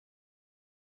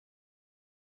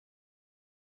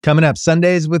Coming up,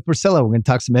 Sundays with Russillo. We're going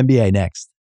to talk some NBA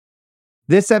next.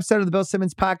 This episode of the Bill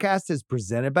Simmons Podcast is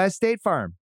presented by State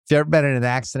Farm. If you've ever been in an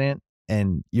accident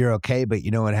and you're okay, but you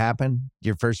know what happened,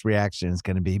 your first reaction is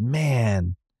going to be,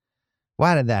 man,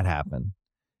 why did that happen?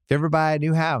 If you ever buy a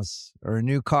new house or a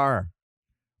new car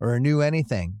or a new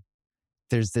anything,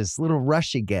 there's this little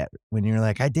rush you get when you're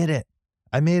like, I did it.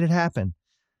 I made it happen.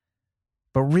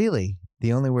 But really,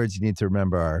 the only words you need to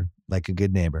remember are, like a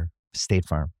good neighbor, State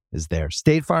Farm is there.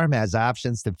 State Farm has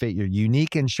options to fit your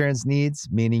unique insurance needs,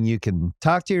 meaning you can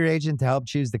talk to your agent to help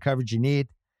choose the coverage you need,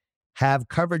 have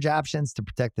coverage options to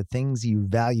protect the things you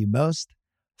value most,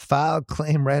 file a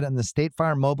claim right on the State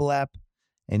Farm mobile app,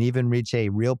 and even reach a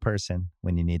real person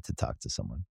when you need to talk to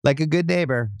someone. Like a good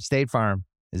neighbor, State Farm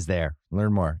is there.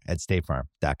 Learn more at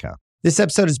statefarm.com. This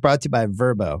episode is brought to you by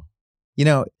Vrbo. You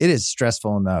know, it is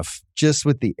stressful enough just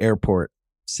with the airport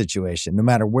situation. No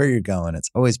matter where you're going, it's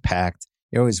always packed.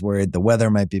 You're always worried the weather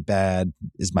might be bad.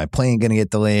 Is my plane going to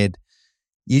get delayed?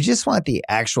 You just want the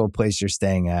actual place you're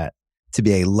staying at to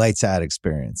be a lights out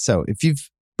experience. So if you've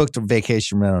booked a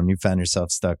vacation rental and you found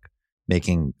yourself stuck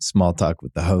making small talk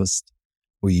with the host,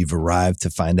 or you've arrived to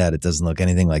find out it doesn't look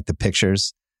anything like the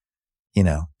pictures, you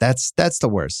know, that's the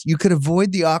worst. You could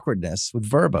avoid the awkwardness with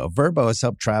Vrbo. Vrbo has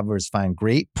helped travelers find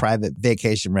great private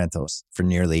vacation rentals for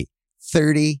nearly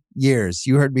 30 years.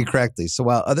 You heard me correctly. So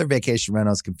while other vacation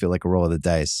rentals can feel like a roll of the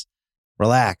dice,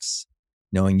 relax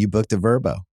knowing you booked a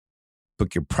Vrbo.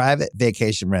 Book your private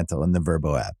vacation rental in the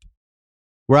Vrbo app.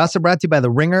 We're also brought to you by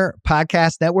the Ringer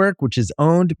Podcast Network, which is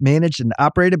owned, managed, and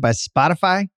operated by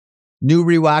Spotify. New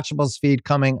Rewatchables feed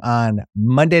coming on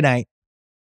Monday night.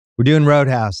 We're doing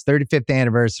Roadhouse, 35th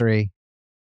anniversary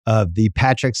of the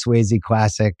Patrick Swayze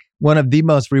classic, one of the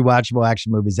most rewatchable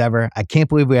action movies ever. I can't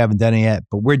believe we haven't done it yet,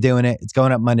 but we're doing it. It's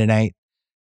going up Monday night.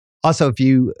 Also, if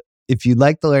you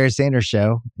like the Larry Sanders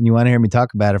Show and you want to hear me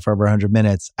talk about it for over 100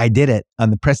 minutes, I did it on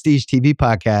the Prestige TV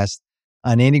podcast,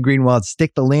 on Andy Greenwald's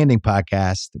Stick the Landing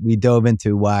podcast. We dove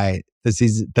into why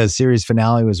the series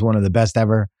finale was one of the best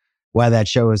ever, why that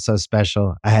show was so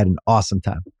special. I had an awesome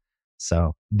time.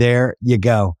 So there you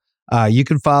go. You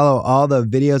can follow all the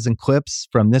videos and clips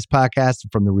from this podcast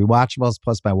and from the Rewatchables,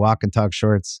 plus my walk and talk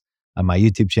shorts on my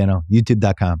YouTube channel,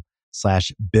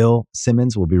 youtube.com/Bill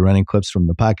Simmons. We'll be running clips from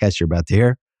the podcast you're about to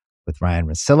hear with Ryen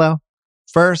Russillo.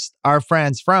 First, our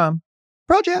friends from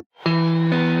ProJab.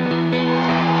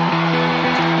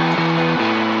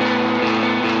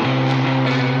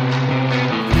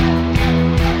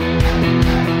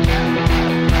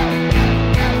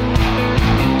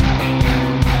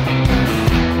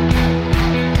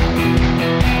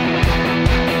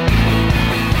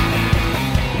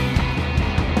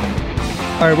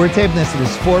 All right, we're taping this. It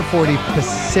is 4:40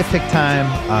 Pacific time.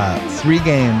 3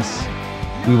 games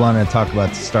we want to talk about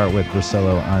to start with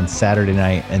Russillo on Saturday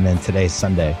night, and then today,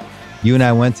 Sunday. You and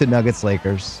I went to Nuggets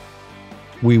Lakers.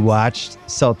 We watched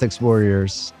Celtics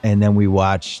Warriors, and then we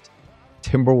watched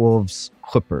Timberwolves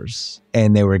Clippers.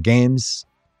 And they were games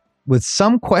with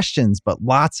some questions, but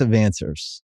lots of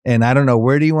answers. And I don't know,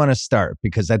 where do you want to start?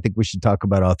 Because I think we should talk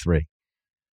about all 3.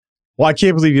 Well, I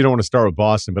can't believe you don't want to start with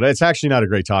Boston, but it's actually not a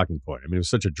great talking point. I mean, it was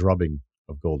such a drubbing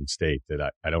of Golden State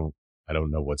that I don't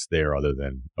know what's there other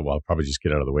than, well, I'll probably just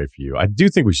get out of the way for you. I do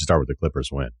think we should start with the Clippers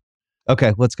win.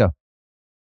 Okay, let's go.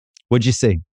 What'd you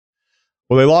see?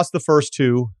 Well, they lost the first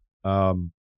 2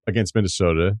 against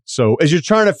Minnesota. So as you're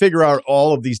trying to figure out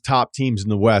all of these top teams in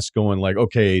the West going like,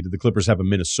 okay, do the Clippers have a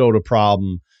Minnesota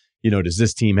problem? You know, does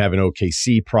this team have an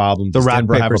OKC problem? Does the rock,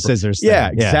 paper, scissors thing. Yeah,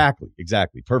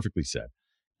 exactly. Perfectly said.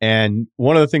 And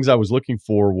one of the things I was looking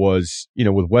for was, you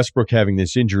know, with Westbrook having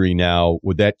this injury now,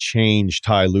 would that change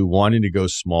Ty Lue wanting to go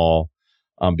small?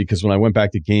 Because when I went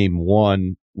back to game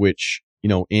 1, which, you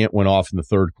know, Ant went off in the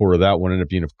third quarter, that one ended up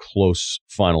being a close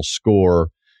final score.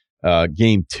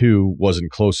 Game 2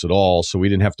 wasn't close at all, so we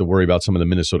didn't have to worry about some of the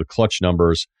Minnesota clutch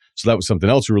numbers. So that was something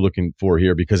else we were looking for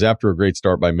here, because after a great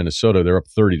start by Minnesota, they're up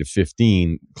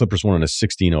 30-15. Clippers went on a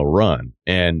 16-0 run,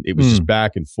 and it was just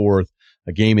back and forth.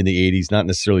 A game in the 80s, not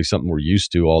necessarily something we're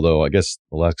used to, although I guess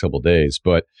the last couple of days.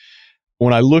 But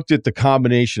when I looked at the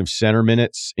combination of center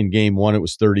minutes in game 1, it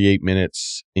was 38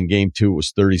 minutes. In game 2, it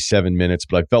was 37 minutes.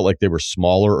 But I felt like they were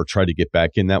smaller, or tried to get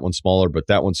back in that one smaller. But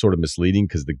that one's sort of misleading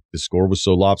because the score was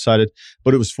so lopsided.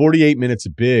 But it was 48 minutes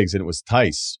of Biggs, and it was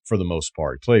Tice for the most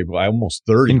part. He played almost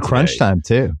 30 in crunch time,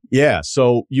 too. Yeah.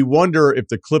 So you wonder if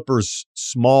the Clippers'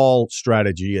 small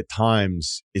strategy at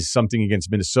times is something against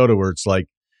Minnesota where it's like,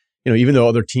 you know, even though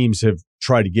other teams have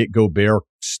tried to get Gobert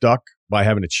stuck by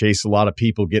having to chase a lot of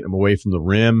people, getting him away from the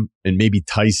rim, and maybe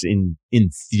Tice in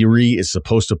theory is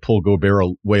supposed to pull Gobert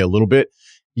away a little bit.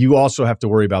 you also have to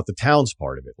worry about the Towns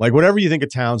part of it. Like, whatever you think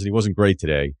of Towns, and he wasn't great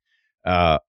today,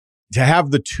 to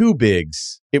have the two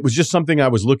bigs, it was just something I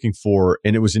was looking for,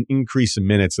 and it was an increase in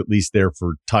minutes, at least there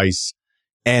for Tice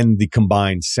and the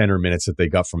combined center minutes that they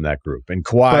got from that group. And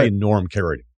Kawhi and Norm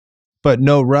carried him. But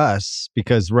no Russ,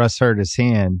 because Russ hurt his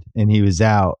hand and he was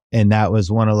out. And that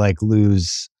was one of like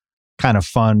Lou's kind of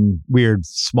fun, weird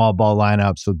small ball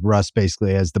lineups with Russ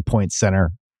basically as the point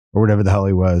center or whatever the hell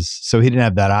he was. So he didn't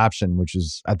have that option, which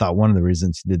is, I thought, one of the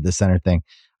reasons he did the center thing.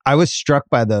 I was struck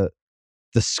by the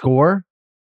score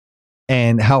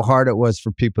and how hard it was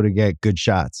for people to get good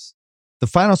shots. The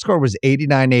final score was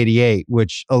 89-88,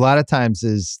 which a lot of times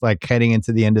is like heading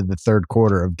into the end of the third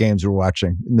quarter of games we're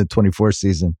watching in the 24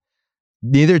 season.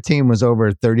 Neither team was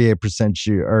over 38%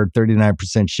 shoot or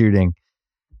 39% shooting.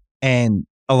 And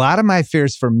a lot of my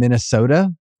fears for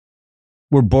Minnesota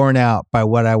were borne out by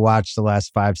what I watched the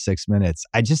last 5-6 minutes.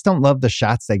 I just don't love the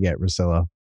shots they get, Russillo.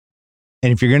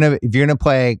 And if you're gonna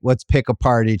play, let's pick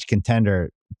apart each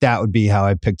contender, that would be how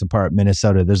I picked apart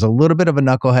Minnesota. There's a little bit of a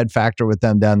knucklehead factor with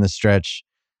them down the stretch.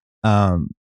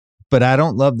 But I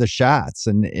don't love the shots.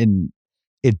 And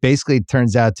it basically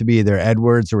turns out to be either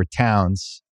Edwards or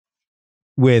Towns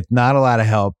with not a lot of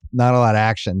help, not a lot of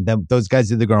action. Those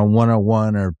guys either going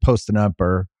 1-on-1 or posting up,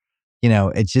 or,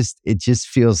 it just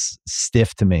feels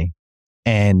stiff to me.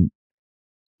 And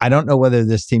I don't know whether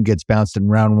this team gets bounced in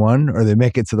round one or they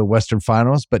make it to the Western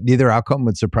Finals, but neither outcome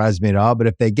would surprise me at all. But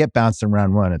if they get bounced in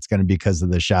round one, it's going to be because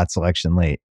of the shot selection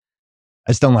late.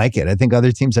 I just don't like it. I think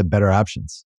other teams have better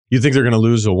options. You think they're going to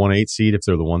lose a 1-8 seed if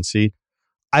they're the 1 seed?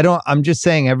 I'm just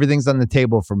saying everything's on the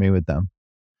table for me with them.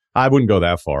 I wouldn't go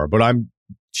that far, but I'm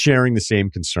sharing the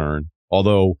same concern.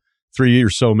 Although 3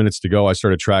 or so minutes to go, I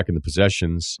started tracking the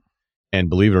possessions, and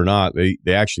believe it or not, they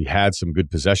actually had some good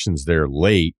possessions there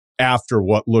late after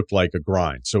what looked like a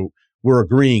grind. So we're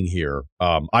agreeing here.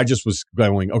 I just was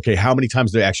going, okay, how many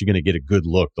times are they actually going to get a good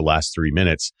look the last 3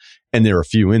 minutes? And there are a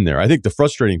few in there. I think the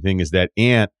frustrating thing is that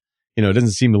Ant,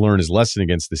 doesn't seem to learn his lesson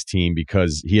against this team,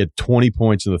 because he had 20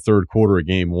 points in the third quarter of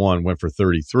game one, went for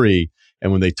 33.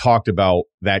 And when they talked about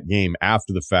that game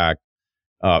after the fact,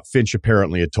 Finch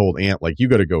apparently had told Ant, like, you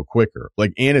got to go quicker.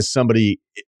 Like, Ant is somebody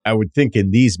I would think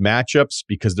in these matchups,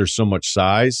 because there's so much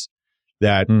size,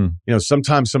 that,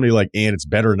 sometimes somebody like Ant, it's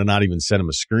better to not even send him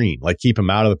a screen. Like, keep him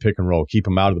out of the pick and roll, keep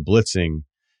him out of the blitzing.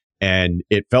 And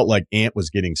it felt like Ant was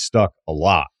getting stuck a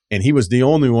lot. And he was the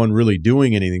only one really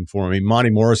doing anything for him. I mean, Monty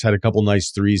Morris had a couple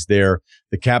nice threes there.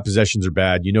 The cap possessions are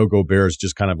bad. Gobert is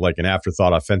just kind of like an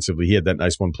afterthought offensively. He had that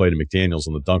nice one play to McDaniels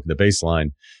on the dunk in the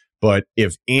baseline. But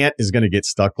if Ant is going to get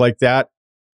stuck like that,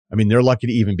 I mean, they're lucky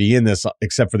to even be in this,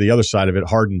 except for the other side of it.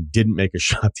 Harden didn't make a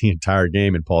shot the entire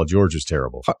game, and Paul George was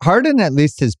terrible. Harden, at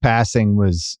least his passing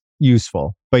was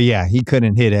useful. But yeah, he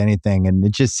couldn't hit anything. And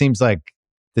it just seems like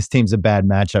this team's a bad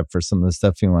matchup for some of the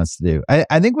stuff he wants to do.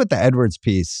 I think with the Edwards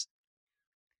piece,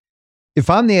 if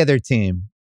I'm the other team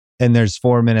and there's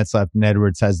 4 minutes left and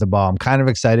Edwards has the ball, I'm kind of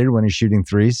excited when he's shooting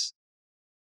threes.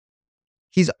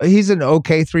 He's an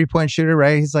okay 3-point shooter,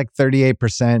 right? He's like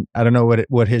 38%. I don't know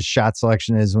what his shot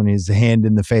selection is when he's hand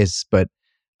in the face, but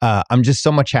I'm just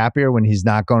so much happier when he's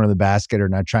not going to the basket or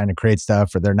not trying to create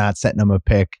stuff, or they're not setting him a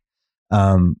pick.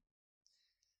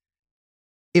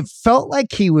 It felt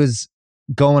like he was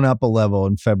going up a level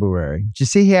in February. Did you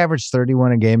see he averaged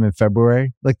 31 a game in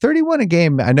February? Like 31 a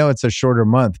game, I know it's a shorter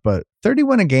month, but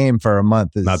 31 a game for a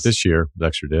month is... Not this year, the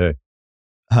extra day.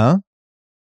 Huh?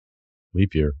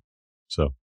 Leap year.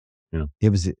 So, it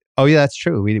was. Oh yeah, that's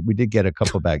true. We did get a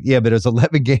couple back. Yeah, but it was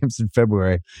 11 games in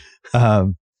February.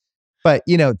 But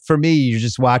for me, you're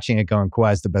just watching it, going,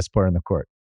 Kawhi's the best player on the court,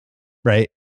 right?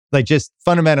 Like, just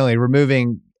fundamentally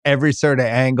removing every sort of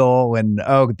angle, and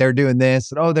they're doing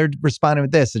this, and they're responding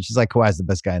with this. It's just like Kawhi's the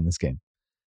best guy in this game,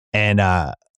 and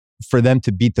for them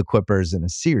to beat the Clippers in a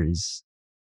series,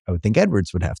 I would think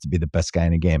Edwards would have to be the best guy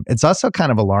in a game. It's also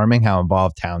kind of alarming how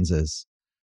involved Towns is.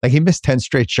 Like, he missed 10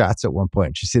 straight shots at one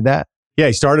point. Did you see that? Yeah,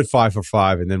 he started 5 for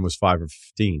 5 and then was 5 for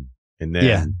 15. And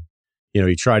then,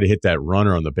 he tried to hit that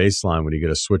runner on the baseline when you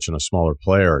get a switch on a smaller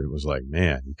player. It was like,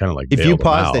 man, you kind of like if you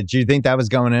paused it, do you think that was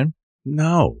going in?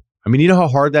 No. I mean, you know how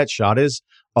hard that shot is?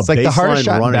 It's like the hardest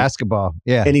shot in basketball.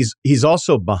 Yeah. And he's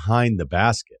also behind the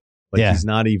basket. Like, he's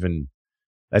not even,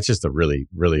 that's just a really,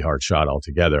 really hard shot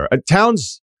altogether.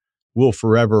 Towns will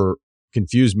forever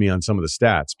confuse me on some of the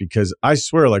stats, because I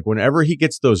swear, like, whenever he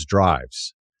gets those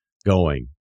drives going,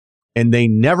 and they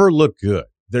never look good.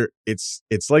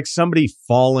 It's like somebody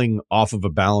falling off of a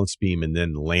balance beam and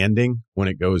then landing when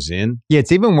it goes in. Yeah,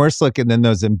 it's even worse looking than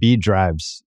those Embiid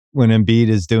drives when Embiid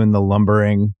is doing the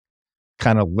lumbering,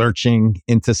 kind of lurching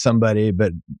into somebody.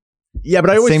 But Yeah, but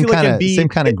I always same feel like kind of Embiid, same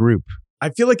kind of group. I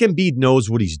feel like Embiid knows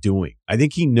what he's doing. I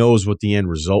think he knows what the end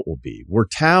result will be. Where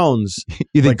Towns,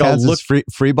 You think like, Towns is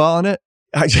free balling it?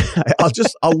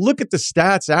 I'll look at the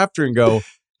stats after and go,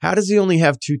 how does he only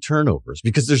have 2 turnovers?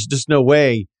 Because there's just no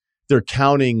way they're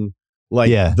counting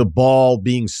the ball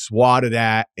being swatted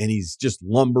at and he's just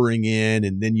lumbering in,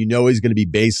 and then he's going to be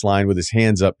baseline with his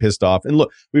hands up, pissed off. And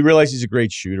look, we realize he's a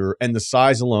great shooter, and the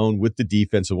size alone with the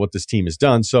defense of what this team has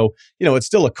done. So, it's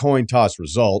still a coin toss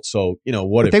result. So,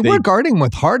 what if they were guarding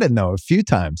with Harden though a few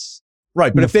times,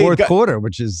 right? But in the fourth quarter,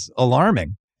 which is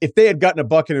alarming. If they had gotten a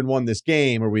bucket and won this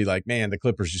game, are we like, man, the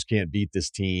Clippers just can't beat this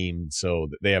team, so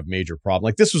they have major problem?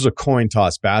 Like, this was a coin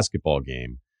toss basketball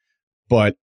game,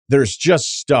 but there's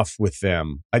just stuff with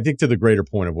them. I think to the greater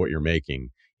point of what you're making,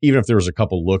 even if there was a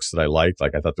couple looks that I liked,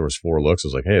 like I thought there was 4 looks, I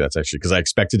was like, hey, that's actually, because I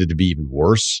expected it to be even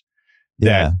worse.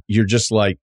 That you're just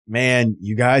like, man,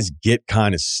 you guys get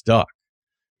kind of stuck.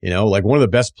 Like one of the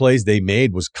best plays they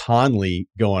made was Conley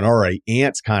going, all right,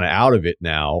 Ant's kind of out of it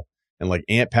now. And like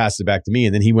Ant passed it back to me,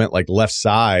 and then he went like left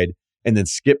side, and then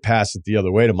Skip passed it the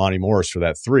other way to Monty Morris for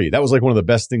that 3. That was like one of the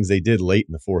best things they did late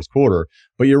in the fourth quarter.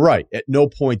 But you're right. At no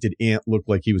point did Ant look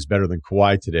like he was better than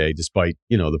Kawhi today, despite,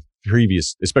 the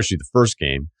previous, especially the first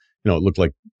game, it looked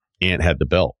like Ant had the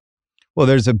belt. Well,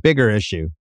 there's a bigger issue.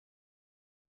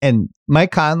 And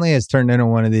Mike Conley has turned into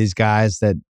one of these guys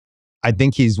that I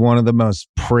think he's one of the most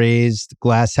praised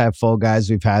glass half full guys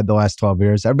we've had the last 12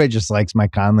 years. Everybody just likes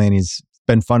Mike Conley, and he's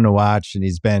been fun to watch, and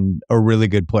he's been a really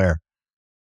good player.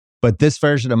 But this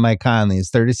version of Mike Conley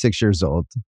is 36 years old.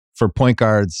 For point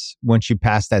guards, once you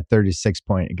pass that 36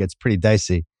 point, it gets pretty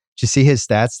dicey. Did you see his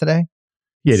stats today?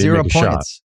 Yeah, 0 points. Shot.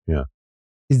 Yeah.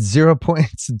 It's 0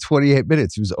 points in 28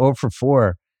 minutes. He was 0 for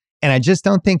 4. And I just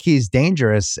don't think he's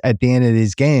dangerous at the end of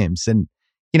these games. And,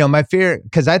 my fear,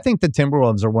 because I think the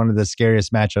Timberwolves are one of the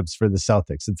scariest matchups for the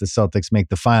Celtics if the Celtics make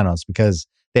the finals, because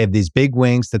they have these big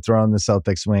wings to throw in the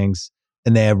Celtics wings,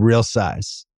 and they have real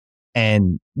size.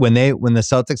 And when the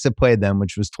Celtics had played them,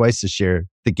 which was twice this year,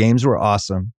 the games were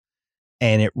awesome.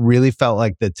 And it really felt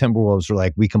like the Timberwolves were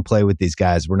like, we can play with these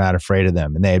guys. We're not afraid of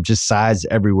them. And they have just size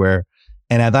everywhere.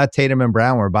 And I thought Tatum and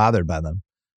Brown were bothered by them.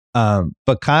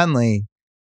 But Conley,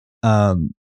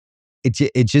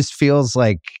 it just feels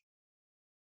like,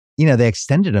 they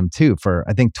extended him too for,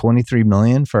 I think, $23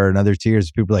 million for another 2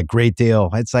 years. People are like, great deal.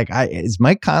 It's like, is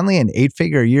Mike Conley an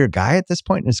 8-figure a year guy at this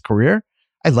point in his career?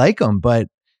 I like him, but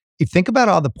you think about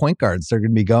all the point guards they're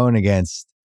going to be going against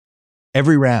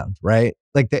every round, right?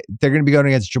 Like they're going to be going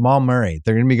against Jamal Murray.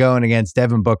 They're going to be going against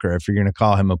Devin Booker, if you're going to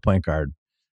call him a point guard.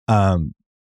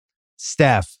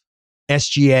 Steph,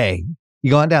 SGA.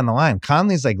 You go on down the line.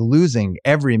 Conley's like losing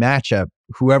every matchup,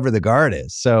 whoever the guard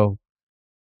is. So,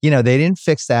 they didn't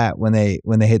fix that when they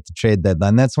hit the trade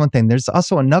deadline. That's one thing. There's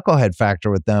also a knucklehead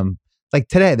factor with them. Like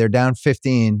today, they're down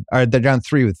 15, or they're down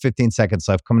 3 with 15 seconds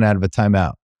left coming out of a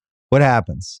timeout. What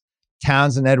happens?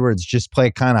 Towns and Edwards just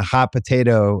play kind of hot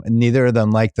potato, and neither of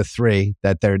them like the 3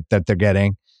 that they're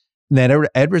getting. And then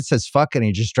Edwards says, fuck it, and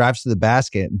he just drives to the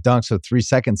basket and dunks with 3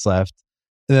 seconds left.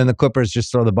 And then the Clippers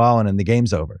just throw the ball in and the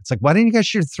game's over. It's like, why didn't you guys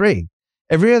shoot a 3?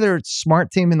 Every other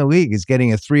smart team in the league is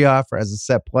getting a 3 offer as a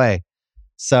set play.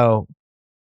 So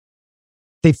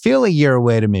they feel a year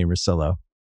away to me, Russillo,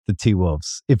 the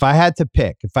T-Wolves. If I had to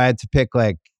pick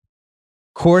like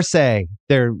course A,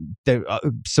 they're a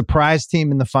surprise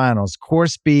team in the finals.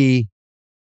 Course B,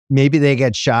 maybe they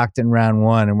get shocked in round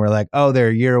 1 and we're like, oh, they're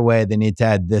a year away. They need to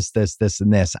add this, this, this,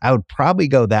 and this. I would probably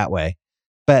go that way.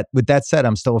 But with that said,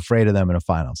 I'm still afraid of them in a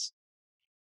finals.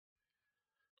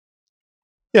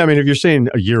 Yeah, I mean, if you're saying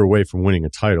a year away from winning a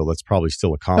title, that's probably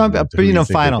still a compliment. No, but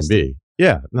finals.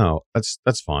 Yeah, no,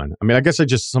 that's fine. I mean, I guess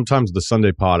sometimes the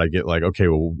Sunday pod, I get like, okay,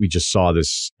 well, we just saw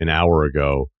this an hour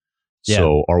ago.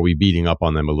 So are we beating up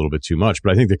on them a little bit too much?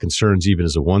 But I think the concerns, even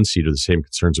as a 1 seed, are the same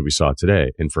concerns that we saw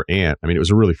today. And for Ant, I mean, it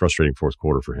was a really frustrating fourth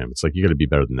quarter for him. It's like, you got to be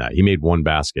better than that. He made 1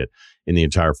 basket in the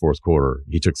entire fourth quarter.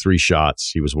 He took 3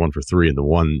 shots. He was 1 for 3. And the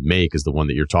one make is the one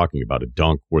that you're talking about, a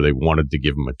dunk where they wanted to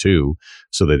give him a 2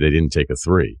 so that they didn't take a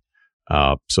 3.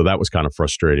 So that was kind of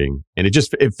frustrating. And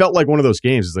it felt like one of those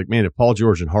games. It's like, man, if Paul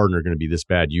George and Harden are going to be this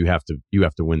bad, you have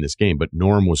to win this game. But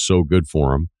Norm was so good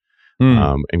for him.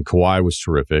 And Kawhi was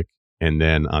terrific. And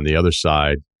then on the other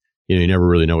side, you never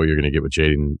really know what you're going to get with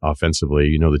Jaden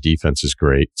offensively. The defense is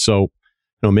great. So,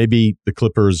 maybe the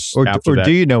Clippers or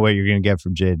do you know what you're going to get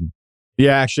from Jaden?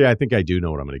 Yeah, actually, I think I do know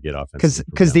what I'm going to get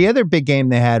offensively. Because the other big game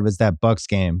they had was that Bucks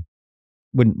game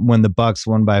when the Bucks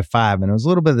won by 5, and it was a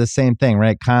little bit of the same thing,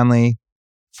 right? Conley,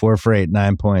 4 for 8,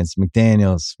 9 points.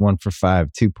 McDaniels, 1 for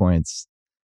 5, 2 points.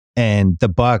 and the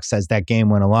Bucks as that game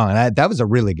went along. And that was a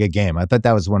really good game. I thought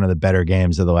that was one of the better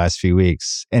games of the last few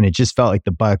weeks. And it just felt like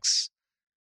the Bucks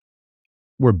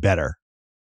were better.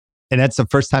 And that's the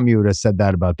first time you would have said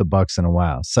that about the Bucks in a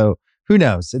while. So who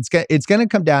knows? It's going to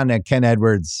come down to Ken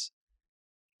Edwards.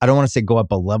 I don't want to say go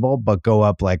up a level, but go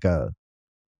up like a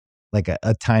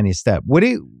tiny step.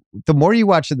 The more you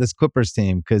watch of this Clippers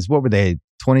team, because what were they,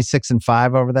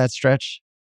 26-5 over that stretch?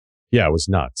 Yeah, it was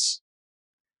nuts.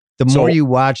 The more you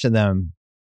watch of them,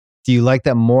 do you like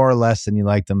them more or less than you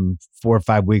liked them 4 or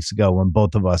 5 weeks ago when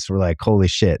both of us were like, holy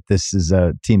shit, this is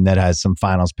a team that has some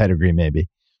finals pedigree maybe?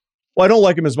 Well, I don't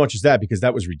like them as much as that because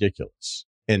that was ridiculous.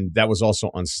 And that was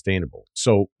also unsustainable.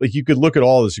 So like you could look at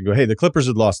all this and go, hey, the Clippers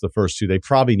had lost the first two. They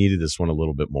probably needed this one a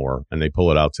little bit more. And they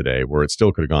pull it out today where it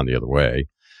still could have gone the other way.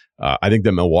 I think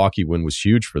the Milwaukee win was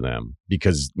huge for them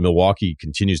because Milwaukee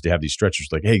continues to have these stretchers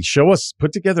like, hey,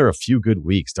 put together a few good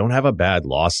weeks. Don't have a bad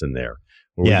loss in there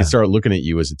where we can start looking at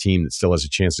you as a team that still has a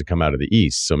chance to come out of the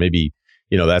East. So maybe,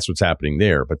 that's what's happening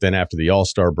there. But then after the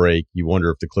All-Star break, you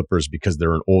wonder if the Clippers, because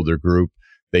they're an older group,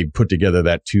 they put together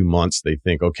that 2 months. They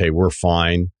think, okay, we're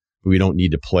fine. We don't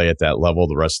need to play at that level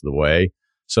the rest of the way.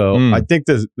 So I think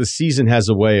the season has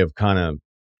a way of kind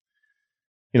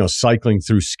of, cycling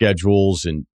through schedules,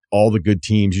 and all the good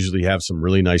teams usually have some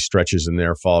really nice stretches in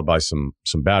there, followed by some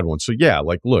bad ones. So yeah,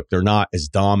 like, look, they're not as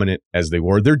dominant as they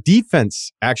were. Their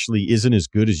defense actually isn't as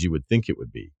good as you would think it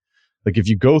would be. Like if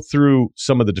you go through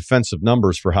some of the defensive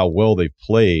numbers for how well they've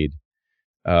played,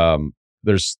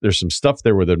 there's some stuff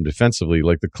there with them defensively.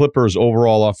 Like the Clippers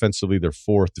overall offensively, they're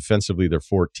 4th. Defensively, they're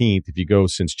 14th. If you go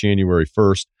since January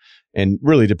 1st, and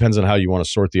really depends on how you want to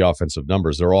sort the offensive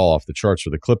numbers, they're all off the charts for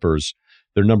the Clippers.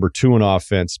 They're number 2 in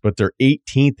offense, but they're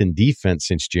 18th in defense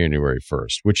since January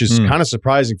 1st, which is kind of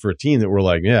surprising for a team that we're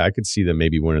like, yeah, I could see them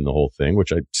maybe winning the whole thing,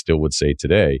 which I still would say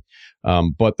today.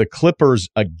 But the Clippers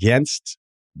against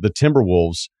the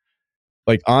Timberwolves,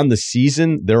 like on the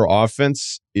season, their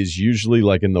offense is usually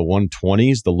like in the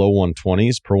 120s, the low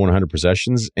 120s per 100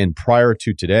 possessions. And prior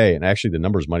to today, and actually the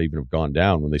numbers might even have gone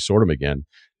down when they sort them again,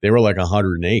 they were like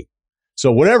 108.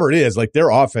 So whatever it is, like their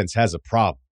offense has a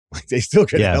problem. Like they still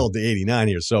could have held to 89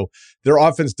 here. So their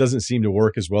offense doesn't seem to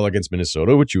work as well against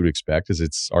Minnesota, which you would expect, as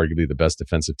it's arguably the best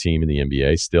defensive team in the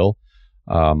NBA still.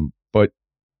 But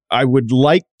I would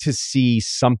like to see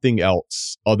something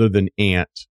else other than Ant,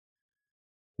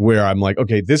 where I'm like,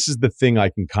 okay, this is the thing I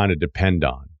can kind of depend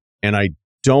on. And I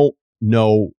don't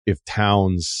know if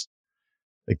Towns,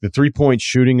 like the 3-point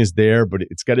shooting is there, but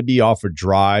it's got to be off a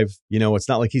drive. It's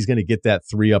not like he's going to get that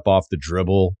 3 up off the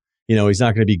dribble. He's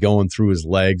not going to be going through his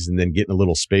legs and then getting a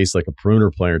little space like a pruner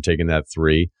player taking that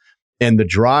 3. And the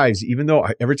drives, even though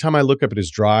every time I look up at his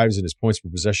drives and his points per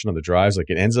possession on the drives, like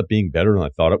it ends up being better than I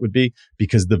thought it would be,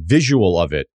 because the visual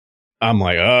of it, I'm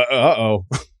like, uh-oh,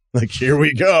 like here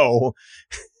we go.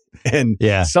 And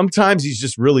sometimes he's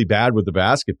just really bad with the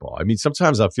basketball. I mean,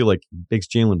 sometimes I feel like it makes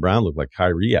Jaylen Brown look like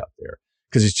Kyrie out there.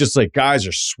 Because it's just like guys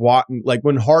are swatting. Like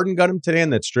when Harden got him today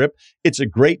on that strip, it's a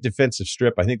great defensive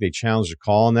strip. I think they challenged the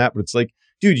call on that. But it's like,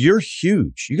 dude, you're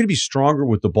huge. You're going to be stronger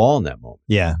with the ball in that moment.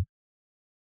 Yeah.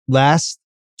 Last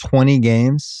 20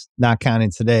 games, not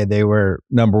counting today, they were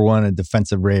number 1 in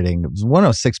defensive rating. It was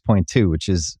 106.2, which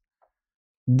is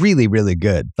really, really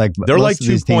good. Like they're like 2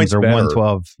 these points teams are better.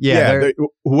 112.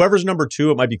 Whoever's number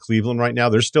 2, it might be Cleveland right now.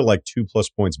 They're still like 2+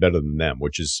 points better than them,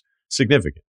 which is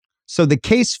significant. So the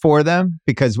case for them,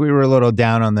 because we were a little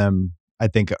down on them, I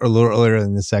think a little earlier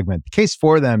in the segment, the case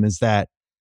for them is that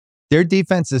their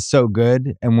defense is so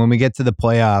good. And when we get to the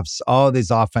playoffs, all of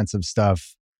this offensive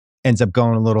stuff ends up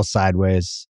going a little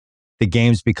sideways. The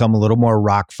games become a little more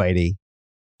rock fighty.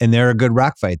 And they're a good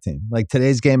rock fight team. Like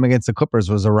today's game against the Clippers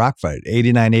was a rock fight,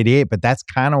 89-88. But that's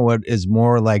kind of what is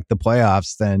more like the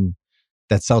playoffs than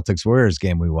that Celtics-Warriors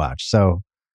game we watched. So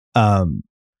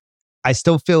I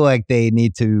still feel like they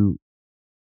need to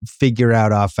figure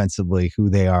out offensively who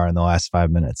they are in the last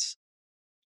 5 minutes.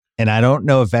 And I don't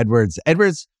know if Edwards,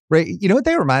 right? You know what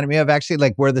they reminded me of actually,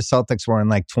 like where the Celtics were in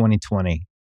like 2020,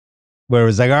 where it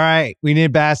was like, all right, we need a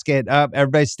basket up,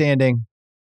 everybody's standing.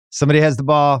 Somebody has the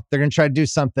ball. They're going to try to do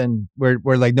something where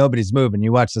like nobody's moving.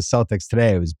 You watch the Celtics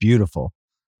today. It was beautiful.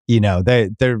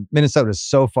 They're Minnesota is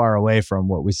so far away from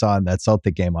what we saw in that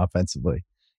Celtic game offensively,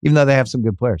 even though they have some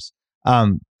good players.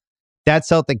 That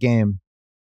Celtic game,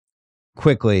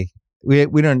 quickly, we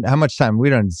don't, how much time?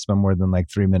 We don't spend more than like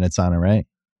 3 minutes on it, right?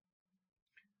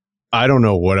 I don't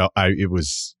know what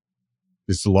it's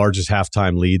the largest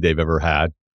halftime lead they've ever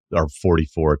had, or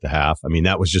 44 at the half. I mean,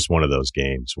 that was just one of those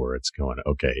games where it's going,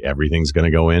 okay, everything's going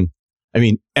to go in. I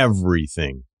mean,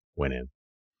 everything went in.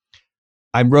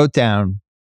 I wrote down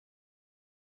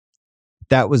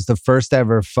that was the first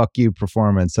ever fuck you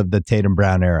performance of the Tatum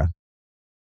Brown era.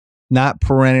 Not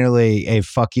perennially a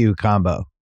fuck you combo,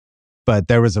 but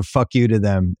there was a fuck you to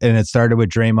them. And it started with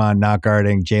Draymond not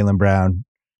guarding Jaylen Brown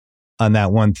on that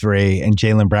 1-3. And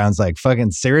Jaylen Brown's like,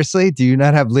 fucking seriously? Do you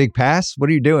not have league pass? What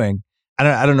are you doing?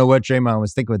 I don't know what Draymond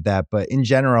was thinking with that, but in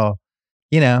general,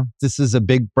 this is a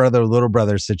big brother, little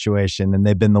brother situation. And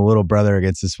they've been the little brother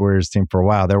against this Warriors team for a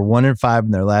while. They're 1-5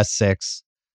 in their last 6.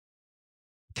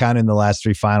 Counting the last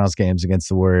 3 finals games against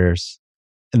the Warriors.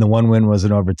 And the one win was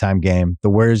an overtime game. The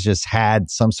Warriors just had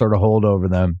some sort of hold over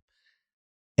them.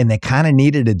 And they kind of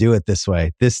needed to do it this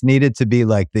way. This needed to be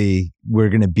like we're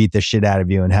going to beat the shit out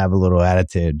of you and have a little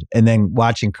attitude. And then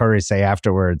watching Curry say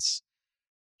afterwards,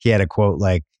 he had a quote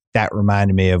like, that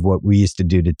reminded me of what we used to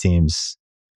do to teams.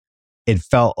 It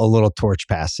felt a little torch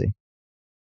passing.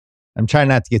 I'm trying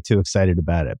not to get too excited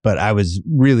about it, but I was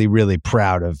really, really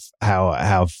proud of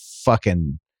how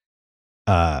fucking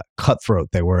cutthroat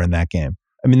they were in that game.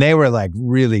 I mean, they were like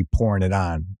really pouring it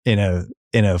on in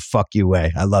a fuck you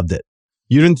way. I loved it.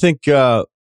 You didn't think the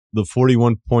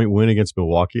 41-point win against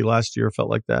Milwaukee last year felt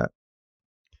like that?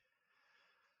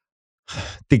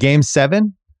 The game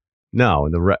 7? No,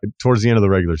 towards the end of the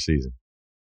regular season.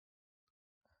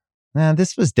 Nah,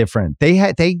 this was different. They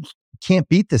can't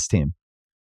beat this team.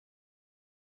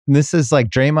 And this is like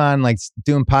Draymond like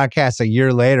doing podcasts a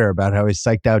year later about how he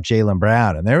psyched out Jaylen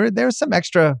Brown. And there was some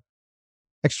extra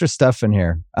stuff in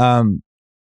here.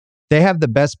 They have the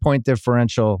best point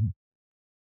differential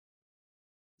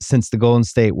since the Golden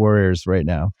State Warriors right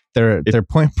now. Their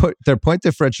point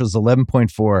differential is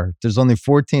 11.4. There's only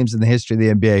 4 teams in the history of the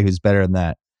NBA who's better than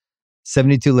that.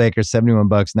 72 Lakers, 71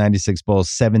 Bucks, 96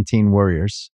 Bulls, 17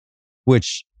 Warriors,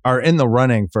 which are in the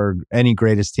running for any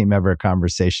greatest team ever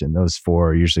conversation. Those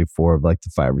 4 are usually 4 of like the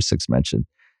 5 or 6 mentioned.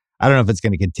 I don't know if it's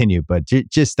going to continue, but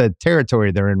just the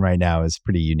territory they're in right now is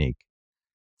pretty unique.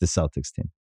 The Celtics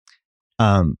team.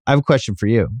 I have a question for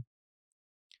you.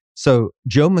 So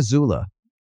Joe Mazzulla,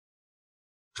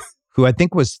 who I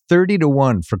think was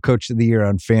 30-1 for Coach of the Year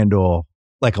on FanDuel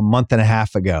like a month and a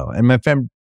half ago, and my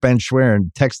friend Ben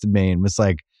Schwerin texted me and was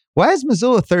like, why is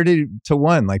Mazzulla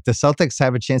 30-1? Like the Celtics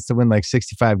have a chance to win like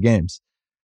 65 games.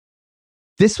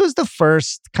 This was the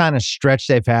first kind of stretch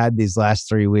they've had these last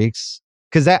 3 weeks.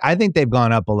 Because I think they've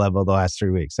gone up a level the last 3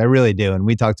 weeks. I really do. And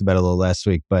we talked about it a little last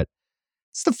week. But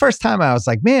it's the first time I was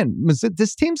like, man,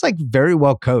 this team's like very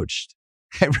well coached.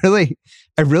 I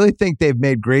really think they've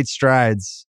made great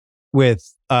strides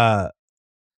with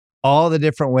all the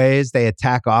different ways they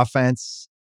attack offense.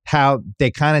 How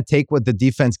they kind of take what the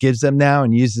defense gives them now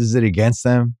and uses it against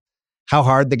them. How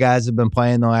hard the guys have been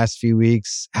playing the last few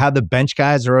weeks. How the bench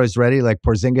guys are always ready. Like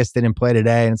Porzingis didn't play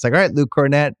today. And it's like, all right, Luke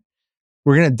Cornett,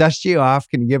 we're going to dust you off.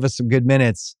 Can you give us some good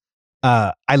minutes?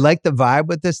 I like the vibe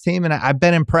with this team, and I've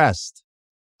been impressed.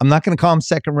 I'm not going to call him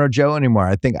Second Row Joe anymore.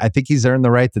 I think he's earned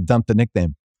the right to dump the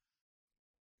nickname.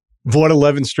 What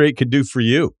 11 straight could do for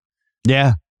you.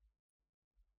 Yeah.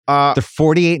 They're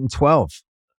 48-12.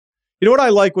 You know what I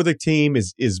like with a team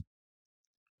is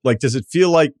like, does it feel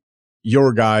like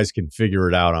your guys can figure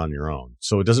it out on your own?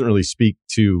 So it doesn't really speak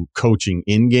to coaching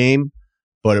in game,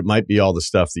 but it might be all the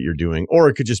stuff that you're doing. Or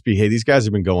it could just be, hey, these guys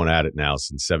have been going at it now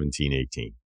since 17,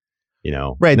 18. You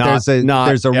know, right? Not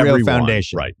there's a everyone, real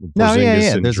foundation, right? No,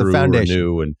 yeah. And There's Drew a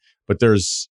foundation, but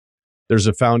there's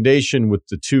a foundation with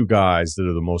the 2 guys that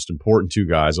are the most important 2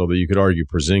 guys. Although you could argue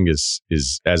Porzingis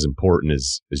is as important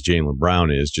as Jaylen Brown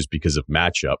is, just because of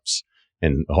matchups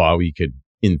and how he could,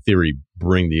 in theory,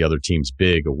 bring the other team's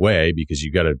big away. Because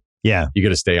you got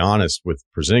to stay honest with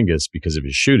Porzingis because of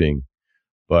his shooting.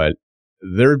 But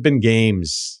there have been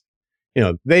games,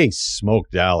 they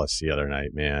smoked Dallas the other night,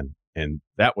 man. And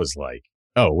that was like,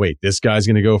 oh, wait, this guy's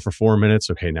going to go for 4 minutes.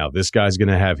 Okay, now this guy's going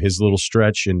to have his little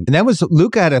stretch. And that was,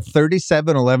 Luka had a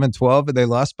 37-11-12, and they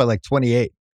lost by like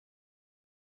 28.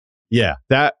 Yeah,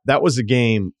 that was a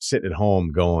game sitting at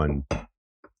home going,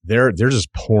 they're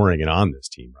just pouring it on this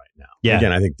team right now. Yeah.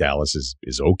 Again, I think Dallas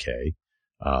is okay.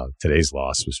 Today's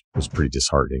loss was pretty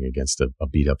disheartening against a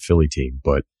beat-up Philly team.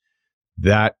 But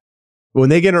that, when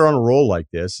they get on a roll like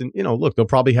this, and, look, they'll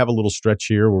probably have a little stretch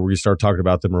here where we start talking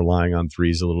about them relying on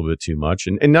threes a little bit too much.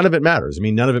 And none of it matters. I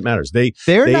mean, none of it matters.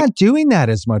 They're not doing that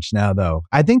as much now, though.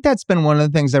 I think that's been one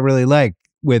of the things I really like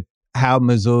with how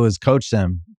Mazzulla has coached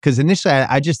them. Because initially,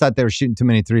 I just thought they were shooting too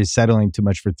many threes, settling too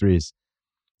much for threes.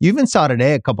 You even saw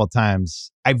today a couple of times.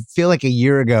 I feel like a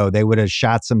year ago, they would have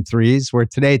shot some threes, where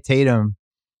today Tatum,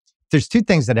 there's 2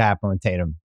 things that happen with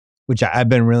Tatum, which I've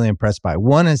been really impressed by.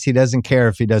 One is he doesn't care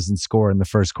if he doesn't score in the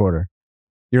first quarter.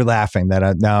 You're laughing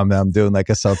that now I'm doing like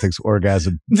a Celtics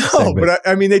orgasm. No, segment. But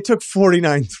I mean, they took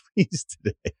 49 threes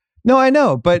today. No, I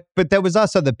know, but that was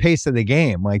also the pace of the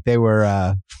game. Like there were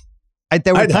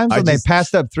times when they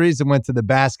passed up threes and went to the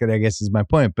basket, I guess is my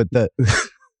point. But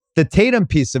the Tatum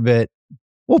piece of it,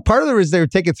 well, part of the reason they were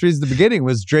taking threes at the beginning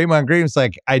was Draymond Green was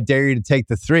like, I dare you to take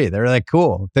the three. They were like,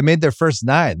 cool. They made their first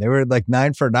 9. They were like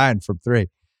 9 for 9 from 3.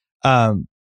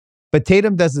 But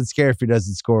Tatum doesn't care if he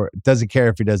doesn't score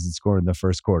in the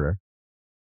first quarter.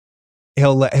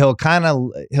 He'll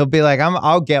be like,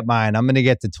 I'll get mine. I'm going to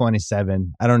get to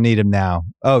 27. I don't need him now.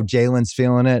 Oh, Jalen's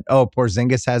feeling it. Oh,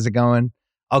 Porzingis has it going.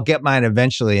 I'll get mine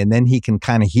eventually. And then he can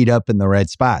kind of heat up in the right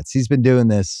spots. He's been doing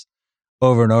this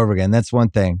over and over again. That's one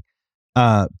thing.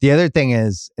 The other thing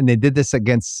is, and they did this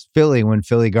against Philly when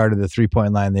Philly guarded the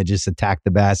 3-point line, they just attacked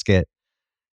the basket.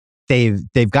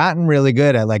 They've gotten really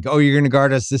good at like, oh, you're going to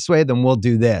guard us this way, then we'll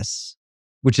do this,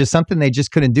 which is something they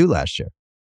just couldn't do last year.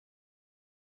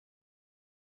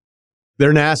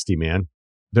 They're nasty, man.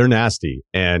 They're nasty.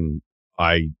 And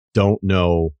I don't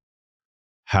know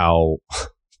how,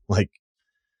 like,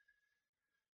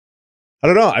 I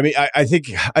don't know. I mean, I think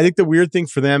the weird thing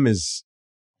for them is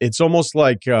it's almost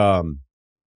like, when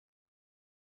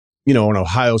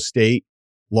Ohio State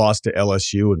lost to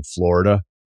LSU in Florida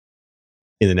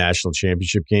in the national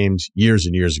championship games years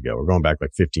and years ago. We're going back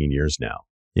like 15 years now.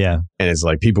 Yeah. And it's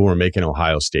like people were making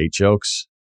Ohio State jokes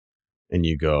and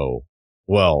you go,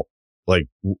 well, like,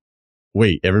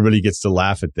 wait, everybody gets to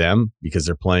laugh at them because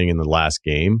they're playing in the last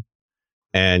game.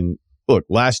 And look,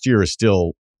 last year is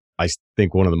still, I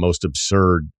think, one of the most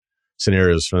absurd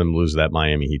scenarios for them to lose that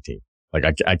Miami Heat team. Like,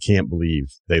 I can't believe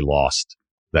they lost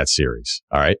that series.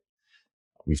 All right.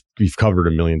 We've covered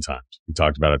it a million times. We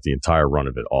talked about it the entire run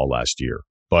of it all last year.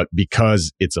 But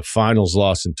because it's a finals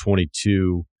loss in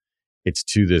 22, it's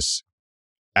to this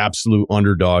absolute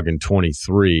underdog in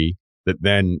 23 that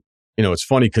then, it's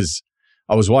funny because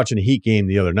I was watching a Heat game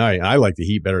the other night, and I like the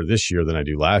Heat better this year than I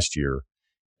do last year.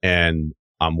 And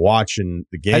I'm watching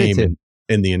the game,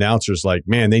 and the announcer's like,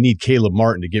 man, they need Caleb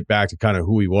Martin to get back to kind of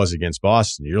who he was against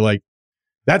Boston. You're like,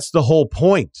 that's the whole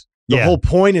point. The whole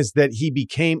point is that he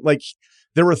became like,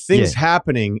 there were things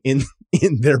happening in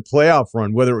their playoff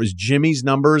run, whether it was Jimmy's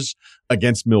numbers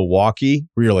against Milwaukee,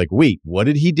 where you're like, wait, what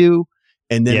did he do?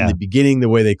 And then in the beginning, the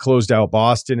way they closed out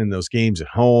Boston in those games at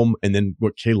home, and then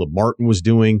what Caleb Martin was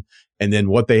doing, and then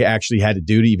what they actually had to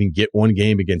do to even get one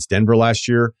game against Denver last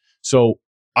year. So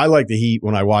I like the Heat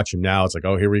when I watch them now. It's like,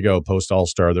 oh, here we go, post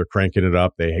All-Star. They're cranking it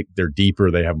up. They're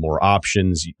deeper. They have more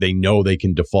options. They know they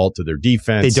can default to their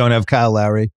defense. They don't have Kyle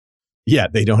Lowry. Yeah,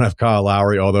 they don't have Kyle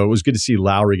Lowry, although it was good to see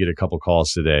Lowry get a couple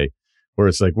calls today where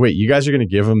it's like, wait, you guys are going to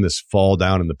give him this fall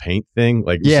down in the paint thing?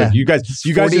 Like, you guys just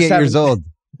 48 years old.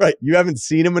 Right. You haven't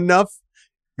seen him enough.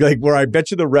 Like, where I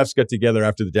bet you the refs got together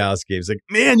after the Dallas game. It's like,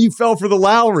 man, you fell for the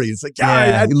Lowry. It's like,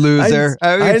 you loser.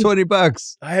 I owe you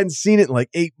 $20. I hadn't seen it in like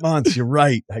 8 months. You're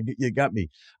right. You got me.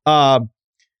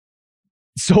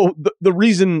 So the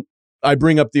reason I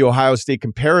bring up the Ohio State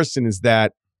comparison is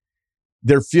that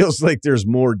there feels like there's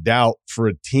more doubt for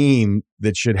a team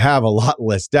that should have a lot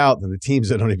less doubt than the teams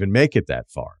that don't even make it that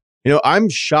far. I'm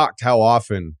shocked how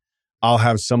often I'll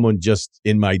have someone just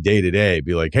in my day-to-day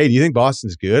be like, hey, do you think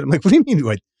Boston's good? I'm like, what do you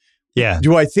mean?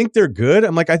 Do I think they're good?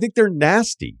 I'm like, I think they're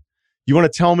nasty. You want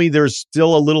to tell me there's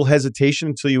still a little hesitation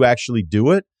until you actually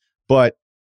do it? But,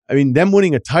 I mean, them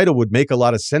winning a title would make a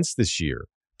lot of sense this year.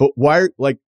 But why,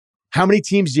 like, how many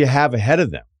teams do you have ahead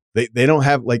of them? They don't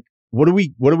have, like, what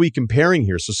are we comparing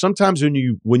here? So sometimes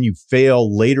when you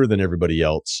fail later than everybody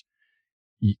else,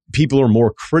 people are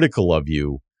more critical of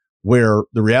you, where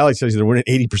the reality says they're winning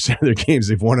 80% of their games.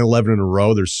 They've won 11 in a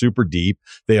row. They're super deep.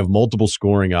 They have multiple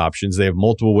scoring options. They have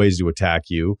multiple ways to attack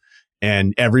you.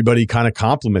 And everybody kind of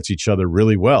complements each other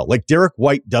really well. Like, Derek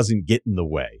White doesn't get in the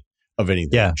way of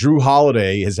anything. Yeah. Drew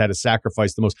Holiday has had to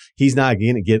sacrifice the most. He's not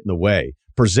going to get in the way.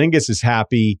 Porzingis is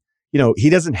happy. He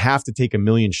doesn't have to take a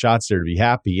million shots there to be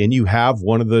happy. And you have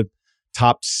one of the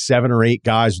top 7 or 8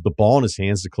 guys with the ball in his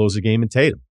hands to close the game in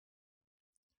Tatum.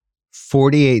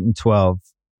 48-12,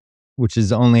 which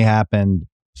has only happened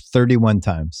 31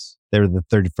 times. They were the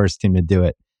 31st team to do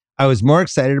it. I was more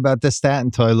excited about this stat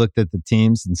until I looked at the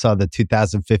teams and saw the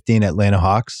 2015 Atlanta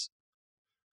Hawks.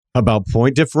 About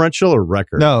point differential or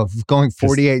record? No, going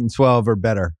 48-12 or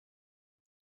better.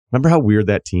 Remember how weird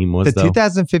that team was, The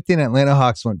 2015 Atlanta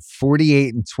Hawks went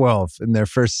 48-12 in their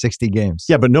first 60 games.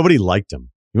 Yeah, but nobody liked them.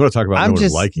 You want to talk about nobody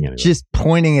liking anyone? Just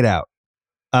pointing it out.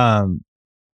 And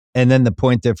then the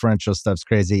point differential stuff's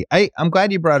crazy. I'm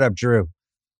glad you brought up Drew,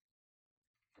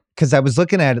 because I was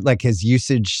looking at it, like his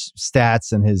usage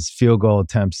stats and his field goal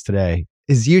attempts today.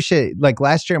 His usage, like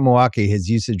last year in Milwaukee, his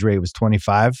usage rate was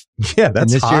 25. Yeah, that's and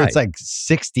this high. year it's like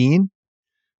 16.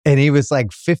 And he was like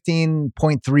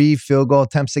 15.3 field goal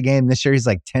attempts a game. This year, he's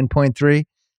like 10.3.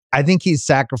 I think he's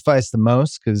sacrificed the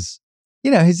most because,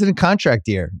 he's in a contract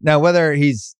year. Now,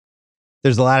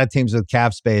 there's a lot of teams with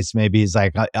cap space. Maybe he's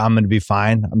like, I'm going to be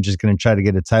fine. I'm just going to try to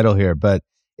get a title here. But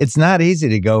it's not easy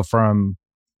to go from,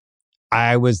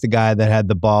 I was the guy that had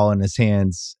the ball in his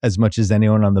hands as much as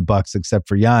anyone on the Bucks except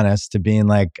for Giannis, to being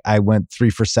like, I went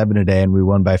 3 for 7 today and we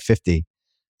won by 50.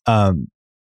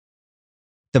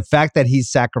 The fact that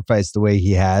he's sacrificed the way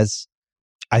he has,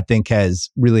 I think has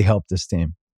really helped this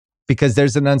team because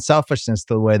there's an unselfishness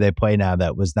to the way they play now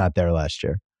that was not there last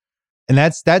year. And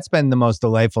that's been the most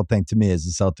delightful thing to me as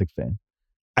a Celtic fan.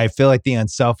 I feel like the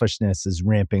unselfishness is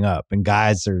ramping up and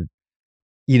guys are,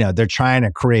 they're trying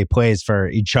to create plays for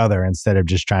each other instead of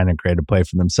just trying to create a play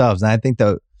for themselves. And I think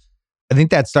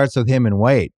that starts with him and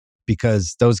White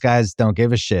because those guys don't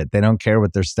give a shit. They don't care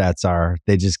what their stats are.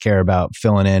 They just care about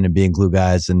filling in and being glue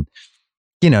guys. And,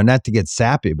 not to get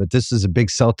sappy, but this is a big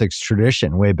Celtics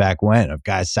tradition way back when of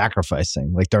guys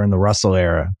sacrificing, like during the Russillo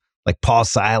era, like Paul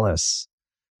Silas,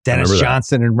 Dennis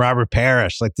Johnson, and Robert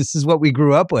Parrish. Like, this is what we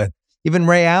grew up with. Even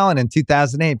Ray Allen in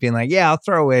 2008 being like, yeah, I'll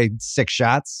throw away 6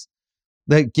 shots.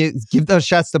 Like, give those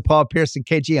shots to Paul Pierce and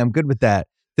KG. I'm good with that.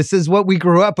 This is what we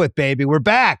grew up with, baby. We're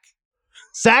back.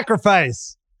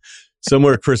 Sacrifice.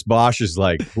 Somewhere Chris Bosch is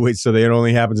like, wait, so that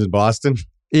only happens in Boston?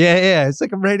 Yeah. It's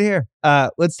like I'm right here.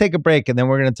 Let's take a break, and then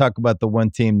we're going to talk about the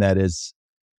one team that is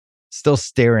still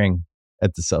staring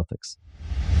at the Celtics.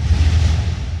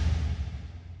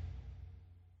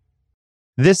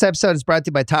 This episode is brought to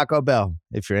you by Taco Bell.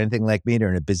 If you're anything like me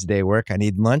during a busy day at work, I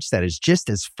need lunch that is just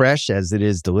as fresh as it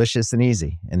is delicious and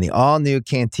easy. And the all-new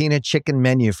Cantina chicken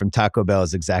menu from Taco Bell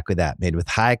is exactly that, made with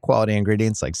high-quality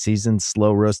ingredients like seasoned,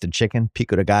 slow-roasted chicken,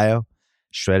 pico de gallo,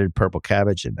 shredded purple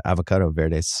cabbage, and avocado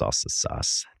verde salsa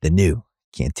sauce. The new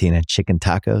Cantina chicken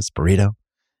tacos, burrito,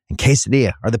 and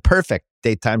quesadilla are the perfect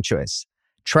daytime choice.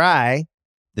 Try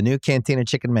the new Cantina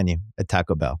chicken menu at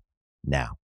Taco Bell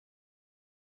now.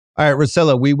 All right,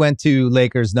 Russillo, we went to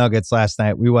Lakers Nuggets last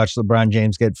night. We watched LeBron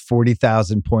James get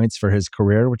 40,000 points for his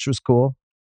career, which was cool.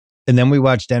 And then we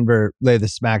watched Denver lay the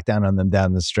smackdown on them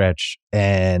down the stretch.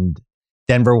 And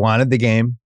Denver wanted the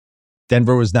game.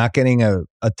 Denver was not getting a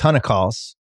ton of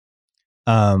calls.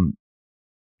 Jokic,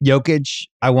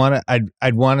 I'd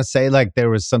want to say like there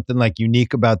was something like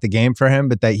unique about the game for him,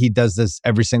 but that he does this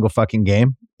every single fucking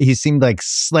game. He seemed like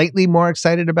slightly more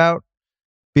excited about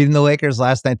beating the Lakers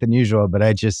last night than usual, but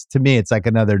to me, it's like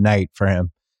another night for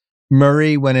him.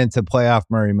 Murray went into playoff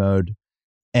Murray mode,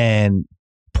 and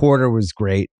Porter was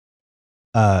great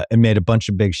and made a bunch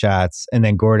of big shots. And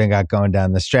then Gordon got going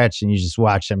down the stretch, and you just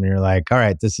watch him, and you're like, all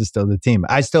right, this is still the team.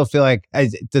 I still feel like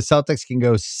the Celtics can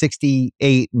go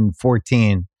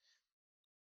 68-14,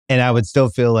 and I would still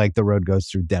feel like the road goes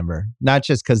through Denver. Not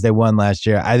just because they won last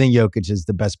year. I think Jokic is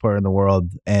the best player in the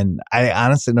world, and I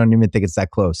honestly don't even think it's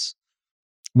that close.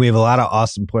 We have a lot of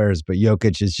awesome players, but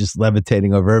Jokic is just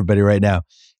levitating over everybody right now.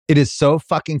 It is so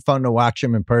fucking fun to watch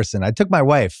him in person. I took my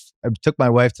wife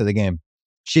to the game.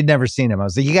 She'd never seen him. I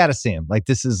was like, you got to see him. Like,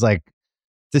 this is like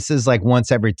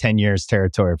once every 10 years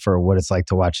territory for what it's like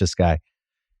to watch this guy.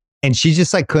 And she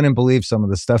just like couldn't believe some of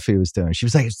the stuff he was doing. She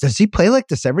was like, does he play like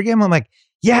this every game? I'm like,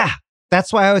 yeah,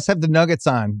 that's why I always have the Nuggets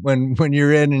on when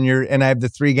you're in and I have the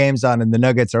 3 games on and the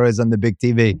Nuggets are always on the big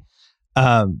TV.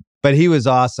 But he was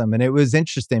awesome. And it was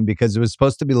interesting because it was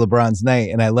supposed to be LeBron's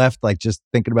night. And I left like just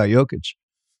thinking about Jokic.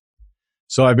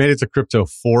 So I made it to crypto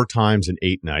 4 times in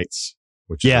 8 nights,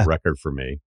 which is a record for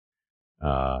me.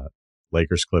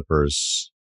 Lakers,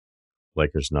 Clippers,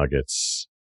 Lakers, Nuggets,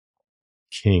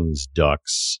 Kings,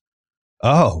 Ducks.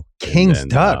 Oh, Kings,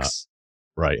 Ducks.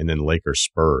 Right. And then Lakers,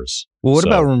 Spurs. Well, what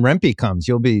about when Rempe comes?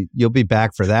 You'll be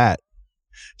back for that.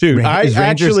 Dude,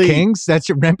 Rangers Kings?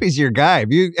 Rempe's your guy.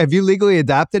 Have you legally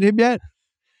adopted him yet?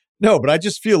 No, but I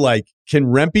just feel like, can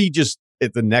Rempe just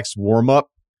at the next warm up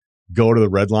go to the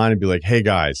red line and be like, hey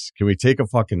guys, can we take a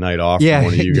fucking night off from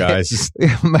one of you guys?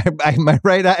 my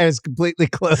right eye is completely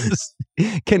closed.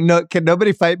 Can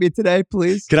nobody fight me today,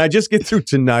 please? Can I just get through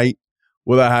tonight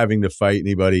without having to fight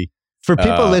anybody? For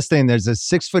people listening, there's a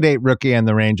 6'8" rookie on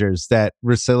the Rangers that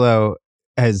Russillo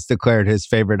has declared his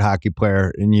favorite hockey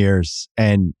player in years.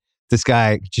 And this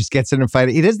guy just gets in a fight.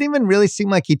 He doesn't even really seem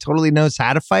like he totally knows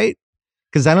how to fight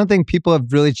because I don't think people have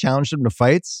really challenged him to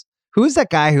fights. Who is that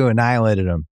guy who annihilated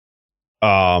him?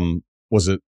 Was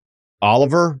it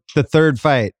Oliver? The third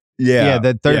fight. Yeah.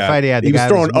 The third fight he had. He was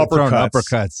throwing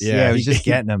uppercuts. Yeah, he was just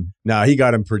getting him. No, he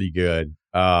got him pretty good.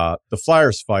 The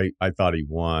Flyers fight, I thought he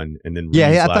won. And then Reeves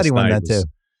I thought he won that too.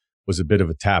 Was a bit of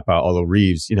a tap out, although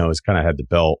Reeves, has kind of had the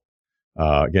belt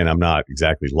Again, I'm not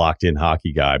exactly locked in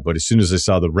hockey guy, but as soon as I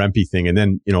saw the Rempe thing, and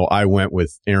then, I went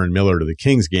with Aaron Miller to the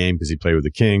Kings game because he played with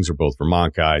the Kings. We're both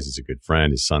Vermont guys. He's a good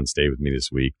friend. His son stayed with me this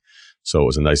week. So it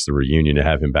was a nice little reunion to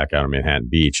have him back out on Manhattan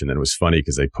Beach. And then it was funny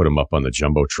because they put him up on the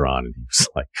Jumbotron and he was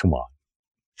like, come on.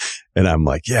 And I'm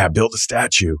like, yeah, build a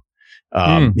statue.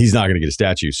 He's not going to get a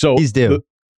statue. So he's due.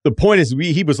 The point is,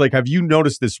 he was like, have you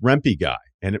noticed this Rempe guy?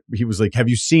 And he was like, have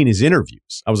you seen his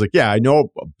interviews? I was like, yeah, I know.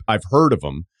 I've heard of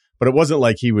him. But it wasn't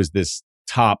like he was this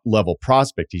top level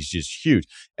prospect. He's just huge.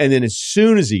 And then as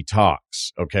soon as he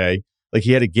talks, okay, like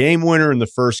he had a game winner in the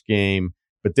first game,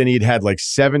 but then he'd had like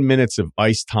 7 minutes of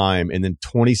ice time and then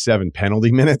 27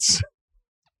 penalty minutes,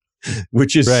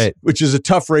 which is a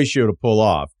tough ratio to pull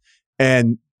off.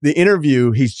 And the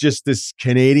interview, he's just this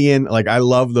Canadian, like I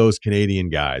love those Canadian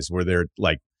guys where they're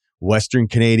like Western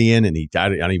Canadian, and I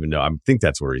don't even know. I think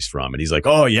that's where he's from. And he's like,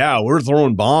 oh yeah, we're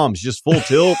throwing bombs, just full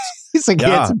tilt. He's like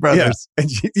Hanson Brothers.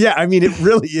 Yeah. I mean, it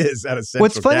really is at a central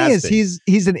What's funny is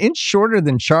he's an inch shorter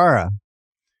than Chara,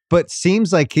 but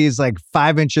seems like he's like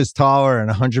 5 inches taller and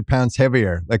 100 pounds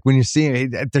heavier. Like when you see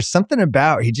him, there's something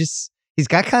about he's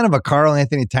got kind of a Karl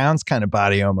Anthony Towns kind of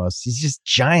body almost. He's just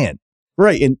giant.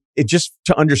 Right. And it just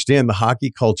to understand the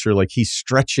hockey culture, like he's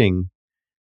stretching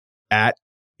at,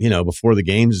 before the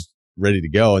game's ready to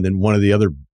go. And then one of the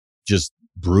other just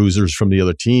bruisers from the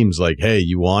other team's like, hey,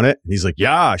 you want it? And he's like,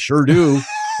 yeah, sure do.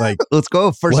 Like, let's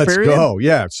go. Let's go.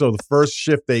 Yeah. So the first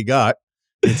shift they got,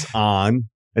 it's on.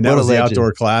 And that was the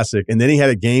outdoor classic. And then he had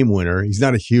a game winner. He's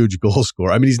not a huge goal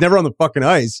scorer. I mean, he's never on the fucking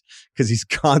ice because he's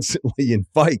constantly in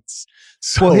fights.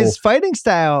 So well, his fighting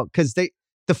style, because the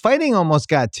fighting almost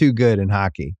got too good in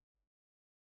hockey,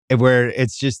 where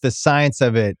it's just the science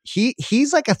of it.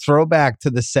 He's like a throwback to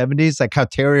the 70s, like how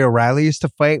Terry O'Reilly used to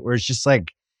fight, where it's just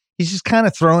like, he's just kind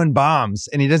of throwing bombs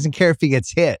and he doesn't care if he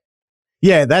gets hit.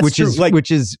 Yeah, that's true.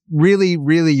 Which is really,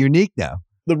 really unique now.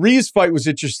 The Reeves fight was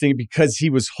interesting because he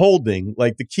was holding.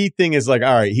 Like the key thing is like,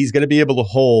 all right, he's going to be able to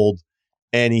hold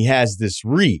and he has this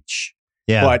reach.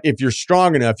 Yeah. But if you're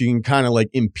strong enough, you can kind of like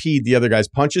impede the other guy's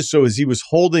punches. So as he was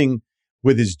holding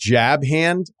with his jab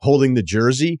hand, holding the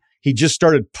jersey, he just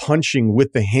started punching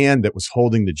with the hand that was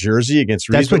holding the jersey against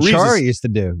Reeves. That's what Chara used to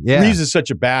do. Yeah. Reeves is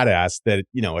such a badass that,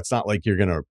 it's not like you're going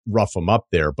to rough him up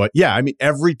there. But yeah, I mean,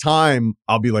 every time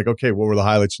I'll be like, okay, what were the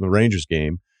highlights from the Rangers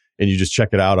game? And you just check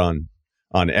it out on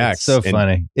X. It's so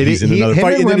funny. He's in another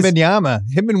fight. Him and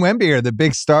Wemby are the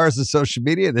big stars of social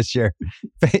media this year.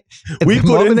 The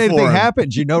moment anything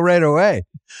happens, right away.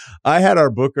 I had our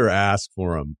booker ask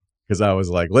for him because I was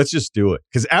like, let's just do it.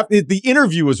 Because the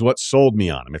interview was what sold me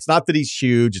on him. It's not that he's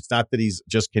huge. It's not that he's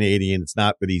just Canadian. It's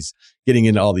not that he's getting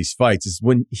into all these fights. It's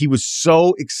when he was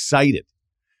so excited.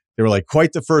 They were like,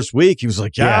 quite the first week. He was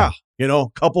like,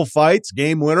 couple fights,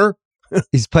 game winner.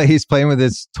 He's playing with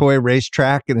his toy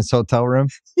racetrack in his hotel room.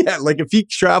 Yeah, like if he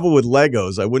traveled with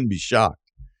Legos, I wouldn't be shocked.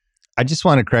 I just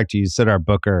want to correct you. You said our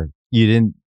booker. You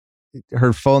didn't.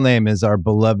 Her full name is our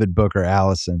beloved booker,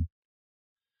 Allison.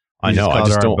 I know. I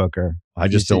just don't. Booker. I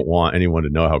just don't want anyone to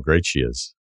know how great she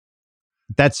is.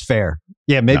 That's fair.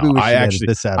 Yeah, maybe we should edit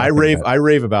this out. I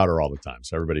rave about her all the time,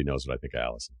 so everybody knows what I think of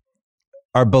Allison.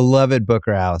 Our beloved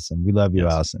booker, Allison. We love you,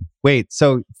 yes. Allison. Wait,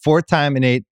 so 4th time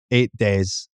in eight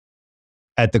days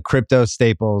at the Crypto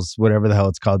Staples, whatever the hell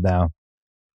it's called now,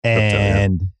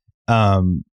 and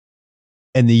the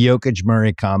Jokic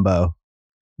Murray combo.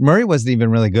 Murray wasn't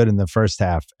even really good in the first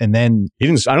half, and then he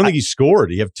didn't. I don't think he scored.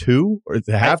 Did he have 2 or at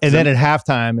the half? And then at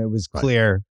halftime, it was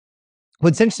clear. Right.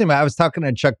 What's interesting, I was talking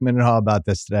to Chuck Mindenhall about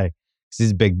this today because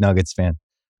he's a big Nuggets fan.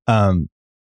 The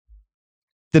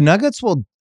Nuggets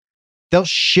they'll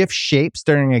shift shapes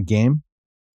during a game.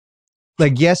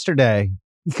 Like yesterday,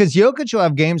 because Jokic will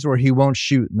have games where he won't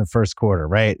shoot in the first quarter,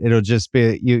 right? It'll just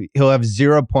be, he'll have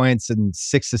 0 points and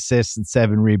 6 assists and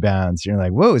 7 rebounds. You're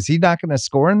like, whoa, is he not going to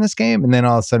score in this game? And then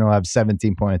all of a sudden he'll have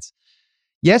 17 points.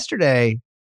 Yesterday,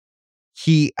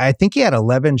 I think he had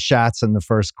 11 shots in the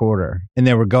first quarter and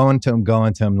they were going to him.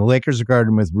 The Lakers were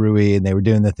guarding with Rui and they were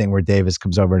doing the thing where Davis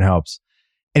comes over and helps.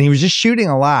 And he was just shooting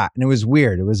a lot. And it was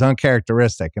weird. It was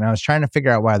uncharacteristic. And I was trying to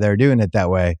figure out why they were doing it that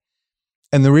way.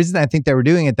 And the reason I think they were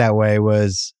doing it that way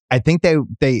was, I think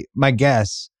my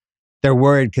guess, they're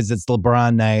worried because it's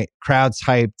LeBron night. Crowd's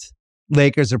hyped.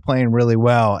 Lakers are playing really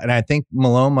well. And I think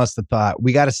Malone must have thought,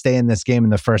 we got to stay in this game in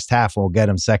the first half. We'll get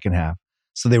him second half.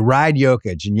 So they ride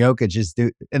Jokic and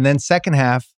Jokic and then second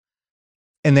half,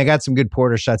 and they got some good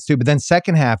Porter shots too. But then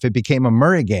second half, it became a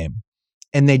Murray game.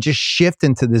 And they just shift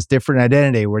into this different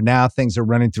identity where now things are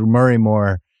running through Murray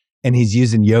more, and he's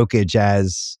using Jokic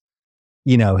as,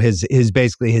 his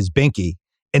basically his binky.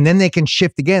 And then they can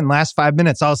shift again. Last 5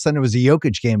 minutes, all of a sudden it was a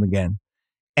Jokic game again.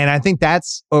 And I think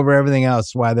that's over everything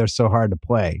else why they're so hard to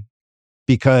play,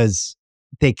 because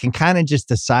they can kind of just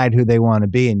decide who they want to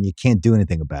be and you can't do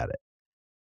anything about it.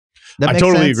 I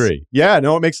totally agree. Yeah,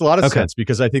 no, it makes a lot of sense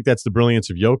because I think that's the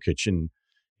brilliance of Jokic. And,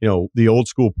 the old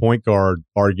school point guard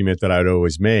argument that I'd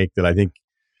always make, that I think,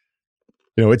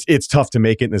 it's tough to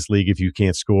make it in this league if you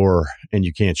can't score and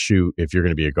you can't shoot if you're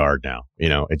going to be a guard now.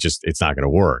 It's not going to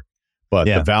work. But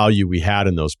the value we had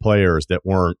in those players that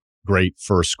weren't great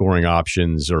first scoring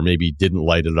options or maybe didn't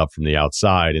light it up from the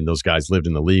outside, and those guys lived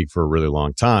in the league for a really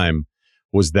long time,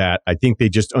 was that I think they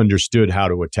just understood how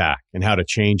to attack and how to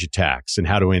change attacks and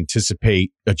how to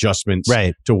anticipate adjustments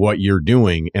to what you're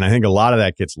doing. And I think a lot of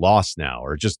that gets lost now,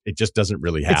 or it just doesn't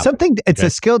really happen. It's a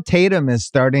skill Tatum is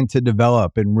starting to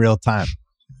develop in real time.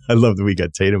 I love that we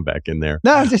got Tatum back in there.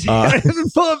 No, just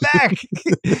pull it back.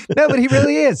 No, but he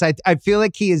really is. I feel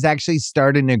like he is actually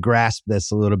starting to grasp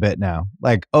this a little bit now.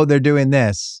 Like, oh, they're doing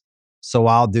this, so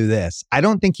I'll do this. I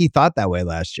don't think he thought that way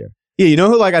last year. Yeah, you know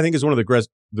who I think is one of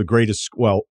the greatest,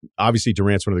 well, obviously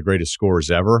Durant's one of the greatest scorers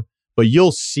ever, but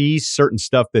you'll see certain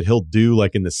stuff that he'll do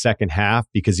like in the second half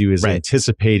because he was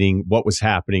anticipating what was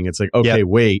happening. It's like, okay,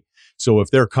 wait. So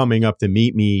if they're coming up to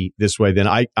meet me this way, then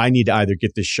I need to either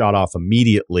get this shot off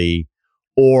immediately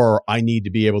or I need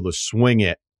to be able to swing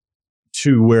it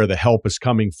to where the help is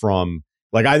coming from.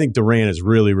 Like, I think Durant is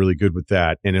really, really good with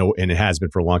that, and it has been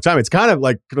for a long time. It's kind of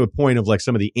like to the point of like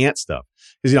some of the Ant stuff.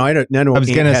 Because I was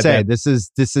going to say this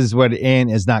is what Ant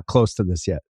is not close to this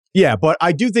yet. Yeah, but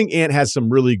I do think Ant has some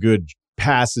really good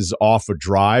passes off of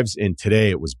drives, and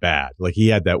today it was bad. Like, he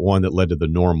had that one that led to the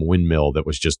Norm windmill that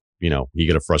was just, he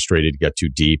got frustrated, got too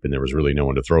deep, and there was really no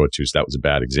one to throw it to. So that was a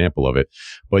bad example of it.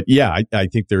 But yeah, I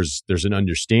think there's an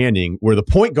understanding where the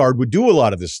point guard would do a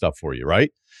lot of this stuff for you,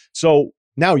 right? So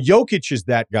now Jokic is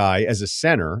that guy as a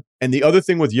center. And the other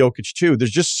thing with Jokic too,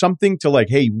 there's just something to like,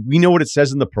 hey, we know what it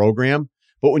says in the program,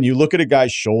 but when you look at a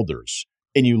guy's shoulders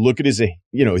and you look at his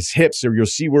hips, or you'll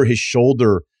see where his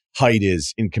shoulder height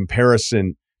is in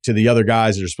comparison to the other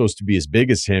guys that are supposed to be as big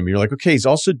as him. You're like, okay, he's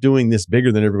also doing this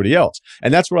bigger than everybody else.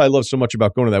 And that's what I love so much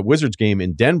about going to that Wizards game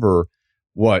in Denver,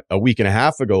 a week and a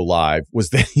half ago live, was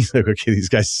that he's like, okay, these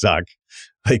guys suck.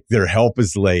 Like, their help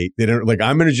is late. They don't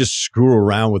I'm going to just screw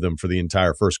around with them for the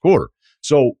entire first quarter.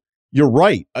 So you're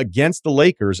right, against the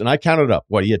Lakers, and I counted up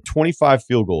he had 25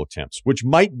 field goal attempts, which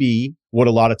might be what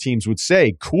a lot of teams would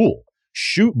say, cool,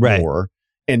 shoot more.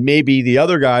 And maybe the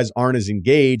other guys aren't as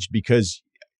engaged, because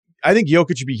I think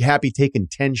Jokic should be happy taking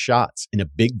 10 shots in a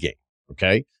big game,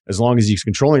 okay? As long as he's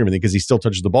controlling everything, because he still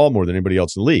touches the ball more than anybody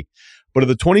else in the league. But of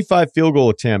the 25 field goal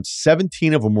attempts,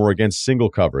 17 of them were against single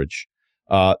coverage.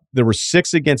 There were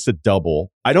 6 against a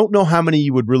double. I don't know how many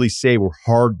you would really say were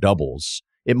hard doubles.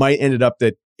 It might ended up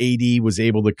that AD was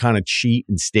able to kind of cheat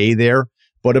and stay there.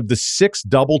 But of the 6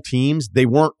 double teams, they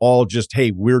weren't all just,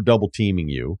 hey, we're double teaming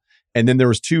you. And then there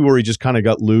was 2 where he just kind of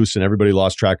got loose and everybody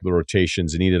lost track of the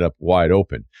rotations and ended up wide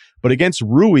open. But against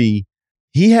Rui,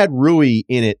 he had Rui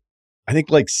in it, I think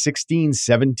like 16,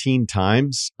 17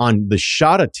 times on the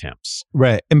shot attempts.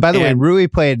 Right. And by the way, Rui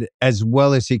played as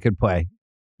well as he could play.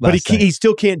 But he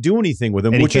still can't do anything with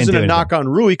him, which isn't a knock on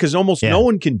Rui, because almost no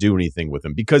one can do anything with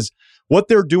him, because what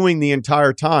they're doing the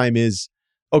entire time is,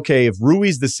 okay, if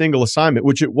Rui's the single assignment,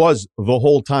 which it was the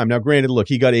whole time. Now, granted, look,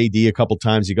 he got AD a couple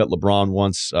times. He got LeBron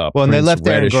once. And they left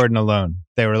Aaron Gordon alone.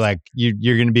 They were like,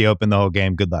 you're going to be open the whole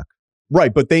game. Good luck.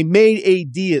 Right, but they made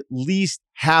AD at least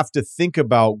have to think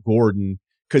about Gordon,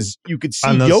 because you could see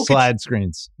on those Jokic, slide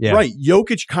screens. Yeah. Right,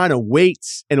 Jokic kind of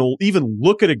waits and will even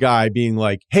look at a guy being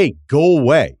like, hey, go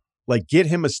away. Like, get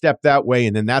him a step that way,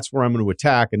 and then that's where I'm going to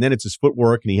attack. And then it's his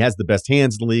footwork, and he has the best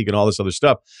hands in the league and all this other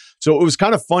stuff. So it was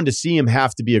kind of fun to see him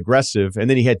have to be aggressive. And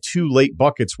then he had 2 late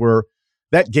buckets where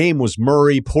that game was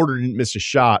Murray. Porter didn't miss a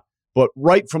shot. But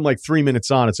right from like 3 minutes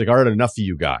on, it's like, all right, enough of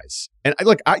you guys. And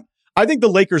I think the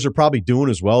Lakers are probably doing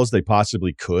as well as they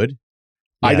possibly could.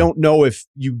 Yeah. I don't know if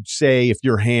you say, if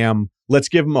you're Ham, let's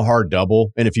give him a hard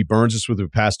double. And if he burns us with a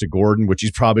pass to Gordon, which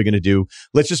he's probably going to do,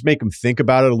 let's just make him think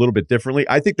about it a little bit differently.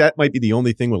 I think that might be the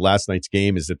only thing with last night's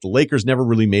game, is that the Lakers never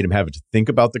really made him have to think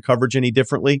about the coverage any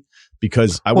differently,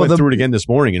 because I went through it again this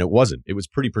morning and it wasn't. It was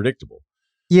pretty predictable.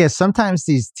 Yeah, sometimes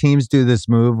these teams do this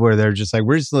move where they're just like,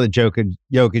 we're just going to let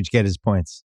Jokic get his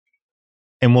points,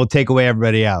 and we'll take away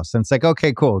everybody else. And it's like,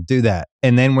 okay, cool, do that.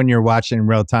 And then when you're watching in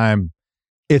real time,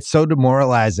 it's so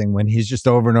demoralizing when he's just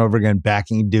over and over again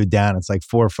backing dude down. It's like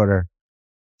 4-footer,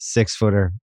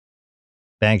 6-footer,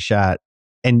 bank shot.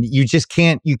 And you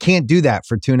can't do that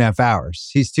for 2.5 hours.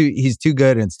 He's too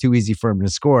good, and it's too easy for him to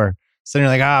score. So you're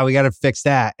like, we got to fix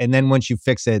that. And then once you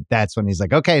fix it, that's when he's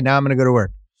like, okay, now I'm going to go to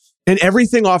work. And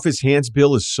everything off his hands,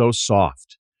 Bill, is so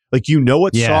soft. Like,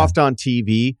 it's soft on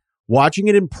TV. Watching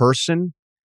it in person,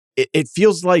 it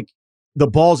feels like the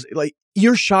ball's like,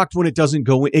 you're shocked when it doesn't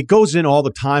go in. It goes in all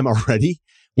the time already.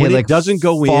 When it doesn't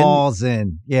go falls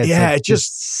in. Yeah, it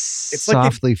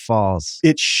softly falls.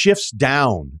 It shifts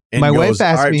down. And my goes, wife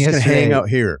asked me yesterday, yesterday, hang out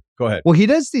here. Go ahead. Well, he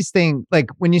does these things, like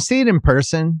when you see it in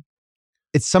person,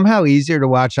 it's somehow easier to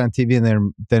watch on TV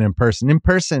than in person. In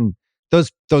person,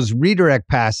 those redirect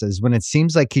passes, when it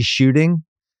seems like he's shooting,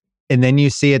 and then you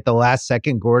see at the last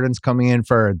second, Gordon's coming in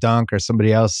for a dunk or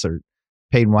somebody else or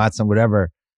Peyton Watson,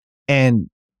 whatever. And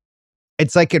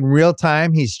it's like in real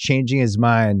time, he's changing his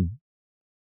mind.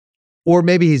 Or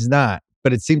maybe he's not,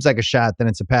 but it seems like a shot, then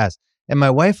it's a pass. And my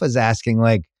wife was asking,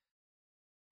 like,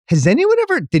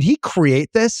 did he create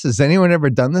this? Has anyone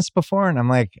ever done this before? And I'm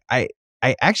like, I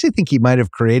actually think he might have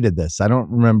created this. I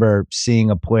don't remember seeing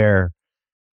a player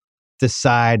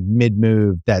decide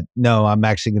mid-move that, no, I'm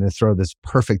actually going to throw this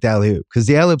perfect alley-oop. Because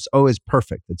the alley-oop's always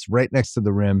perfect. It's right next to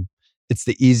the rim. It's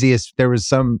the easiest. There was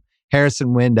some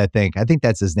Harrison Wind, I think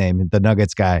that's his name, the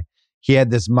Nuggets guy. He had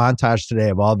this montage today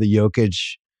of all the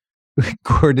Jokic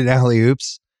Gordon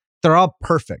alley-oops. They're all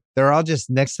perfect. They're all just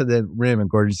next to the rim, and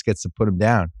Gordon just gets to put them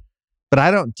down.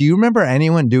 But do you remember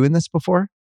anyone doing this before?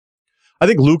 I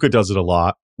think Luka does it a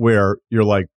lot, where you're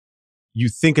like, you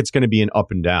think it's going to be an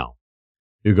up and down.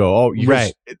 You go,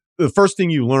 right. The first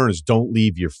thing you learn is don't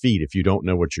leave your feet if you don't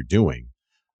know what you're doing.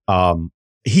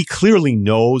 He clearly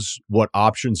knows what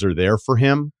options are there for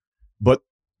him, but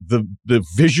the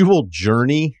visual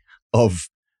journey of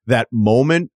that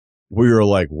moment where you're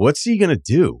like, what's he going to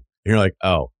do? And you're like,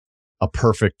 oh, a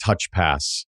perfect touch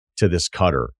pass to this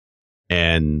cutter.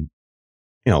 And,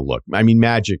 look, I mean,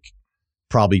 Magic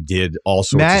probably did all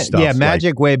sorts of stuff. Yeah,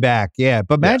 Magic way back. Yeah,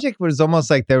 but Magic was almost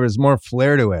like there was more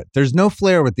flair to it. There's no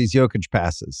flair with these Jokic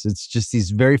passes. It's just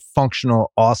these very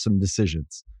functional, awesome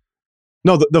decisions.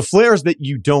 No, the flair is that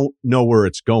you don't know where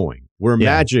it's going. Where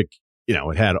Magic,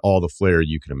 it had all the flair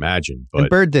you can imagine. But and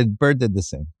Bird did the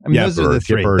same. I mean, those are the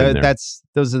three.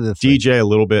 Those are the three. DJ a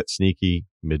little bit sneaky,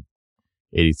 mid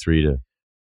 83 to.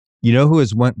 You know who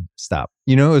is one? Stop.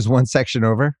 You know who is one section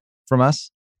over from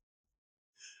us?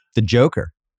 The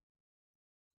Joker.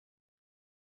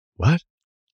 What?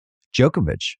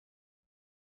 Djokovic.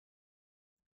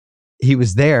 He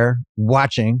was there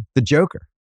watching the Joker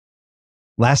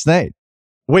last night.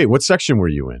 Wait, what section were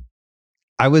you in?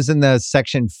 I was in the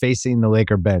section facing the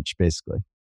Laker bench, basically,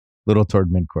 little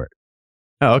toward midcourt.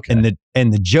 Oh, okay.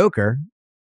 And the Joker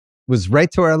was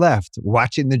right to our left,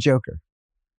 watching the Joker.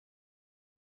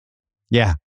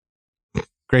 Yeah,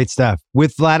 great stuff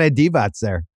with Vlade Divac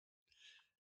there.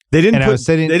 They didn't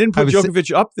put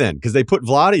Djokovic up then because they put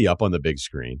Vlade up on the big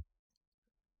screen.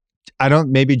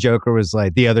 Maybe Joker was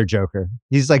like the other Joker.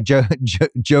 He's like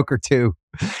Joker 2.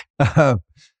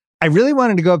 I really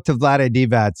wanted to go up to Vlade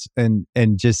Divac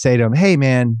and just say to him, hey,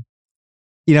 man,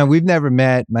 we've never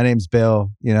met. My name's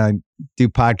Bill. I do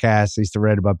podcasts. I used to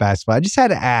write about basketball. I just had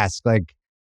to ask, like,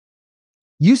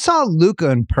 you saw Luka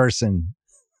in person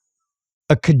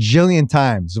a cajillion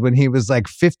times when he was like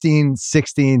 15,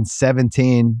 16,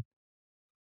 17.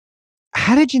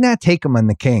 How did you not take him on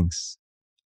the Kings?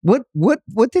 What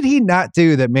did he not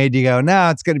do that made you go,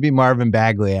 no, it's going to be Marvin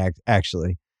Bagley,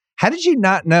 actually? How did you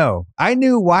not know? I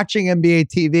knew watching NBA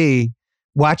TV,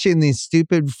 watching these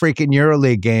stupid freaking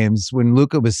EuroLeague games when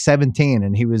Luka was 17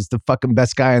 and he was the fucking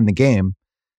best guy in the game.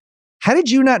 How did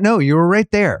you not know? You were right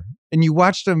there and you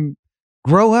watched him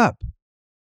grow up.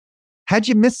 How'd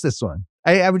you miss this one?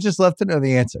 I would just love to know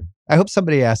the answer. I hope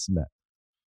somebody asked him that.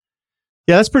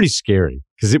 Yeah, that's pretty scary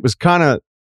because it was kind of,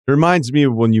 it reminds me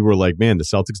of when you were like, man, the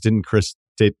Celtics didn't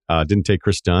take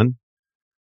Chris Dunn.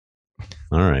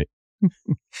 All right.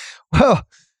 Well,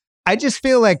 I just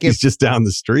feel like he's just down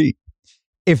the street.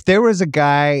 If there was a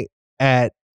guy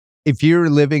if you're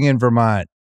living in Vermont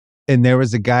and there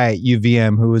was a guy at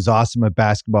UVM who was awesome at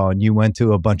basketball and you went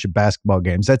to a bunch of basketball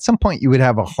games, at some point you would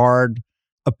have a hard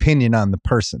opinion on the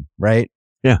person, right?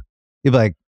 Yeah. You'd be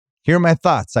like, here are my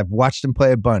thoughts. I've watched him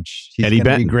play a bunch. He's going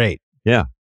to be great. Yeah.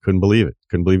 Couldn't believe it.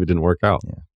 Couldn't believe it didn't work out.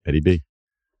 Yeah. Eddie B.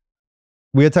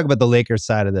 We had to talk about the Lakers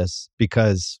side of this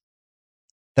because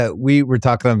that we were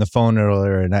talking on the phone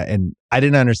earlier and I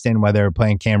didn't understand why they were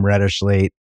playing Cam Reddish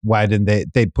late. Why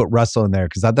didn't they put Russell in there?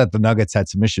 Because I thought the Nuggets had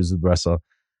some issues with Russell.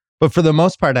 But for the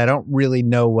most part, I don't really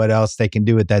know what else they can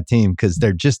do with that team because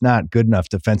they're just not good enough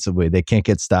defensively. They can't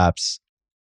get stops.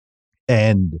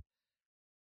 And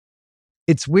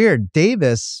it's weird.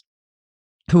 Davis,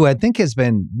 who I think has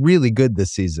been really good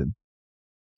this season,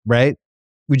 right?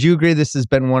 Would you agree this has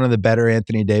been one of the better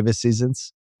Anthony Davis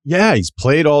seasons? Yeah, he's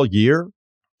played all year.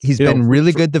 He's been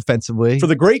really good defensively. For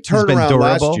the great turnaround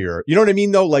last year. You know what I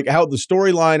mean, though? Like how the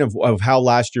storyline of how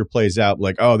last year plays out,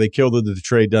 like, oh, they killed the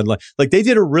trade deadline. Like they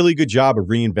did a really good job of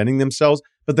reinventing themselves,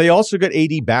 but they also got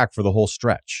AD back for the whole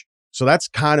stretch. So that's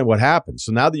kind of what happened.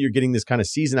 So now that you're getting this kind of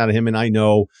season out of him, and I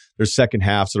know there's second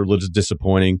halves that are a little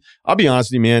disappointing. I'll be honest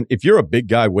with you, man. If you're a big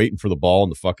guy waiting for the ball in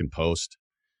the fucking post,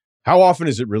 how often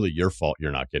is it really your fault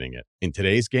you're not getting it? In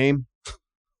today's game,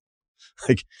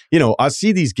 like, you know, I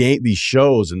see these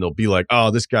shows and they'll be like,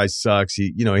 oh, this guy sucks.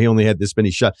 He only had this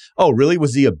many shots. Oh, really?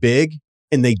 Was he a big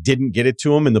and they didn't get it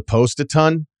to him in the post a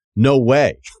ton? No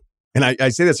way. And I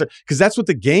say that because that's what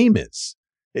the game is.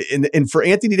 And for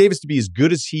Anthony Davis to be as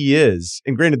good as he is,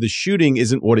 and granted, the shooting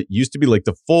isn't what it used to be, like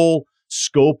the full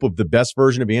scope of the best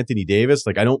version of Anthony Davis.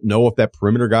 Like, I don't know if that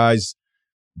perimeter guy's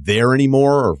there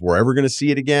anymore or if we're ever going to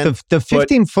see it again. The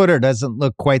 15-footer doesn't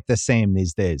look quite the same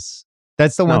these days.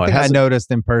 That's the one thing I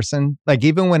noticed in person. Like,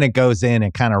 even when it goes in,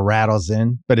 it kind of rattles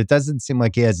in, but it doesn't seem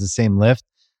like he has the same lift.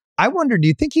 I wonder, do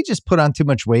you think he just put on too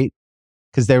much weight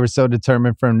because they were so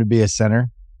determined for him to be a center?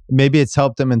 Maybe it's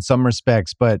helped him in some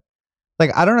respects, but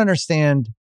like, I don't understand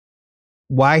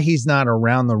why he's not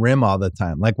around the rim all the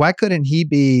time. Like, why couldn't he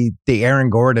be the Aaron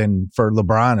Gordon for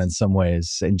LeBron in some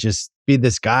ways and just be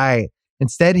this guy?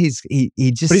 Instead, he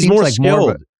just seems more like skilled.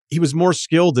 more of a, he was more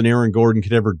skilled than Aaron Gordon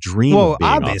could ever dream of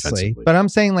being obviously, but I'm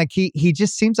saying like he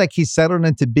just seems like he's settled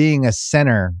into being a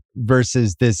center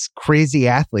versus this crazy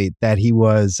athlete that he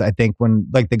was, I think, when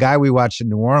like the guy we watched in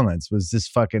New Orleans was this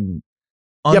fucking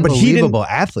unbelievable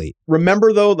athlete.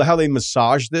 Remember though how they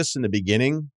massaged this in the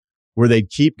beginning where they'd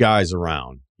keep guys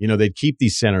around. You know, they'd keep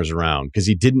these centers around because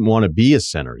he didn't want to be a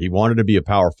center. He wanted to be a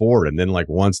power forward. And then like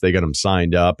once they got him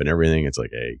signed up and everything, it's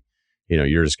like, hey, you know,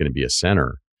 you're just going to be a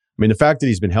center. I mean, the fact that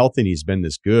he's been healthy and he's been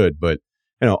this good, but,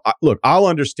 you know, look, I'll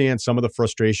understand some of the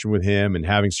frustration with him and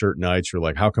having certain nights where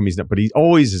like, how come he's not, but he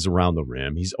always is around the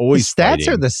rim. He's always his stats fighting.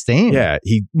 are the same. Yeah.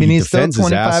 He's still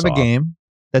 25 a game.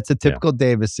 That's a typical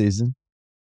Davis season.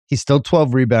 He's still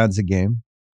 12 rebounds a game.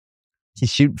 He's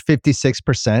shooting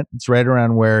 56%. It's right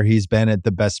around where he's been at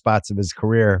the best spots of his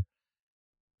career.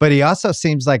 But he also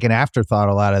seems like an afterthought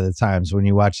a lot of the times when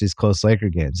you watch these close Laker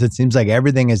games. It seems like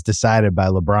everything is decided by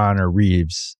LeBron or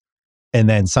Reeves. And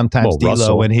then sometimes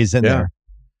D'Lo when he's in there.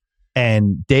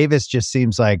 And Davis just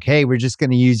seems like, hey, we're just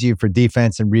going to use you for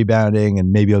defense and rebounding,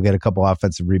 and maybe you'll get a couple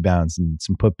offensive rebounds and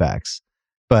some putbacks.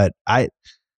 But I'm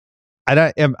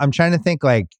trying to think,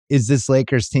 like, is this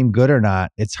Lakers team good or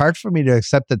not? It's hard for me to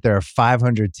accept that they're a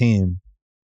 500 team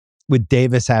with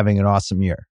Davis having an awesome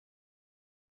year.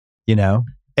 You know?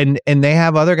 And they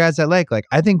have other guys I like. Like,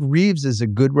 I think Reeves is a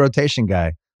good rotation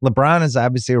guy. LeBron is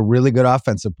obviously a really good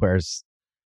offensive player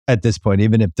at this point,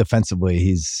 even if defensively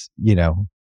he's, you know,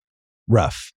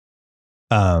 rough.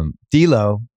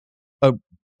 D'Lo,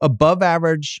 above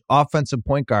average offensive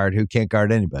point guard who can't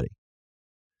guard anybody.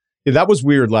 Yeah, that was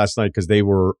weird last night because they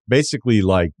were basically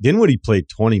like, Dinwiddie played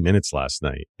 20 minutes last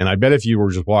night. And I bet if you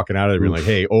were just walking out of there being like,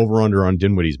 hey, over under on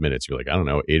Dinwiddie's minutes, you're like, I don't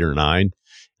know, 8 or 9.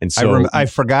 And so I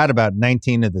forgot about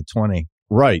 19 of the 20.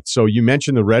 Right. So you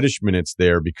mentioned the Reddish minutes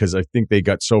there because I think they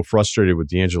got so frustrated with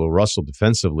D'Angelo Russell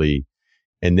defensively.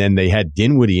 And then they had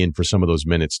Dinwiddie in for some of those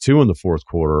minutes too in the fourth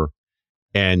quarter.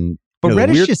 But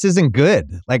Reddish just isn't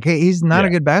good. Like, hey, he's not a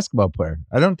good basketball player.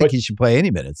 I don't think he should play any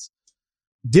minutes.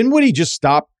 Dinwiddie just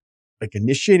stopped like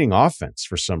initiating offense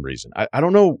for some reason. I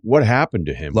don't know what happened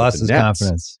to him. Lost his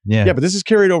confidence. Yeah, but this is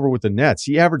carried over with the Nets.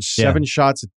 He averaged 7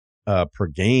 shots per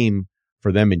game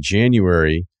for them in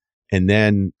January. And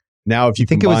then now if you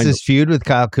think it was his feud with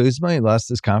Kyle Kuzma, he lost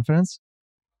his confidence?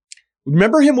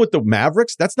 Remember him with the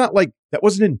Mavericks? That's not like, that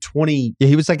wasn't in 20. Yeah,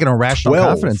 he was like an irrational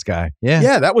confidence guy. Yeah.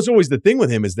 Yeah, that was always the thing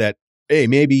with him is that, hey,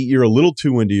 maybe you're a little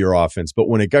too into your offense, but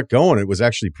when it got going, it was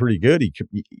actually pretty good.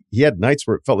 He had nights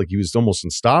where it felt like he was almost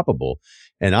unstoppable.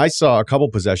 And I saw a couple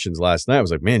possessions last night. I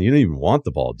was like, man, you don't even want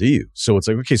the ball, do you? So it's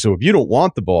like, okay, so if you don't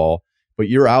want the ball, but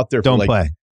you're out there, don't play.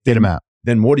 Get him out.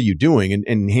 Then what are you doing?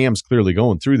 And Ham's clearly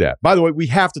going through that. By the way, we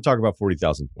have to talk about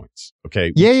 40,000 points.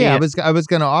 Okay. Yeah. I was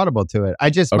going to audible to it.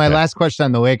 My last question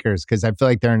on the Lakers, because I feel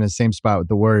like they're in the same spot with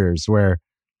the Warriors, where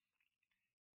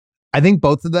I think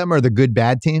both of them are the good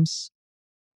bad teams.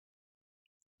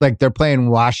 Like they're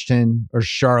playing Washington or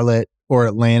Charlotte or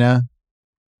Atlanta,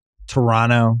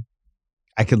 Toronto.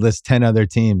 I could list 10 other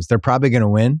teams. They're probably going to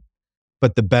win,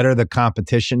 but the better the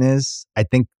competition is, I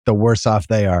think the worse off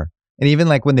they are. And even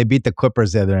like when they beat the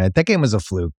Clippers the other night, that game was a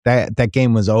fluke. That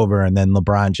game was over, and then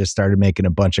LeBron just started making a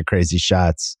bunch of crazy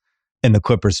shots, and the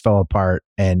Clippers fell apart.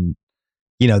 And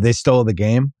you know they stole the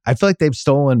game. I feel like they've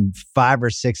stolen 5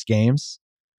 or 6 games.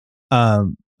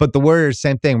 But the Warriors,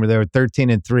 same thing, where they were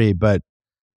 13-3, but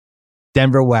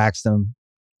Denver waxed them.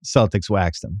 Celtics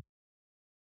waxed them.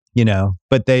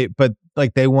 But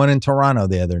they won in Toronto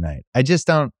the other night. I just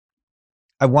don't.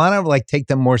 I want to take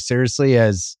them more seriously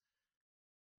as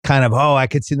kind of, I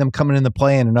could see them coming in the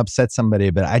play-in and upset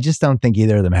somebody, but I just don't think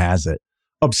either of them has it.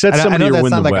 Upset somebody or win the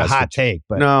West. I know that's not like a hot take,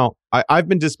 but no, I've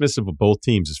been dismissive of both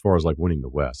teams as far as winning the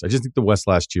West. I just think the West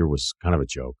last year was kind of a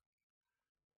joke.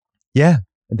 Yeah,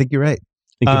 I think you're right.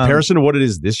 In comparison to what it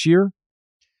is this year?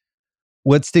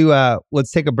 Let's take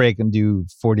a break and do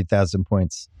 40,000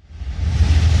 points.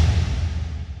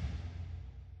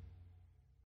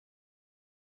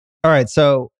 All right,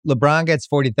 so LeBron gets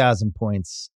 40,000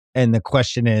 points, and the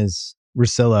question is,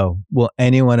 Russillo, will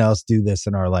anyone else do this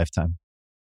in our lifetime?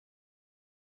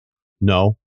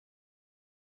 No.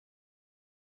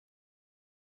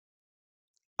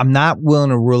 I'm not willing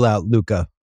to rule out Luka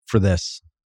for this.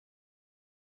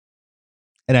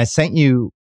 And I sent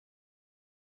you,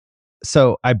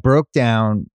 so I broke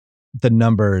down the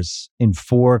numbers in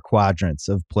 4 quadrants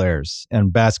of players.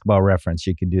 And Basketball Reference,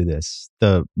 you can do this.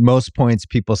 The most points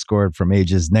people scored from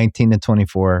ages 19 to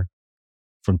 24,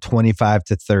 from 25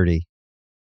 to 30,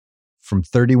 from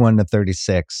 31 to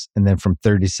 36, and then from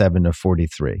 37 to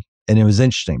 43. And it was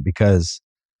interesting because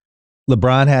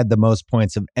LeBron had the most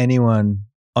points of anyone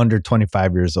under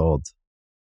 25 years old.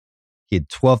 He had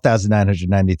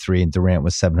 12,993 and Durant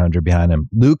was 700 behind him.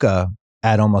 Luka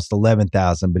at almost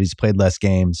 11,000, but he's played less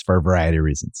games for a variety of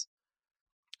reasons.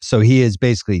 So he is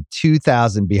basically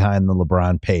 2,000 behind the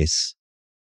LeBron pace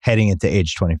heading into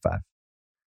age 25.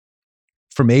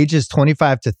 From ages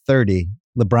 25 to 30,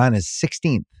 LeBron is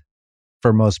 16th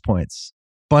for most points.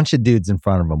 Bunch of dudes in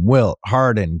front of him. Wilt,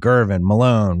 Harden, Gervin,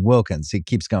 Malone, Wilkins. He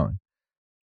keeps going.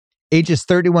 Ages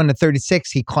 31 to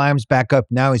 36, he climbs back up.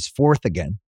 Now he's 4th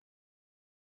again.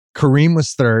 Kareem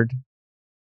was 3rd.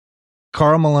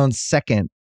 Karl Malone's 2nd,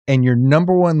 and your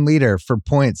number 1 leader for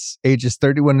points, ages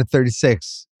 31 to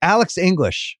 36, Alex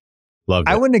English. Loved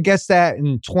it. I wouldn't have guessed that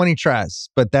in 20 tries,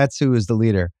 but that's who is the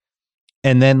leader.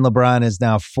 And then LeBron is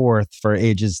now 4th for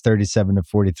ages 37 to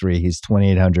 43. He's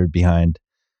 2,800 behind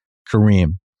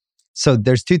Kareem. So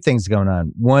there's 2 things going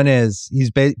on. One is he's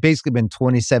basically been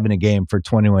 27 a game for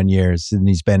 21 years, and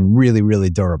he's been really, really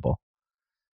durable.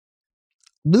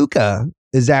 Luka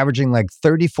is averaging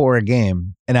 34 a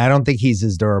game, and I don't think he's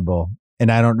as durable.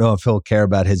 And I don't know if he'll care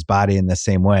about his body in the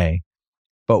same way.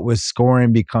 But with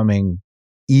scoring becoming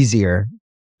easier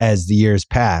as the years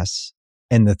pass,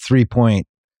 and the 3-point,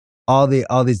 all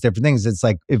these different things, it's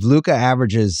if Luka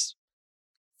averages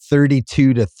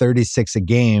 32 to 36 a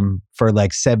game for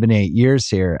 7-8 years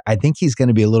here, I think he's going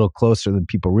to be a little closer than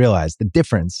people realize. The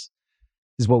difference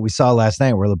is what we saw last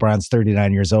night, where LeBron's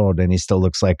 39 years old and he still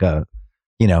looks like a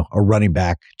running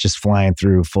back just flying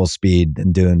through full speed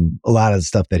and doing a lot of the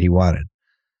stuff that he wanted.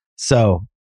 So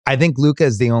I think Luka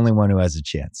is the only one who has a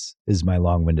chance, is my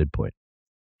long-winded point.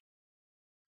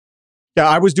 Yeah,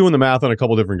 I was doing the math on a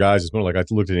couple different guys. It's more I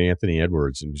looked at Anthony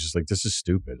Edwards and just this is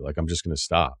stupid. I'm just going to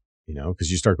stop,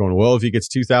 because you start going, well, if he gets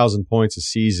 2,000 points a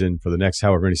season for the next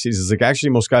however many seasons,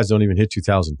 actually most guys don't even hit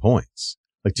 2,000 points.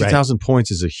 2,000 points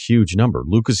is a huge number.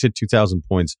 Luka's hit 2,000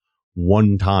 points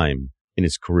one time in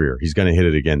his career. He's going to hit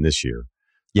it again this year.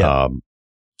 Yeah.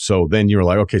 So then you're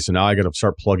okay, so now I got to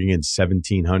start plugging in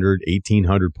 1,700,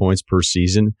 1,800 points per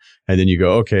season. And then you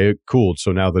go, okay, cool.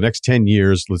 So now the next 10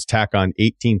 years, let's tack on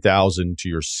 18,000 to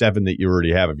your 7 that you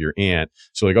already have of your aunt.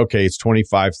 So okay, it's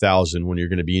 25,000 when you're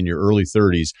going to be in your early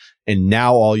 30s. And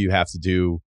now all you have to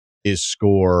do is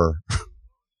score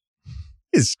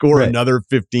right. Another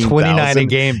 15,000. 29 a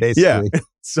game, basically. Yeah.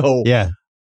 So yeah.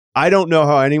 I don't know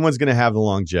how anyone's going to have the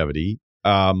longevity.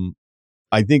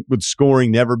 I think with scoring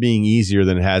never being easier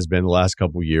than it has been the last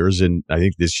couple of years, and I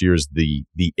think this year's the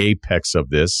apex of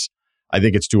this. I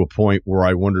think it's to a point where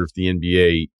I wonder if the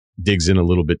NBA digs in a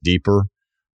little bit deeper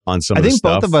on some of the stuff.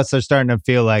 I think both of us are starting to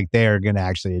feel like they are going to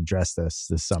actually address this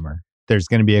summer. There's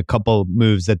going to be a couple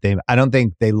moves that I don't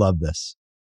think they love this.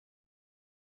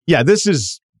 Yeah, this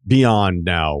is beyond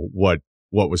now what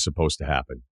was supposed to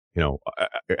happen.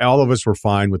 All of us were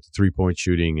fine with the 3-point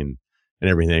shooting and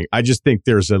everything. I just think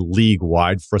there's a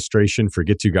league-wide frustration.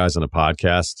 Forget 2 guys on a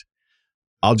podcast.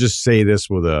 I'll just say this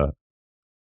with a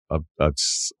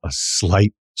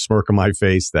slight smirk on my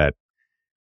face that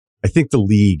I think the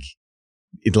league,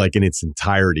 in its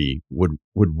entirety, would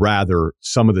rather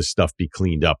some of this stuff be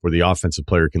cleaned up, where the offensive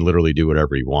player can literally do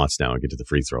whatever he wants now and get to the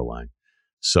free throw line.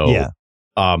 So yeah.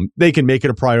 They can make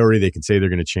it a priority. They can say they're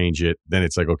going to change it. Then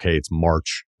it's okay, it's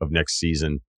March of next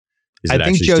season. I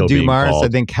think Joe Dumars, I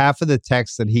think half of the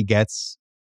texts that he gets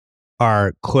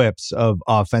are clips of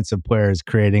offensive players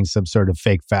creating some sort of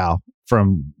fake foul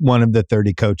from one of the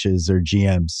 30 coaches or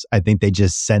GMs. I think they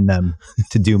just send them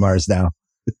to Dumars now.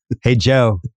 Hey,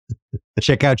 Joe,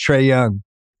 check out Trae Young.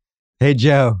 Hey,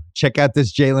 Joe, check out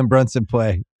this Jalen Brunson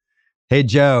play. Hey,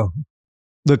 Joe,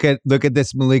 look at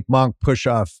this Malik Monk push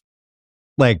off.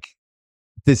 Like,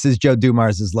 this is Joe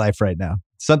Dumars' life right now.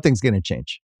 Something's going to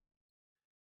change.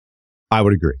 I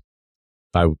would agree.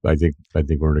 I think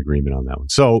we're in agreement on that one.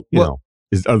 So, you know,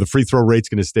 are the free throw rates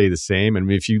going to stay the same? I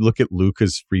mean, if you look at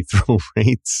Luka's free throw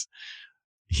rates,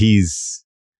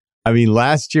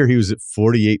 last year he was at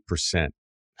 48%.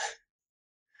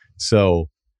 So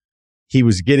he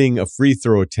was getting a free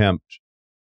throw attempt.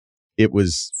 It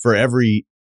was for every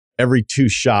 2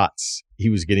 shots, he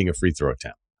was getting a free throw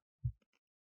attempt.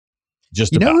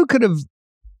 Just about. Know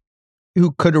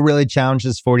who could have really challenged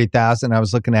this 40,000? I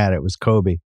was looking at it was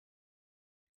Kobe.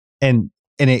 And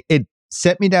it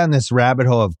set me down this rabbit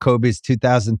hole of Kobe's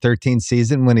 2013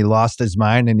 season when he lost his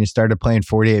mind and he started playing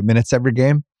 48 minutes every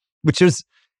game, which was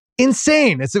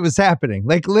insane as it was happening.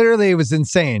 Like, literally, it was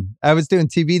insane. I was doing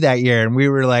TV that year and we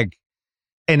were like,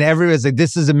 and everyone was like,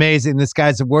 this is amazing. This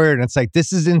guy's a word. And it's like,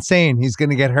 this is insane. He's going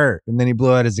to get hurt. And then he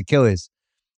blew out his Achilles.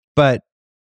 But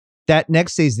that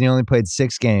next season, he only played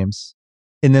 6 games.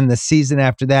 And then the season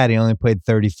after that, he only played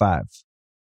 35.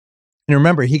 And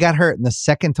remember, he got hurt in the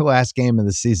second to last game of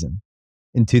the season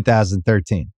in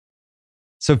 2013.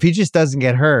 So if he just doesn't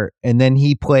get hurt and then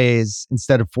he plays,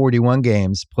 instead of 41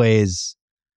 games, plays,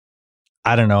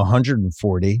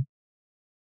 140,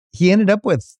 he ended up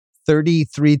with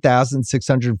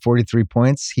 33,643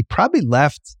 points. He probably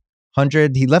left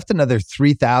another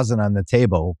 3,000 on the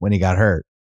table when he got hurt,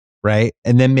 right?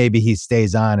 And then maybe he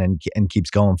stays on and keeps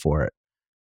going for it.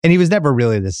 And he was never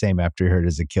really the same after he hurt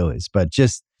his Achilles, but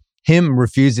just him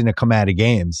refusing to come out of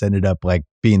games ended up like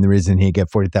being the reason he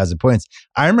get 40,000 points.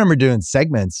 I remember doing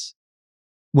segments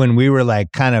when we were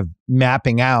like kind of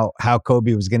mapping out how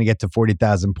Kobe was going to get to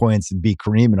 40,000 points and beat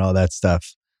Kareem and all that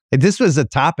stuff. Like, this was a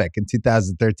topic in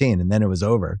 2013 and then it was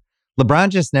over. LeBron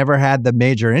just never had the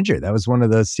major injury. That was one of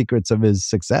those secrets of his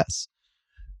success.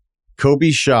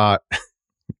 Kobe shot.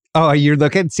 Oh, you're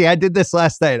looking? See, I did this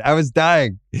last night. I was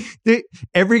dying.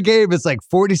 Every game is like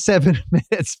 47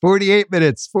 minutes, 48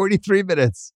 minutes, 43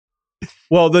 minutes.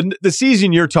 Well, the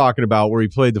season you're talking about where he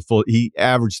played he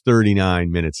averaged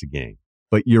 39 minutes a game.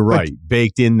 But you're right.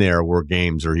 Baked in there were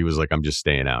games where he was like, I'm just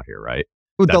staying out here, right?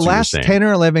 With the last 10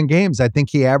 or 11 games, I think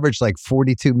he averaged like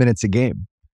 42 minutes a game.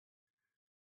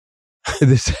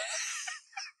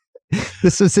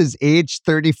 This was his age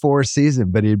 34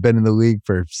 season, but he had been in the league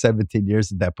for 17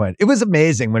 years at that point. It was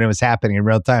amazing when it was happening in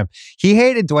real time. He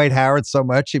hated Dwight Howard so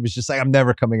much. He was just like, I'm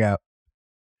never coming out.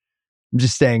 I'm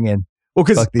just staying in. Well,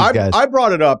 because I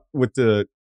brought it up with the,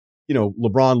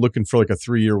 LeBron looking for like a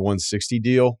 3-year 160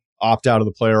 deal, opt out of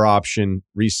the player option,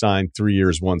 re-sign 3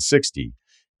 years 160.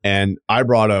 And I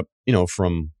brought up,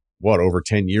 from over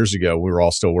 10 years ago, we were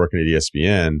all still working at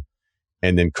ESPN.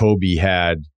 And then Kobe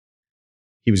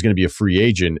he was going to be a free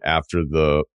agent after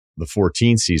the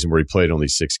 14 season where he played only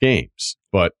 6 games,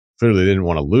 but clearly they didn't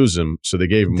want to lose him. So they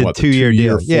gave him the 2-year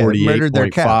deal,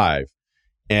 48.5.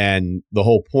 And the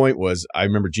whole point was, I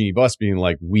remember Jeannie Buss being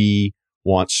like, we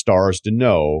want stars to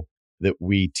know that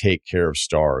we take care of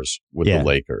stars with the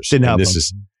Lakers. Didn't help him.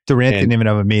 Durant didn't even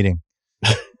have a meeting.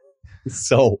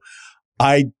 So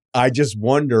I just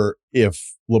wonder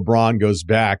if LeBron goes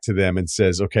back to them and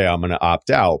says, okay, I'm going to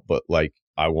opt out, but like,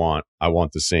 I want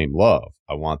the same love.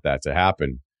 I want that to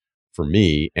happen for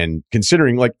me. And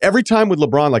considering like every time with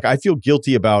LeBron, like I feel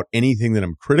guilty about anything that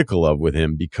I'm critical of with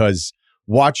him, because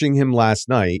watching him last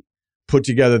night put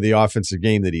together the offensive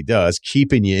game that he does,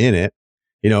 keeping you in it,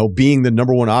 being the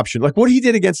number one option, like what he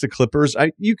did against the Clippers,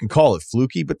 you can call it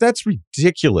fluky, but that's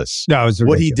ridiculous. No, it was ridiculous.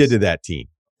 What he did to that team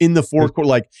in the fourth quarter.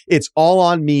 Like, it's all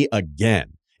on me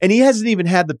again. And he hasn't even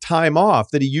had the time off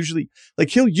that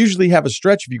he'll usually have a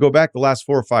stretch if you go back the last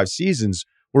 4 or 5 seasons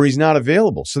where he's not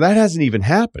available. So that hasn't even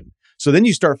happened. So then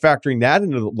you start factoring that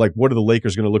into like, what are the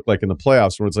Lakers going to look like in the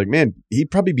playoffs, where it's like, man,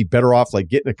 he'd probably be better off like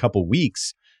getting a couple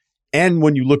weeks. And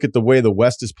when you look at the way the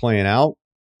West is playing out,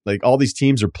 like all these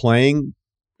teams are playing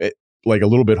like a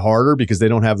little bit harder because they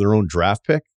don't have their own draft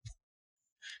pick.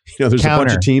 There's a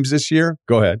bunch of teams this year.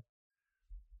 Go ahead.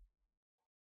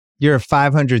 You're a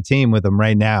 500 team with them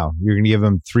right now. You're going to give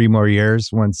them 3 more years,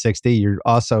 160. You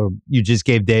just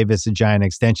gave Davis a giant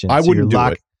extension. I wouldn't do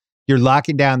it. You're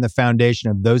locking down the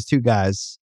foundation of those 2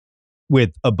 guys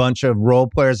with a bunch of role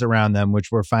players around them,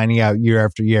 which we're finding out year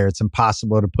after year. It's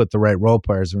impossible to put the right role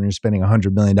players when you're spending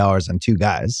 $100 million on 2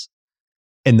 guys.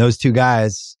 And those 2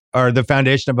 guys are the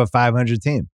foundation of a 500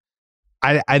 team.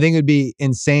 I think it would be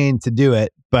insane to do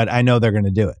it, but I know they're going to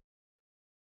do it.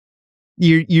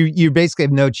 You basically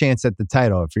have no chance at the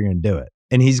title if you're going to do it.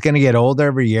 And he's going to get older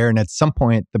every year, and at some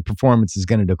point, the performance is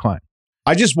going to decline.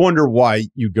 I just wonder why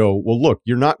you go, well, look,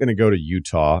 you're not going to go to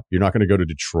Utah. You're not going to go to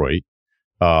Detroit.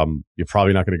 You're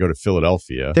probably not going to go to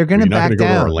Philadelphia. They're going to back down. Go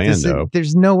to Orlando.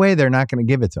 There's no way they're not going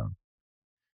to give it to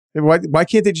him. Why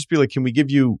can't they just be like, can we give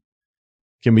you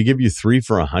 3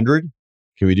 for 100?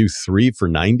 Can we do 3 for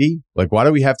 90? Like, why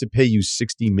do we have to pay you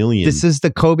 $60 million? This is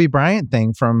the Kobe Bryant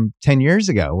thing from 10 years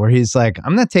ago, where he's like,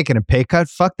 I'm not taking a pay cut.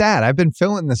 Fuck that. I've been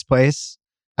filling this place.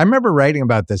 I remember writing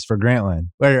about this for Grantland,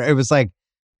 where it was like,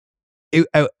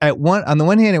 on the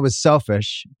one hand, it was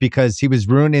selfish because he was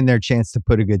ruining their chance to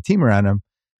put a good team around him.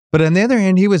 But on the other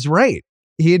hand, he was right.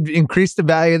 He had increased the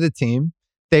value of the team.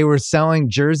 They were selling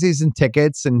jerseys and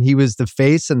tickets, and he was the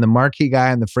face and the marquee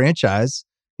guy in the franchise.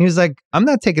 He was like, I'm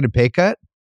not taking a pay cut.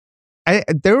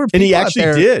 There were people and he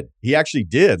actually did. He actually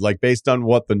did, like based on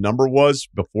what the number was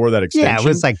before that extension. Yeah, it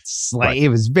was like slight. Right. It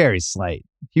was very slight.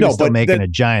 He was still making a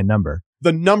giant number.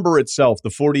 The number itself, the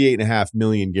 $48.5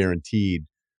 million guaranteed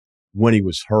when he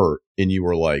was hurt, and you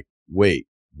were like, wait,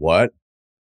 what?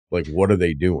 Like, what are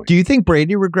they doing? Do you think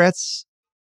Brady regrets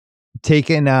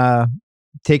taking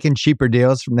cheaper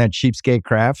deals from that cheapskate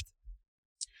Kraft?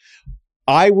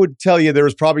 I would tell you there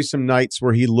was probably some nights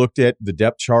where he looked at the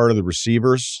depth chart of the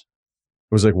receivers.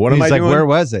 It was like, what am I doing? Where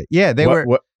was it? Yeah, they were.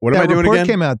 What am I doing again? That report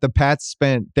came out. The Pats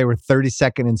they were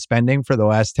 32nd in spending for the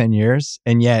last 10 years.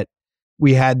 And yet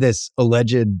we had this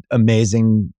alleged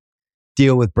amazing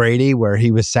deal with Brady where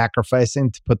he was sacrificing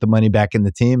to put the money back in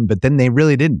the team. But then they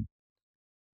really didn't.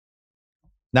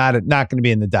 Not going to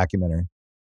be in the documentary.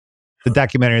 The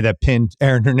documentary that pinned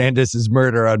Aaron Hernandez's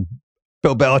murder on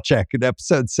Bill Belichick in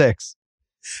episode 6.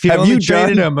 If you only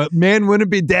traded him, man wouldn't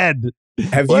be dead.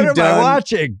 What am I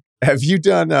watching? Have you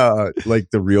done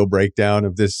like the real breakdown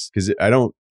of this? Because I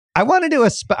don't. I want to do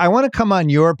I want to come on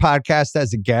your podcast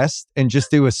as a guest and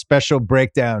just do a special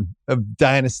breakdown of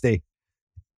Dynasty.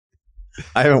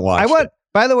 I haven't watched it.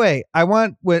 By the way, I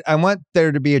want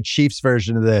there to be a Chiefs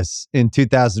version of this in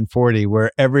 2040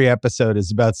 where every episode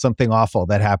is about something awful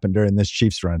that happened during this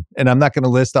Chiefs run. And I'm not going to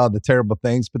list all the terrible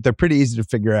things, but they're pretty easy to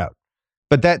figure out.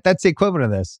 But that's the equivalent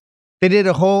of this. They did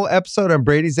a whole episode on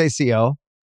Brady's ACL.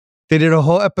 They did a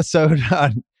whole episode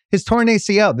on his torn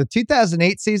ACL. The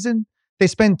 2008 season, they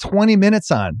spent 20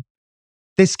 minutes on.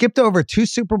 They skipped over 2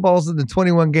 Super Bowls in the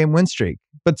 21-game win streak,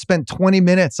 but spent 20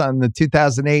 minutes on the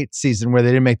 2008 season where they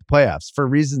didn't make the playoffs for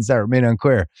reasons that remain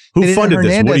unclear. Who funded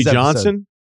this? Woody Johnson?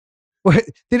 They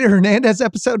did a Hernandez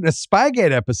episode and a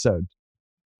Spygate episode.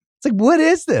 It's like, what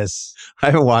is this? I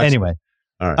haven't watched Anyway.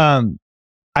 It. All right.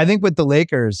 I think with the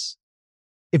Lakers,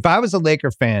 if I was a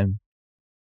Laker fan,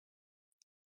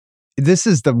 this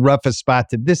is the roughest spot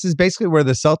this is basically where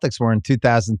the Celtics were in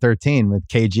 2013 with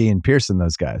KG and Pearson,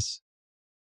 those guys,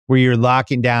 where you're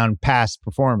locking down past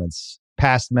performance,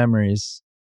 past memories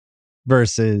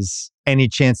versus any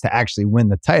chance to actually win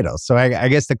the title. So I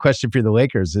guess the question for the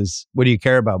Lakers is, what do you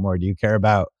care about more? Do you care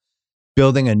about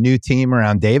building a new team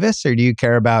around Davis, or do you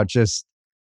care about just,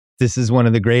 this is one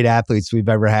of the great athletes we've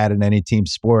ever had in any team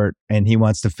sport, and he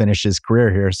wants to finish his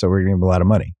career here, so we're going to give him a lot of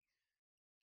money?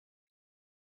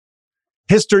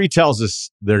 History tells us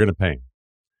they're going to pay him.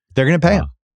 They're going to pay him.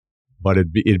 But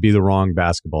it'd be the wrong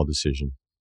basketball decision.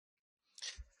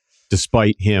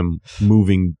 Despite him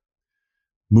moving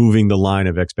the line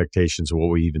of expectations of what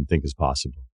we even think is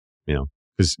possible. You know,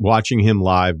 because watching him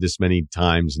live this many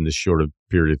times in this short of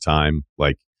period of time,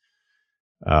 like,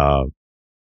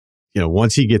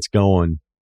 once he gets going,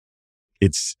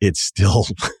 it's still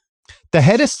the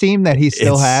head of steam that he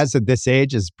still has at this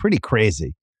age is pretty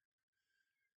crazy.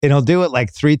 And he'll do it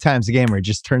like 3 times a game where he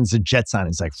just turns the jets on.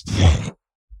 He's like,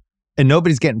 and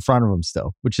nobody's getting in front of him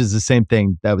still, which is the same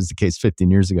thing that was the case 15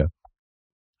 years ago.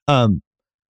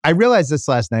 I realized this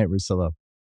last night, Russillo.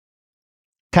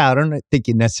 Kyle, I don't think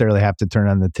you necessarily have to turn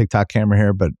on the TikTok camera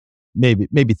here, but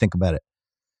maybe think about it.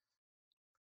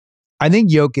 I think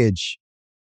Jokic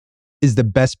is the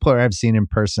best player I've seen in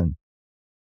person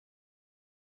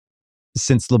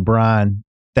since LeBron,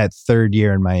 that 3rd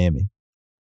year in Miami.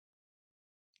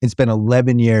 It's been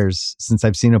 11 years since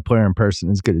I've seen a player in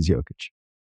person as good as Jokic.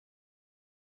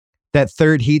 That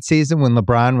 3rd Heat season when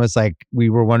LeBron was like, we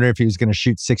were wondering if he was going to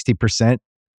shoot 60%,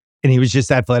 and he was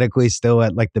just athletically still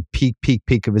at like the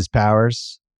peak of his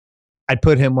powers. I'd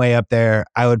put him way up there.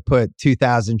 I would put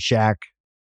 2000 Shaq.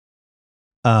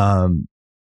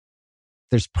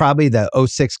 There's probably the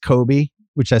 06 Kobe,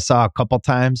 which I saw a couple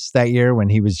times that year when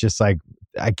he was just like,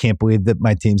 I can't believe that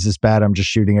my team's this bad. I'm just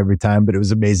shooting every time, but it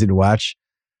was amazing to watch.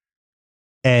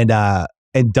 And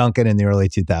Duncan in the early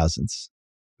 2000s.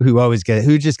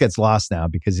 who just gets lost now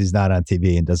because he's not on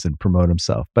TV and doesn't promote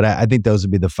himself. But I think those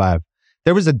would be the five.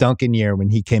 There was a Duncan year when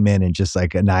he came in and just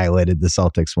like annihilated the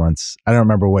Celtics once. I don't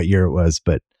remember what year it was,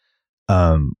 but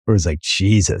it was like,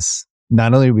 Jesus,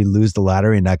 not only did we lose the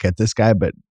lottery and not get this guy,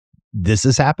 but this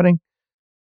is happening.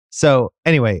 So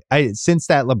anyway, since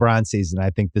that LeBron season, I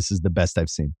think this is the best I've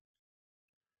seen.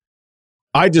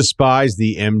 I despise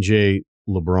the MJ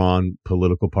LeBron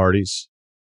political parties.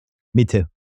 Me too.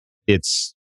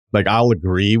 It's like I'll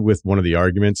agree with one of the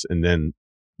arguments and then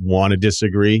want to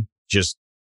disagree just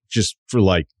for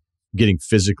like getting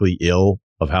physically ill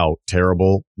of how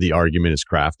terrible the argument is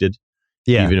crafted.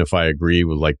 Yeah. Even if I agree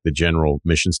with like the general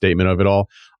mission statement of it all.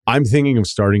 I'm thinking of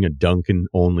starting a Duncan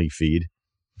only feed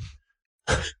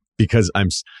because I'm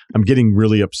getting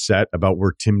really upset about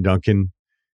where Tim Duncan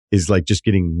is like just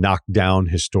getting knocked down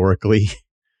historically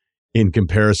in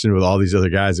comparison with all these other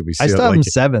guys that we see. I still have him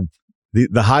seventh.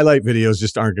 The highlight videos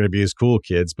just aren't going to be as cool,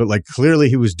 kids. But like clearly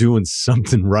he was doing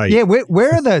something right. Yeah,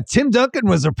 where are the Tim Duncan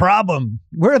was a problem?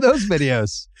 Where are those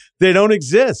videos? They don't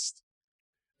exist.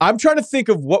 I'm trying to think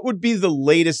of what would be the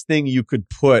latest thing you could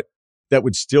put that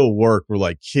would still work where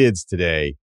like kids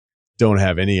today don't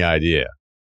have any idea.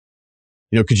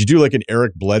 You know, could you do like an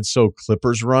Eric Bledsoe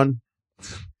Clippers run?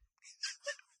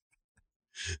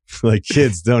 Like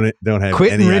kids don't have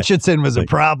Quentin any Richardson was like, a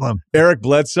problem. Eric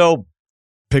Bledsoe,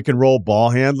 pick and roll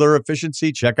ball handler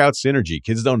efficiency. Check out Synergy.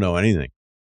 Kids don't know anything.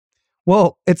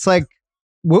 Well, it's like,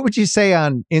 what would you say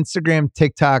on Instagram,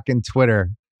 TikTok, and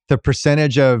Twitter? The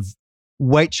percentage of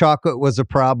white chocolate was a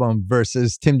problem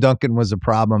versus Tim Duncan was a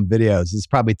problem videos is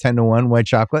probably 10-1 white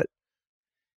chocolate.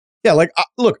 Yeah, like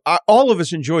look, all of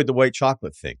us enjoyed the white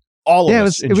chocolate thing. All of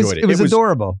us enjoyed it. It was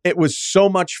adorable. It was so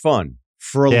much fun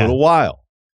for a little while.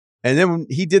 And then when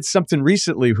he did something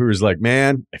recently who was like,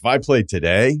 man, if I played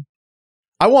today,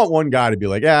 I want one guy to be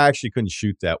like, yeah, I actually couldn't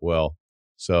shoot that well.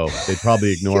 So they'd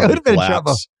probably ignore the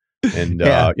collapse. And,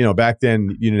 you know, back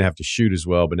then you didn't have to shoot as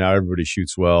well, but now everybody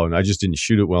shoots well. And I just didn't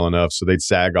shoot it well enough. So they'd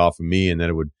sag off of me and then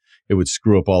it would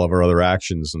screw up all of our other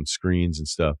actions and screens and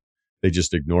stuff. They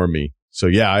just ignore me. So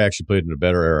yeah, I actually played in a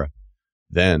better era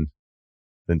then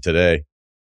than today.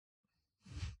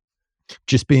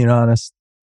 Just being honest.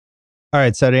 All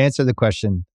right. So to answer the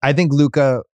question, I think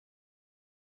Luka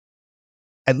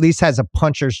at least has a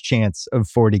puncher's chance of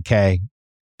 40K,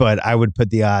 but I would put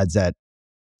the odds at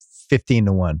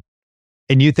 15-1.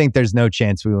 And you think there's no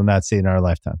chance we will not see it in our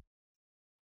lifetime?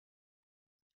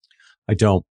 I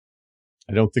don't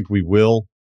think we will.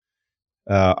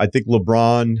 I think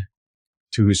LeBron,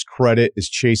 to his credit, is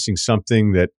chasing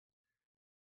something that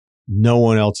no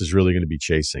one else is really going to be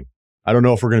chasing. I don't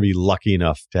know if we're going to be lucky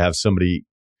enough to have somebody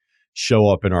show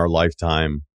up in our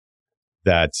lifetime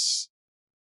that's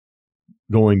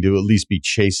going to at least be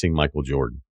chasing Michael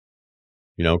Jordan,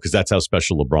 you know, because that's how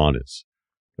special LeBron is.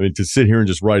 I mean, to sit here and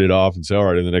just write it off and say, all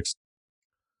right, in the next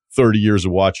 30 years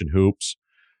of watching hoops,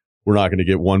 we're not going to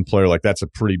get one player, like that's a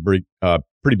pretty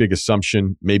big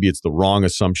assumption. Maybe it's the wrong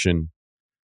assumption.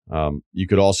 You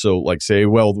could also like say,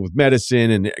 well, with medicine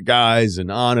and guys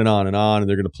and on and on and on, and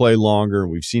they're going to play longer.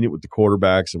 And we've seen it with the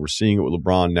quarterbacks and we're seeing it with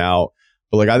LeBron now.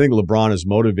 But like, I think LeBron is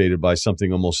motivated by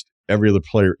something almost every other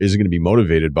player isn't going to be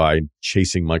motivated by,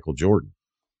 chasing Michael Jordan.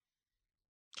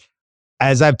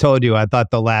 As I've told you, I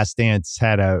thought The Last Dance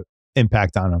had an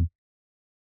impact on him.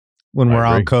 When we're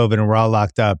all COVID and we're all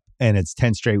locked up and it's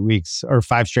 10 straight weeks or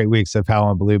 5 straight weeks of how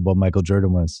unbelievable Michael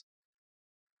Jordan was.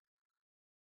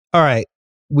 All right.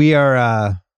 We're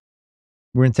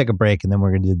going to take a break and then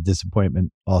we're going to do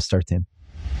disappointment all-star team.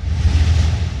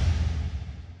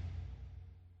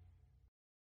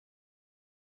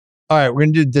 All right, we're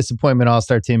going to do disappointment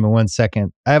all-star team in 1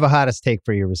 second. I have a hottest take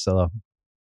for you, Russillo.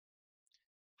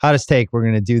 Hottest take, we're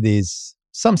going to do these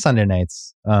some Sunday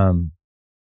nights.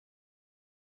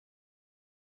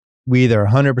 We either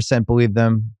 100% believe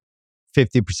them,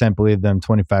 50% believe them,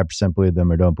 25% believe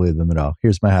them, or don't believe them at all.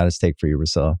 Here's my hottest take for you,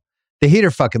 Russillo. The Heat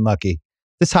are fucking lucky.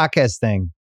 This Hawkes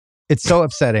thing, it's so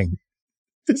upsetting.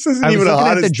 This isn't even a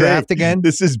hottest at the draft take. again.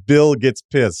 This is Bill gets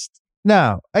pissed.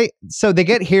 No. So they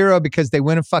get Hero because they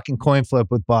win a fucking coin flip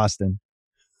with Boston.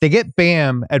 They get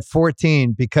Bam at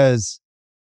 14 because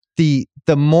the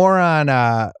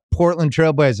moron Portland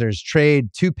Trailblazers trade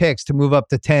 2 picks to move up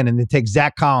to 10 and they take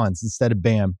Zach Collins instead of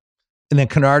Bam. And then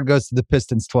Kennard goes to the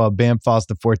Pistons 12. Bam falls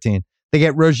to 14. They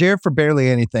get Rozier for barely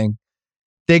anything.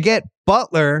 They get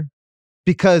Butler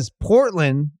because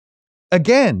Portland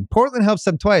helps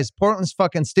them twice. Portland's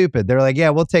fucking stupid. They're like, yeah,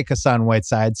 we'll take Hassan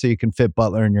Whiteside so you can fit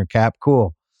Butler in your cap.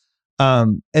 Cool.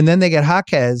 And then they get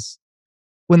Hawkes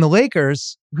when the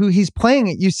Lakers, who he's playing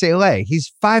at UCLA,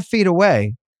 he's 5 feet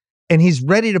away. and he's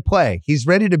ready to play. He's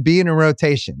ready to be in a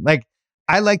rotation. Like,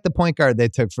 I like the point guard they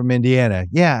took from Indiana.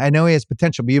 Yeah, I know he has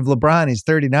potential, but you have LeBron, he's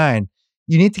 39.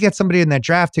 You need to get somebody in that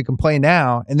draft who can play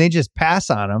now, and they just pass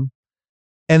on him,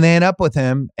 and they end up with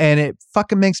him, and it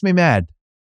fucking makes me mad.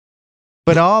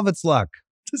 But all of it's luck.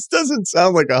 This doesn't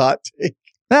sound like a hot take.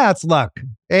 That's luck.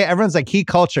 Hey, everyone's like, heat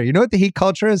culture. You know what the heat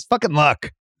culture is? Fucking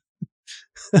luck.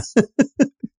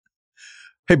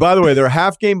 Hey, by the way, they're a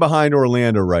half game behind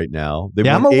Orlando right now. They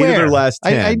I'm won 8 aware. of their last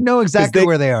 10. I know exactly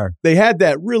where they are. They had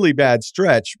that really bad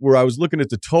stretch where I was looking at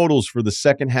the totals for the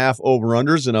second half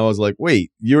over-unders, and I was like,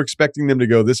 wait, you're expecting them to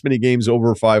go this many games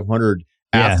over 500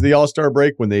 after the All-Star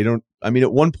break when they don't? I mean,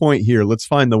 at one point here, let's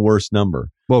find the worst number.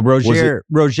 Well,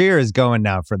 Rozier is going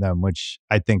now for them, which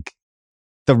I think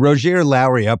the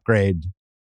Rozier-Lowry upgrade,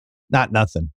 not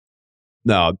nothing.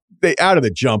 No, they out of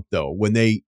the jump, though. When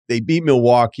they beat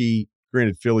Milwaukee,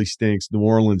 granted, Philly stinks. New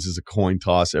Orleans is a coin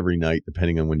toss every night,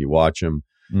 depending on when you watch them.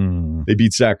 They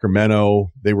beat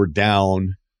Sacramento. They were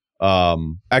down.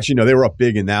 Actually, no, they were up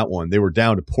big in that one. They were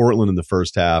down to Portland in the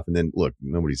first half. And then, look,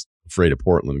 nobody's afraid of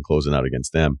Portland and closing out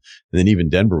against them. And then even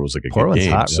Denver was like a Portland's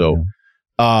good game. Hot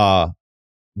so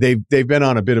they've been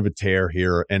on a bit of a tear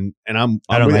here. And I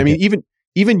mean,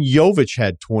 even Jovic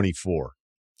had 24.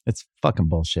 It's fucking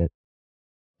bullshit.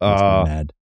 Makes me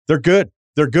mad. They're good.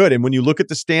 They're good. And when you look at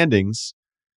the standings,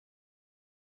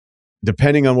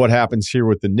 depending on what happens here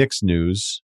with the Knicks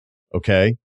news,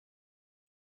 okay,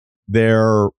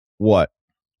 they're what?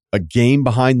 A game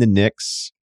behind the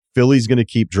Knicks. Philly's going to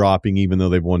keep dropping even though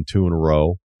they've won 2 in a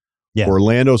row. Yeah.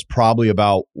 Orlando's probably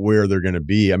about where they're going to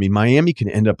be. I mean, Miami can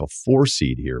end up a 4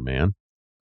 seed here, man.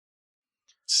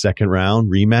 Second round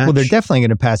rematch. Well, they're definitely going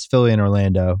to pass Philly and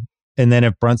Orlando. And then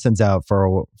if Brunson's out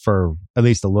for at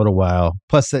least a little while,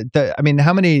 plus the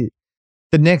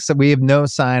Knicks, we have no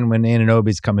sign when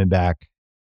Anunoby's coming back.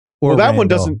 Well, that one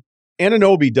doesn't.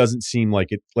 Anunoby doesn't seem like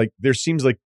it. Like there seems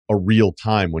like a real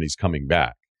time when he's coming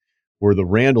back. Where the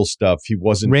Randall stuff, he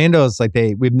wasn't. Randall's like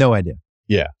we have no idea.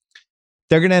 Yeah,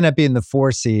 they're going to end up being the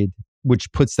 4 seed,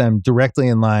 which puts them directly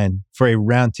in line for a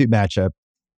round 2 matchup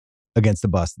against the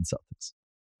Boston Celtics.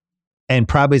 And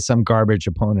probably some garbage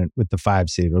opponent with the 5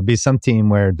 seed. It'll be some team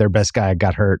where their best guy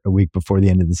got hurt a week before the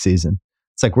end of the season.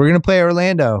 It's like, we're going to play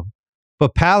Orlando,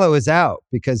 but Paolo is out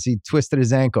because he twisted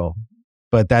his ankle.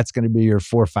 But that's going to be your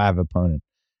 4-5 opponent.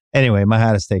 Anyway, my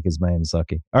hottest take is Miami's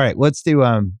lucky. All right, let's do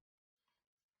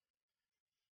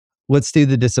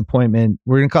the disappointment.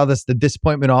 We're going to call this the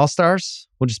Disappointment All-Stars.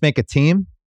 We'll just make a team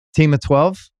of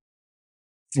 12.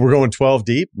 We're going 12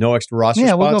 deep, no extra roster spots.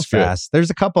 Yeah, we'll go fast. There's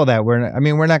a couple that we're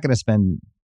not going to spend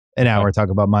an hour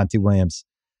talking about Monty Williams.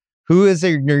 Who is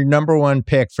your number one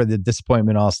pick for the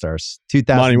Disappointment All-Stars?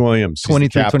 Monty Williams,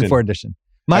 23-24 edition.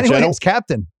 Monty Williams,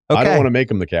 captain. Okay. I don't want to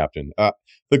make him the captain.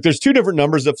 Look, there's 2 different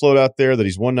numbers that float out there that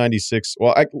he's 196.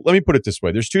 Well, let me put it this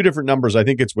way. There's 2 different numbers. I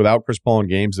think it's without Chris Paul in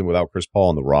games and without Chris Paul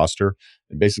on the roster.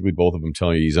 And basically both of them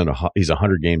tell you he's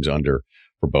 100 games under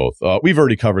for both. We've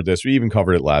already covered this. We even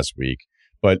covered it last week.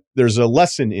 But there's a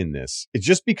lesson in this. It's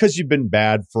just because you've been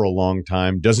bad for a long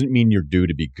time doesn't mean you're due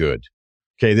to be good.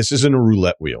 Okay, this isn't a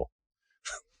roulette wheel.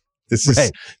 This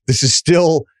is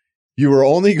still, you are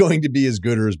only going to be as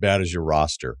good or as bad as your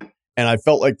roster. And I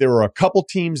felt like there were a couple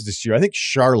teams this year. I think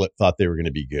Charlotte thought they were going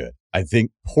to be good. I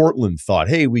think Portland thought,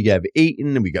 hey, we have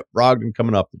Ayton and we got Brogdon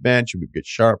coming off the bench. And we've got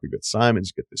Sharp, we've got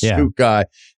Simons, we've got the Scoot guy.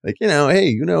 Like,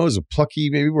 hey, as a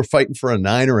plucky, maybe we're fighting for a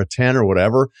 9 or a 10 or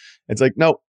whatever. It's like,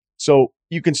 no. So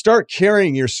you can start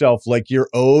carrying yourself like you're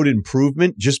owed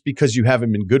improvement just because you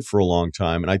haven't been good for a long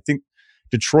time. And I think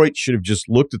Detroit should have just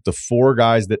looked at the 4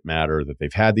 guys that matter, that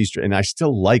they've had these. And I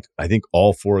still I think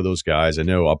all 4 of those guys. I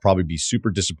know I'll probably be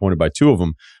super disappointed by 2 of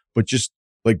them, but just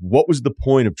like, what was the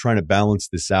point of trying to balance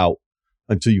this out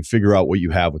until you figure out what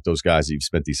you have with those guys that you've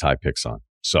spent these high picks on?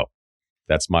 So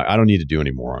I don't need to do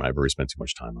any more on it. I've already spent too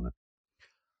much time on it.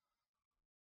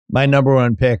 My number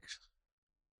one pick,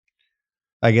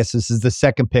 I guess this is the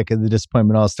second pick of the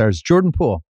Disappointment All-Stars, Jordan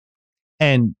Poole.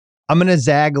 And I'm going to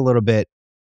zag a little bit.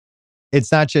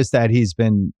 It's not just that he's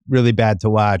been really bad to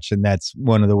watch, and that's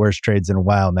one of the worst trades in a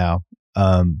while now,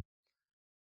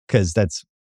 because that's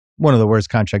one of the worst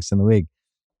contracts in the league.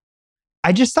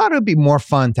 I just thought it would be more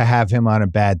fun to have him on a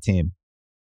bad team.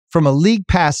 From a league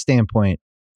pass standpoint,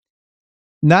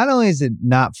 not only is it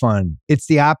not fun, it's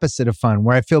the opposite of fun,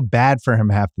 where I feel bad for him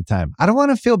half the time. I don't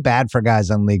want to feel bad for guys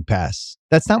on league pass.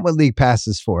 That's not what league pass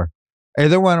is for. I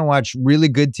either want to watch really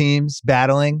good teams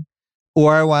battling,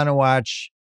 or I want to watch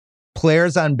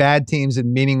players on bad teams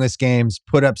in meaningless games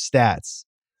put up stats.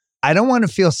 I don't want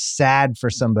to feel sad for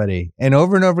somebody. And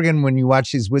over again, when you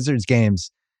watch these Wizards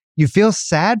games, you feel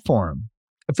sad for them.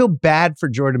 I feel bad for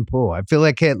Jordan Poole. I feel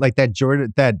like that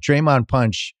Draymond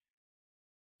punch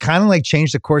kind of like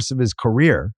changed the course of his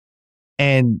career.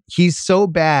 And he's so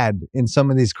bad in some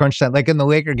of these crunch time, like in the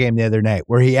Laker game the other night,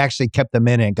 where he actually kept them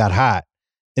in and got hot.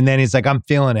 And then he's like, I'm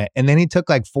feeling it. And then he took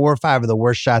like 4 or 5 of the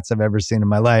worst shots I've ever seen in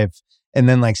my life. And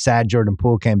then like sad Jordan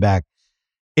Poole came back.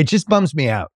 It just bums me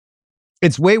out.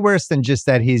 It's way worse than just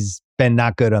that he's been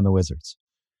not good on the Wizards.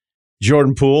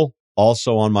 Jordan Poole,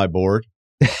 also on my board.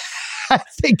 I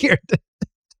figured.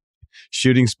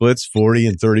 Shooting splits 40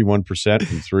 and 31%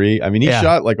 from three. I mean, he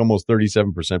shot like almost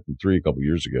 37% from three a couple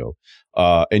years ago.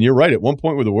 And you're right. At one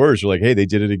point with the Warriors, you're like, hey, they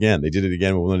did it again. They did it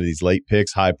again with one of these late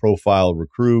picks, high profile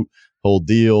recruit, whole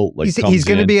deal. Like he's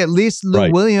going to be at least Lou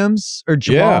Williams or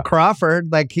Jamal Crawford.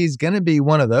 Like he's going to be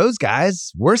one of those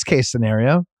guys. Worst case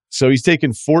scenario. So he's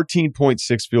taken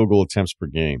 14.6 field goal attempts per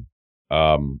game.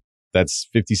 That's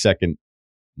 52nd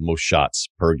most shots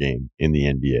per game in the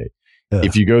NBA. Ugh.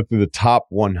 If you go through the top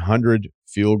 100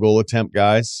 field goal attempt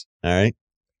guys, all right,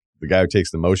 the guy who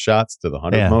takes the most shots to the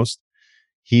 100 most,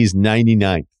 he's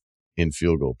 99th in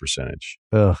field goal percentage.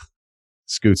 Ugh.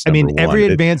 Scoot's number one. Every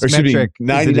advanced metric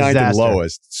 99th and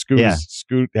lowest.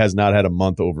 Scoot has not had a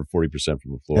month over 40%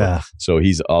 from the floor. Yeah. So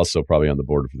he's also probably on the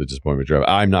board for the disappointment drive.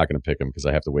 I'm not going to pick him because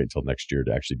I have to wait until next year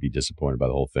to actually be disappointed by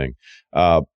the whole thing.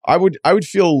 I would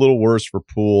feel a little worse for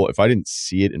Poole if I didn't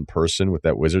see it in person with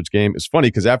that Wizards game. It's funny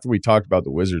because after we talked about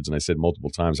the Wizards and I said multiple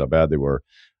times how bad they were,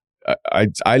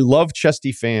 I love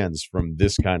chesty fans from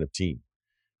this kind of team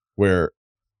where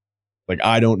like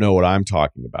I don't know what I'm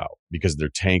talking about because they're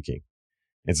tanking.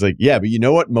 It's like, yeah, but you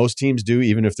know what most teams do,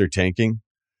 even if they're tanking?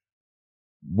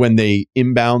 When they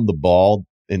inbound the ball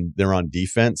and they're on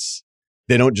defense,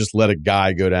 they don't just let a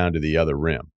guy go down to the other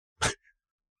rim.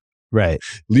 Right.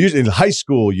 In high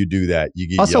school, you do that. You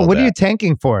get also, what are you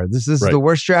tanking for? This is the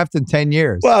worst draft in 10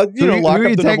 years. Well, lock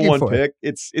up the number one pick.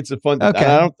 It's a fun. Okay.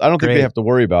 I don't think they have to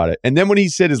worry about it. And then when he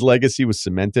said his legacy was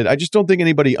cemented, I just don't think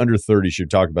anybody under 30 should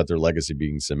talk about their legacy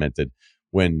being cemented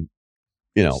when,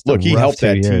 look, he helped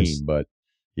that team, but.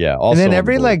 Yeah. Also and then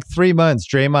every like 3 months,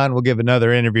 Draymond will give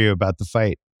another interview about the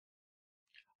fight.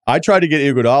 I tried to get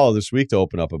Iguodala this week to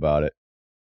open up about it.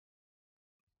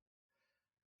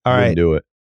 All right. Do it.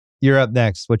 You're up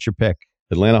next. What's your pick?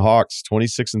 Atlanta Hawks,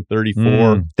 26 and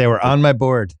 34. They were on my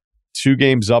board. 2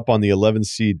 games up on the 11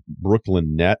 seed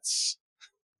Brooklyn Nets.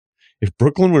 If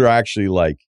Brooklyn were actually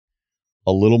like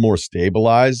a little more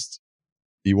stabilized,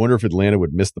 you wonder if Atlanta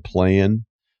would miss the play-in.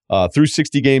 Through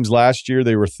 60 games last year,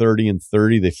 they were 30 and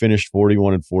 30. They finished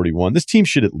 41 and 41. This team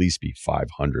should at least be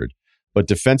 500. But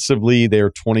defensively, they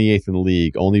are 28th in the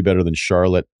league, only better than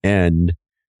Charlotte and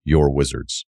your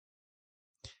Wizards.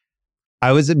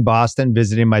 I was in Boston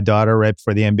visiting my daughter right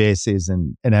before the NBA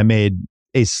season, and I made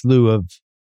a slew of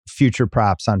future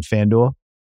props on FanDuel.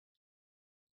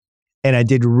 And I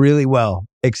did really well,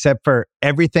 except for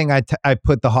everything I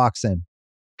put the Hawks in.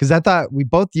 Because I thought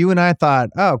you and I thought,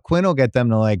 oh, Quinn will get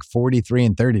them to like 43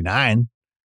 and 39.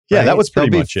 Yeah, right? That was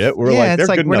pretty much it. We're like, they're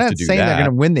good enough to do that. We're not saying they're going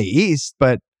to win the East,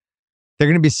 but they're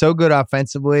going to be so good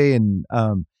offensively. And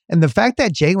the fact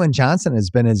that Jalen Johnson has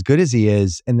been as good as he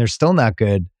is, and they're still not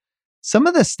good. Some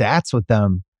of the stats with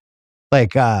them,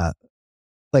 what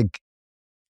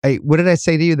did I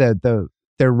say to you?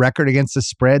 Their record against the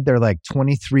spread, they're like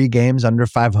 23 games under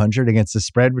 500 against the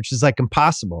spread, which is like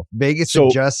impossible. Vegas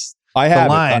adjusts. I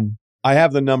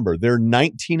have the number. They're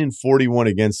 19 and 41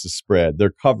 against the spread.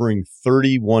 They're covering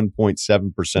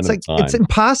 31.7% of the time. It's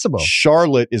impossible.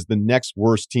 Charlotte is the next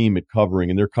worst team at covering,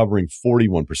 and they're covering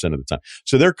 41% of the time.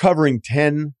 So they're covering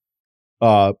 10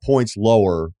 points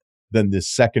lower than the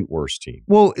second worst team.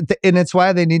 Well, and it's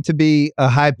why they need to be a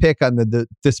high pick on the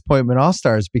disappointment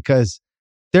All-Stars, because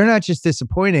they're not just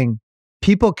disappointing.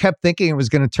 People kept thinking it was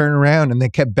going to turn around, and they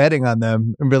kept betting on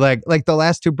them and be like the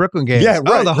last 2 Brooklyn games. Yeah,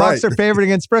 right. The Hawks are favored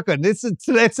against Brooklyn. This is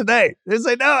today. It's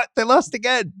like, no, they lost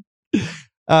again.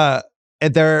 And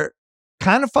they're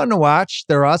kind of fun to watch.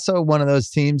 They're also one of those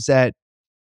teams that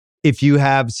if you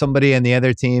have somebody on the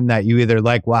other team that you either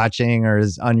like watching or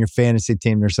is on your fantasy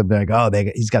team or something, like, oh,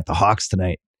 he's got the Hawks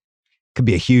tonight. Could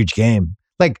be a huge game.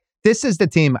 Like, this is the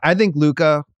team. I think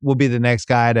Luka will be the next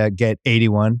guy to get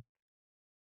 81.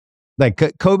 Like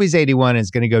Kobe's 81 is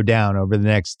going to go down over the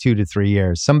next 2 to 3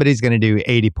 years. Somebody's going to do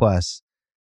 80 plus.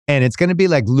 And it's going to be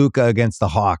like Luka against the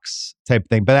Hawks type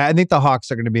thing. But I think the Hawks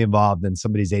are going to be involved in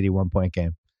somebody's 81-point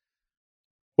game.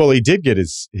 Well, he did get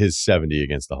his 70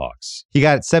 against the Hawks. He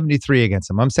got 73 against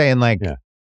them. I'm saying the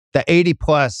 80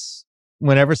 plus,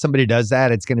 whenever somebody does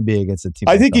that, it's going to be against a team.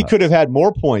 I think he could have had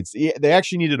more points. They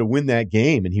actually needed to win that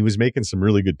game, and he was making some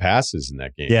really good passes in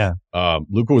that game. Yeah.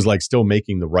 Luka was like still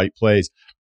making the right plays.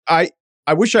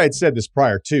 I wish I had said this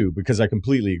prior too, because I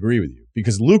completely agree with you.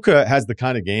 Because Luka has the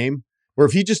kind of game where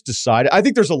if he just decided, I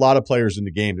think there's a lot of players in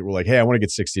the game that were like, hey, I want to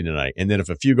get 60 tonight. And then if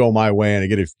a few go my way and I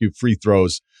get a few free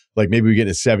throws, like maybe we get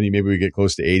to 70, maybe we get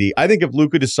close to 80. I think if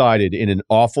Luka decided in an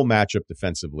awful matchup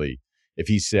defensively, if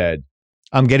he said,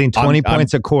 I'm getting 20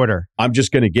 points a quarter. I'm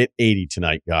just going to get 80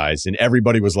 tonight, guys. And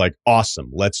everybody was like, awesome,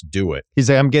 let's do it. He's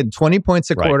like, I'm getting 20 points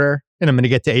a quarter and I'm going to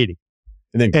get to 80.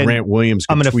 And then Grant Williams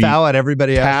could I'm going to foul at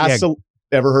everybody else.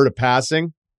 Ever heard of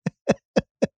passing?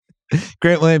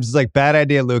 Grant Williams is like, bad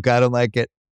idea, Luke. I don't like it.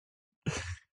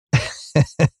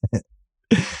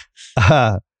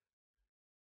 All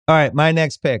right, my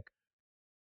next pick.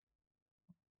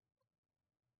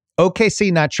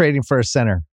 OKC not trading for a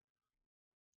center.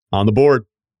 On the board.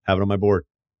 Have it on my board.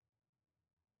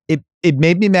 It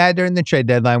made me mad during the trade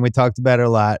deadline. We talked about it a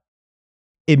lot.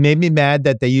 It made me mad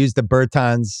that they used the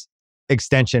Bertans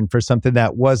extension for something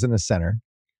that wasn't a center.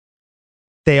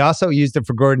 They also used it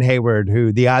for Gordon Hayward,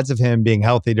 who the odds of him being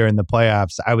healthy during the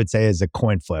playoffs, I would say, is a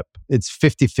coin flip. It's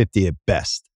 50-50 at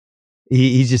best.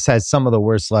 He just has some of the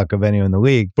worst luck of anyone in the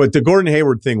league. But the Gordon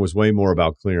Hayward thing was way more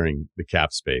about clearing the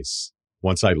cap space.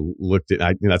 Once I looked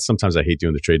at, sometimes I hate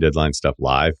doing the trade deadline stuff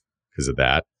live because of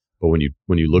that. But when you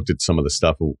looked at some of the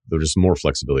stuff, there's just more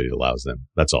flexibility it allows them.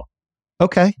 That's all.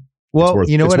 Okay. Well,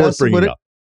 you know what else would have? Up.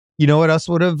 You know what else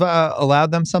would have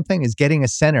allowed them something is getting a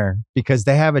center, because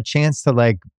they have a chance to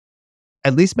like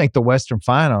at least make the Western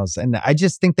Finals. And I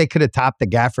just think they could have topped the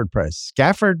Gafford price.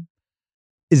 Gafford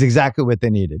is exactly what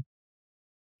they needed.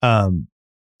 Some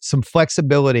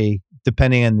flexibility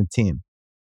depending on the team.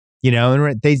 You know,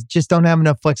 and they just don't have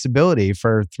enough flexibility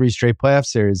for 3 straight playoff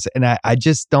series. And I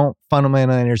just don't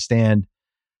fundamentally understand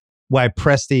why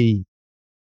Presti,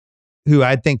 who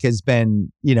I think has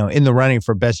been, in the running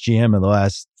for best GM in the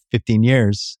last 15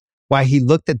 years, why he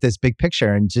looked at this big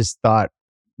picture and just thought,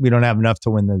 we don't have enough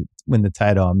to win the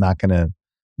title. I'm not going to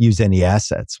use any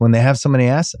assets when they have so many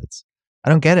assets. I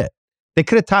don't get it. They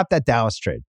could have topped that Dallas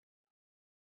trade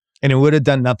and it would have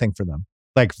done nothing for them.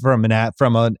 Like from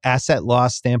an asset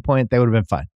loss standpoint, they would have been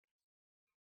fine.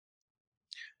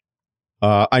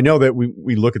 I know that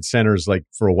we look at centers, like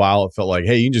for a while it felt like,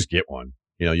 hey, you can just get one.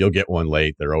 You'll get one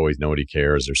late. They're always, nobody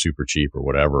cares. They're super cheap or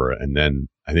whatever. And then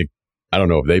I don't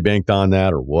know if they banked on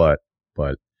that or what,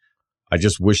 but I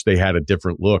just wish they had a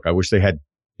different look. I wish they had,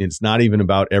 it's not even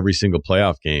about every single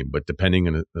playoff game, but depending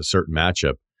on a certain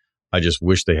matchup, I just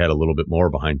wish they had a little bit more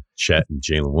behind Chet and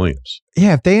Jalen Williams.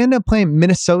 Yeah, if they end up playing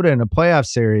Minnesota in a playoff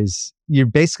series, you're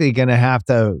basically going to have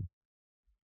to,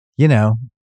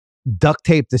 duct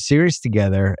tape the series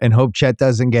together and hope Chet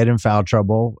doesn't get in foul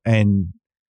trouble and,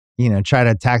 try to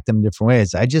attack them different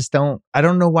ways. I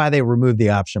don't know why they removed the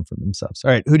option from themselves. All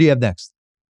right, who do you have next?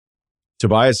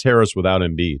 Tobias Harris without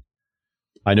Embiid.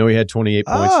 I know he had 28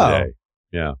 points today.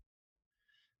 Yeah.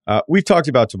 We've talked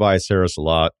about Tobias Harris a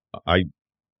lot. I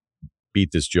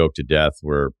beat this joke to death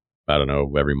where, I don't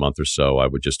know, every month or so, I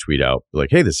would just tweet out like,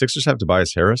 hey, the Sixers have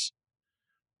Tobias Harris.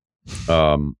 It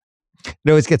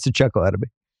always gets a chuckle out of me.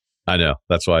 I know.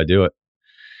 That's why I do it.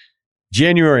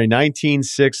 January, 19,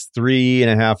 6,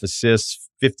 3.5 assists,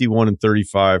 51 and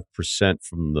 35%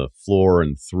 from the floor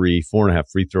and 4.5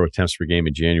 free throw attempts per game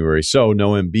in January. So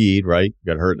no Embiid, right?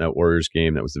 Got hurt in that Warriors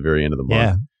game. That was the very end of the month.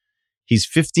 Yeah. He's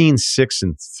 15, 6,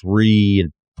 and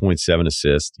 3.7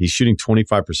 assists. He's shooting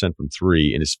 25% from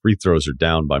 3, and his free throws are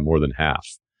down by more than half.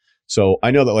 So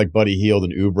I know that like Buddy Hield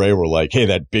and Oubre were like, hey,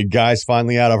 that big guy's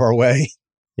finally out of our way.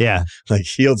 Yeah. Like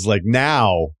Hield's like,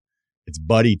 now it's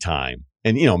Buddy time.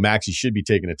 And, Maxey should be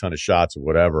taking a ton of shots or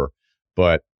whatever.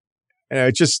 But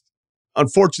it just,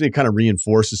 unfortunately, kind of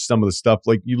reinforces some of the stuff.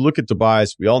 Like you look at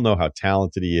Tobias, we all know how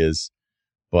talented he is.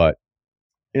 But,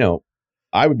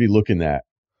 I would be looking at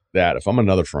that if I'm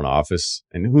another front office,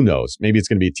 and who knows, maybe it's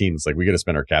going to be a team that's like, we got to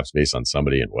spend our cap space on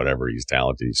somebody and whatever, he's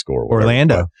talented, he score. Whatever.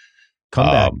 Orlando, come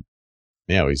back.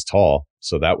 He's tall,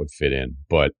 so that would fit in.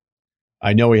 But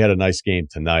I know he had a nice game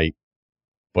tonight,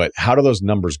 but how do those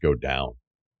numbers go down?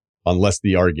 Unless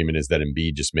the argument is that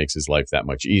Embiid just makes his life that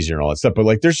much easier and all that stuff. But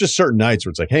like, there's just certain nights where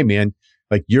it's like, hey man,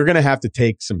 like you're going to have to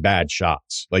take some bad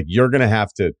shots. Like you're going to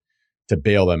have to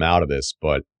bail them out of this,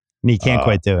 but. And you can't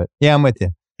quite do it. Yeah, I'm with you.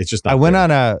 It's just not I went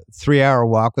on a 3-hour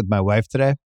walk with my wife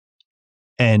today,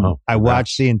 and I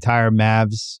watched the entire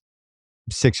Mavs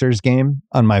Sixers game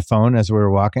on my phone as we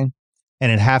were walking.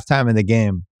 And at halftime of the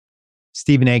game,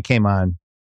 Stephen A came on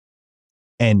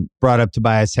and brought up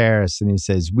Tobias Harris, and he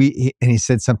says, he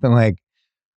said something like,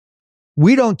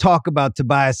 we don't talk about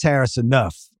Tobias Harris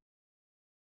enough.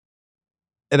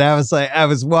 And I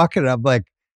was walking, and I'm like,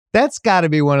 that's got to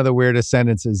be one of the weirdest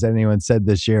sentences anyone said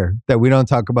this year, that we don't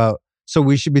talk about So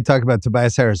we should be talking about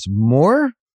Tobias Harris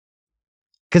more?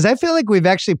 Because I feel like we've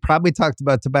actually probably talked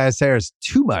about Tobias Harris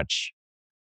too much,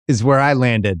 is where I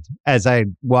landed as I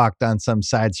walked on some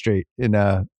side street in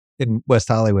West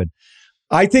Hollywood.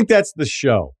 I think that's the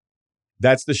show.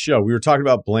 That's the show. We were talking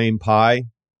about blame pie.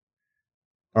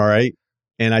 All right.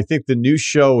 And I think the new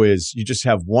show is you just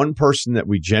have one person that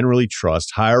we generally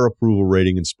trust, higher approval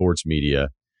rating in sports media.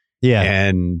 Yeah.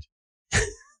 And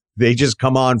they just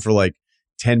come on for like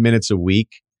 10 minutes a week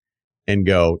and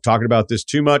go, talking about this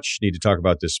too much, need to talk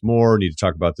about this more, need to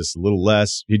talk about this a little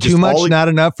less. Too much, not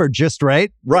enough, or just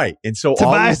right? Right. And so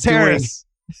Tobias Harris.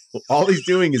 all he's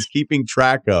doing is keeping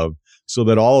track of so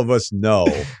that all of us know.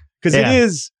 Because it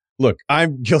is, look,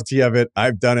 I'm guilty of it.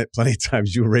 I've done it plenty of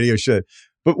times, do a radio show.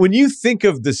 But when you think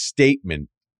of the statement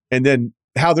and then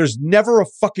how there's never a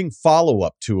fucking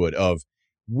follow-up to it of,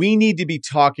 we need to be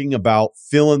talking about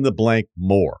fill in the blank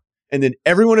more. And then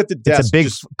everyone at the desk. It's a big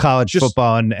college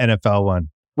football and NFL one.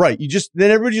 Right.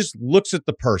 Then everybody just looks at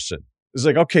the person. It's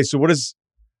like, okay, so what?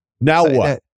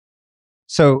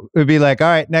 So it would be like, all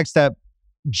right, next up,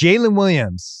 Jalen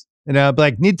Williams. And I'd be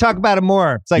like, need to talk about it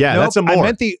more. It's like, nope, that's a more.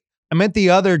 I meant the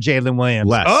other Jalen Williams.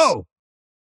 Less. Oh.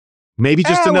 Maybe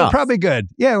just enough. We're probably good.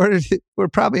 Yeah, we're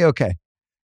probably okay.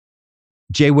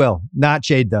 J Will, not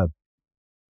J Dub.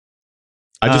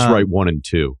 I just write 1 and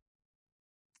 2.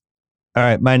 All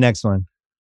right, my next one.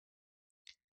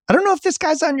 I don't know if this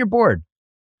guy's on your board.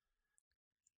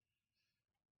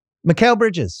 Mikal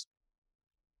Bridges.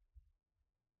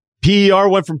 PER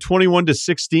went from 21 to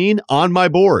 16 on my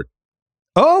board.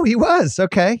 Oh, he was.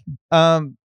 Okay.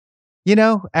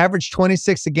 Averaged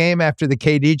 26 a game after the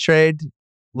KD trade.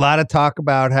 A lot of talk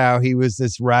about how he was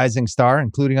this rising star,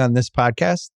 including on this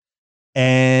podcast,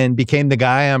 and became the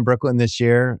guy on Brooklyn this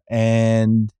year.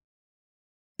 And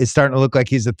it's starting to look like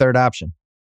he's the third option.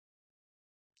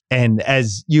 And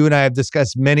as you and I have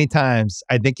discussed many times,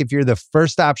 I think if you're the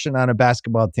first option on a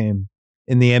basketball team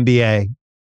in the NBA,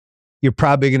 you're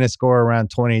probably going to score around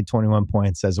 20, 21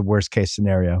 points as a worst case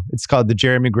scenario. It's called the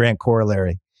Jeremy Grant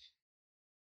corollary.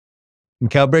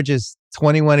 Mikal Bridges,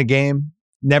 21 a game,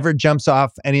 never jumps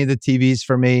off any of the TVs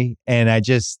for me. And I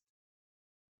just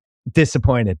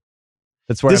disappointed.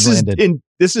 That's where I've landed.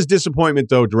 This is disappointment,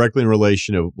 though, directly in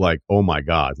relation to like, oh my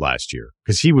God, last year.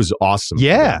 Because he was awesome.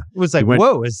 Yeah. It was like,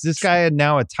 whoa, is this guy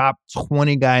now a top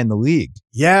 20 guy in the league?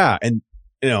 Yeah. And,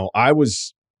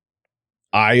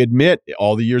 I admit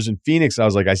all the years in Phoenix, I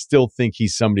was like, I still think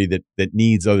he's somebody that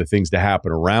needs other things to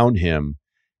happen around him.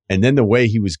 And then the way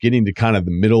he was getting to kind of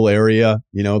the middle area,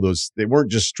 they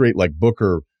weren't just straight like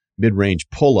Booker mid-range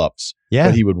pull-ups. Yeah.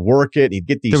 But he would work it. He'd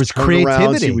get these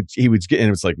turnarounds. He would get, and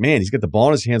it was like, man, he's got the ball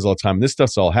in his hands all the time. And this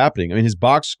stuff's all happening. I mean, his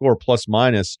box score plus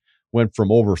minus went from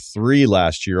over 3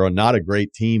 last year on not a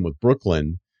great team with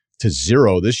Brooklyn to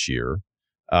 0 this year.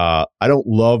 I don't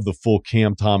love the full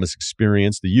Cam Thomas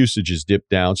experience. The usage has dipped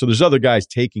down. So there's other guys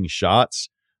taking shots.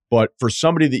 But for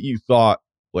somebody that you thought,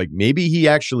 like maybe he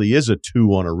actually is a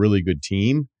 2 on a really good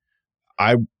team,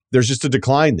 there's just a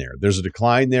decline there. There's a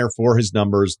decline there for his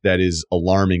numbers that is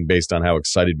alarming based on how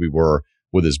excited we were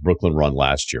with his Brooklyn run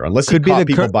last year. Unless he caught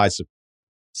people by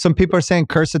some people are saying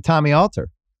curse of Tommy Alter.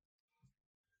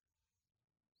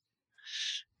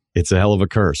 It's a hell of a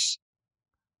curse.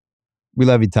 We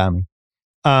love you, Tommy.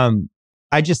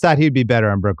 I just thought he'd be better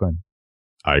on Brooklyn.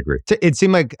 I agree. It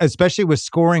seemed like, especially with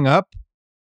scoring up,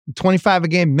 25 a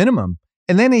game minimum.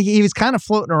 And then he was kind of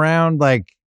floating around like,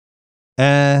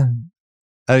 I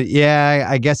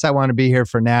guess I want to be here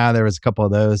for now. There was a couple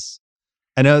of those.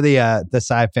 I know the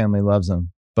Tsai family loves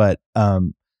him, but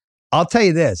I'll tell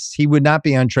you this. He would not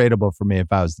be untradeable for me if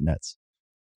I was the Nets.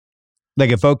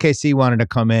 Like if OKC wanted to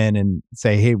come in and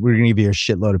say, hey, we're going to give you a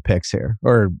shitload of picks here,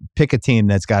 or pick a team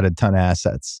that's got a ton of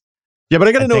assets. Yeah, but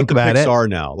I got to know what the picks are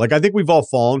now. Like I think we've all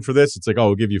fallen for this. It's like,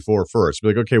 we'll give you 4 first. Be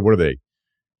like, okay, what are they?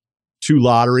 2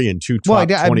 lottery and 2 top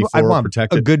 24 I want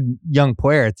protected. A good young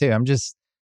player too.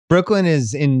 Brooklyn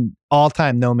is in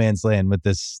all-time no man's land with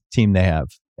this team they have.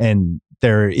 And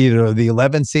they're either the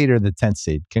 11th seed or the 10th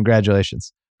seed.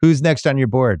 Congratulations. Who's next on your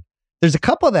board? There's a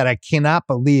couple that I cannot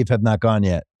believe have not gone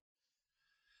yet.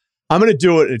 I'm going to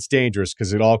do it. It's dangerous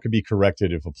because it all could be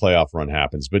corrected if a playoff run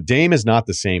happens. But Dame is not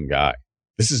the same guy.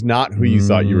 This is not who you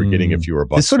thought you were getting if you were a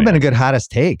Bucks This would have been a good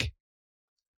hottest take.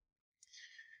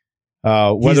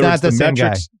 He's not the same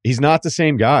guy. He's not the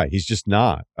same guy. He's just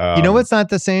not. You know what's not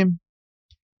the same?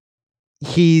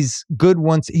 He's good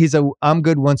once. I'm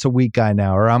good once a week guy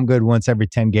now, or I'm good once every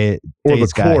 10 days or the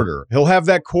quarter. He'll have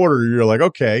that quarter. You're like,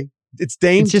 okay, it's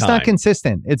Dame. It's just not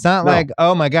consistent. It's not like,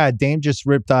 oh my God, Dame just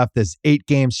ripped off this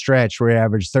 8-game stretch where he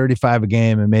averaged 35 a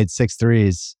game and made 6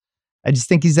 threes. I just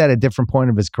think he's at a different point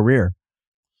of his career.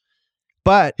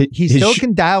 But he His still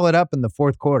can dial it up in the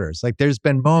fourth quarters. Like there's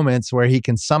been moments where he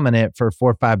can summon it for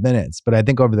 4 or 5 minutes, but I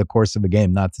think over the course of a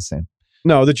game, not the same.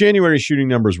 No, the January shooting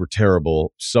numbers were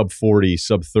terrible. Sub 40,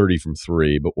 sub 30 from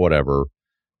three, but whatever.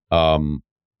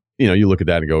 You look at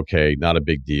that and go, okay, not a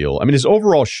big deal. I mean, his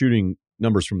overall shooting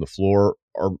numbers from the floor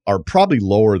are probably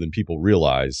lower than people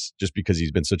realize just because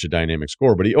he's been such a dynamic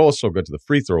scorer, but he also got to the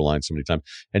free throw line so many times.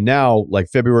 And now, like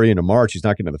February into March, he's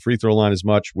not getting to the free throw line as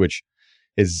much, which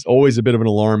is always a bit of an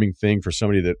alarming thing for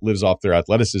somebody that lives off their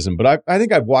athleticism. But I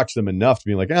think I've watched them enough to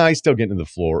be like, he's still getting to the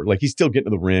floor. Like he's still getting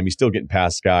to the rim. He's still getting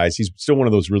past guys. He's still one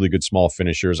of those really good small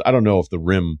finishers. I don't know if the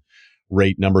rim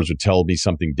rate numbers would tell me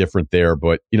something different there,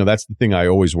 but that's the thing I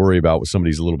always worry about with somebody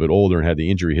who's a little bit older and had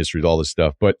the injury history with all this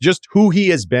stuff. But just who he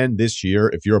has been this year,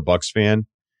 if you're a Bucks fan,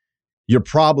 you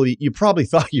probably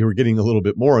thought you were getting a little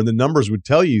bit more, and the numbers would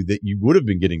tell you that you would have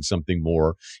been getting something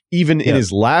more, even in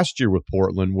his last year with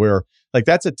Portland, where like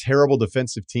that's a terrible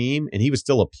defensive team, and he was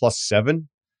still a +7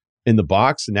 in the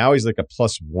box, and now he's like a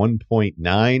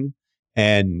 +1.9.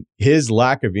 And his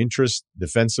lack of interest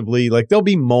defensively, like there'll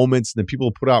be moments and then people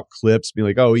will put out clips, be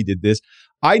like, oh, he did this.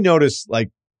 I notice like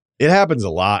it happens a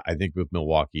lot, I think, with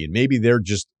Milwaukee. And maybe they're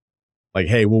just like,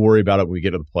 hey, we'll worry about it when we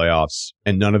get to the playoffs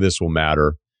and none of this will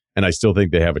matter. And I still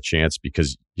think they have a chance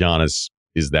because Giannis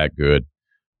is that good.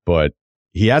 But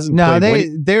he hasn't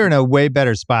played. They're in a way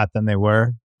better spot than they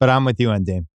were. But I'm with you on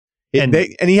Dame. And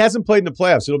he hasn't played in the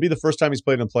playoffs. It'll be the first time he's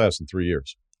played in the playoffs in 3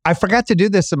 years. I forgot to do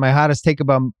this in my hottest take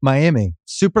about Miami.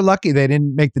 Super lucky they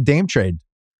didn't make the Dame trade.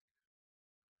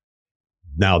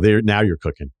 Now you're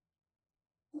cooking.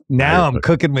 Now I'm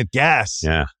cooking with gas.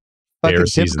 Yeah. Fucking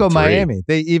typical Miami.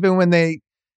 Even when they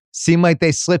seemed like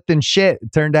they slipped in shit,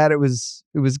 it turned out it was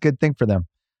a good thing for them.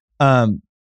 All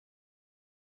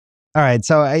right,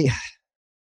 so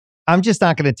I'm just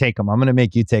not going to take them. I'm going to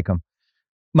make you take them.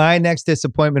 My next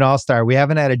disappointment all-star, we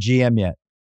haven't had a GM yet.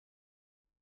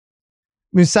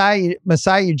 Masai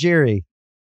Ujiri,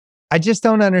 I just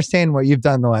don't understand what you've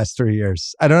done the last 3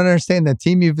 years. I don't understand the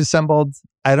team you've assembled.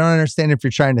 I don't understand if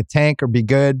you're trying to tank or be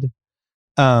good.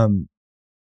 Throw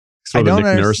the Nick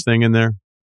Nurse thing in there.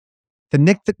 The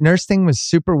Nick Nurse thing was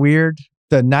super weird.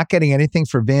 The not getting anything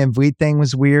for Van Vliet thing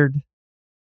was weird.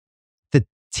 The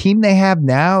team they have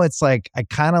now, it's like, I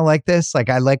kind of like this. Like,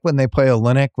 I like when they play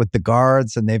Olynyk with the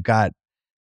guards and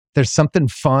there's something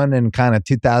fun and kind of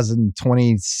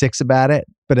 2026 about it.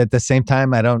 But at the same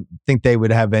time, I don't think they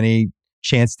would have any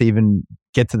chance to even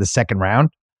get to the second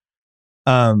round.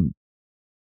 And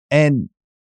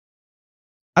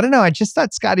I don't know. I just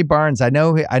thought Scotty Barnes, I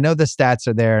know the stats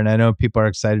are there and I know people are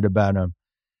excited about him.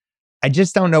 I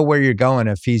just don't know where you're going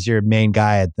if he's your main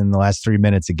guy in the last 3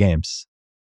 minutes of games.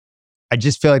 I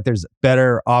just feel like there's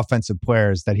better offensive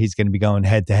players that he's going to be going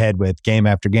head to head with game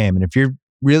after game. And if you're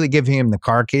really giving him the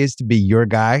car keys to be your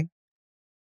guy,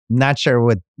 I'm not sure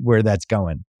where that's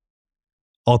going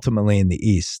ultimately in the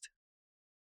East.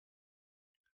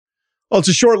 Well, it's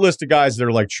a short list of guys that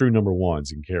are like true number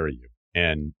ones and carry you.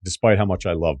 And despite how much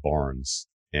I love Barnes,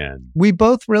 and we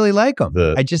both really like him,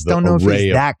 I just don't know if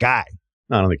he's that guy.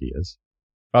 No, I don't think he is.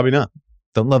 Probably not.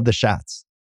 Don't love the shots.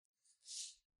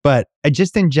 But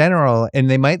just in general, and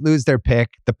they might lose their pick.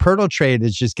 The Pirtle trade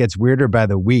just gets weirder by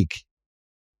the week.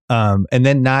 And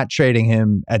then not trading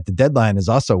him at the deadline is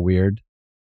also weird.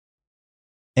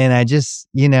 And I just,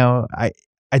 I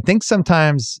think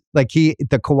sometimes like the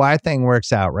Kawhi thing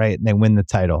works out, right? And they win the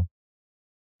title.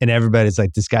 And everybody's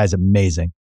like, this guy's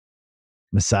amazing.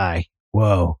 Masai.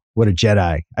 Whoa, what a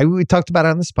Jedi. We talked about it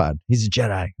on this pod. He's a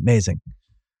Jedi. Amazing.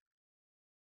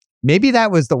 Maybe that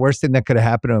was the worst thing that could have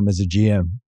happened to him as a GM.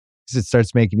 Because it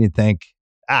starts making you think,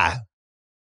 can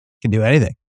do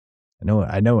anything. I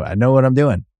know what I'm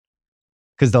doing.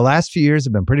 Because the last few years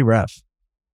have been pretty rough.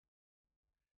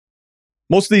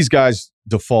 Most of these guys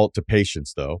default to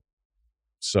patience, though.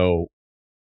 So,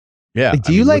 yeah. Like,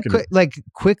 do you like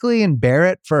Quickly and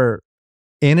Barrett for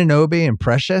Anunoby and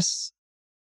Precious?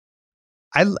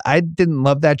 I didn't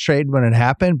love that trade when it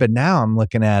happened, but now I'm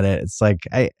looking at it. It's like,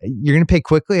 you're going to pay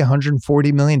Quickly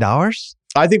 $140 million?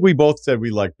 I think we both said we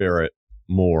liked Barrett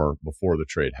more before the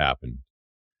trade happened.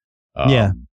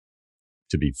 Yeah.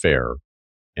 To be fair.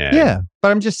 And yeah,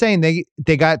 but I'm just saying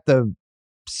they got the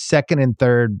second and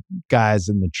third guys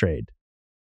in the trade.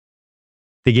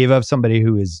 They gave up somebody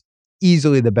who is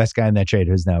easily the best guy in that trade,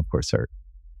 who's now, of course, hurt.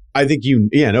 I think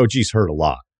OG's hurt a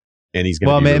lot, and he's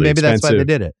going to be really maybe expensive. That's why they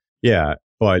did it. Yeah,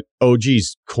 but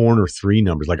OG's corner three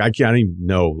numbers, like I can't even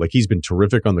know. Like he's been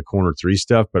terrific on the corner three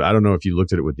stuff, but I don't know if you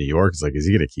looked at it with New York. It's like, is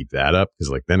he going to keep that up? Because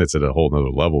like then it's at a whole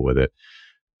nother level with it.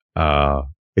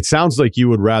 It sounds like you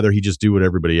would rather he just do what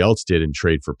everybody else did and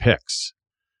trade for picks.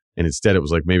 And instead, it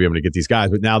was like, maybe I'm going to get these guys.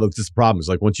 But now this is the problem. Is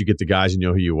like, once you get the guys and you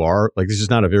know who you are, like, this is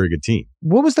not a very good team.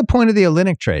 What was the point of the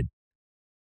Olynyk trade?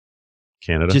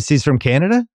 Canada. Just he's from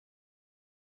Canada?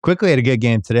 Quickly had a good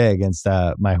game today against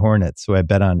my Hornets, who I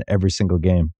bet on every single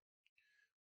game.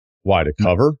 Why, to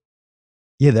cover?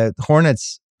 Yeah, the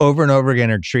Hornets over and over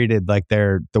again are treated like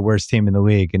they're the worst team in the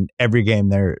league. And every game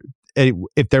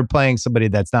if they're playing somebody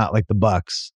that's not like the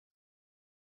Bucks,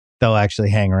 they'll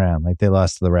actually hang around. Like they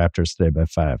lost to the Raptors today by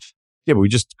 5. Yeah, but we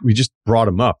just brought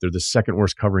them up. They're the second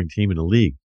worst covering team in the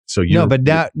league. So now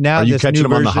are you this catching new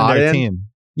them on version the of hot their end? team.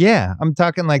 Yeah, I'm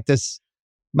talking like this.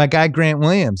 My guy Grant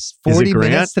Williams, Is it 40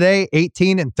 Grant? minutes today,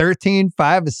 18 and 13,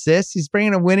 5 assists. He's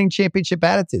bringing a winning championship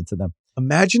attitude to them.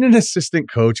 Imagine an assistant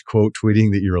coach quote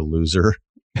tweeting that you're a loser.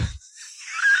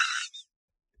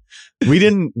 We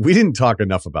didn't talk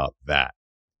enough about that.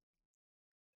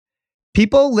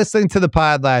 People listening to the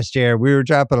pod last year, we were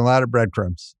dropping a lot of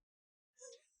breadcrumbs.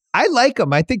 I like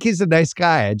him. I think he's a nice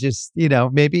guy. I just,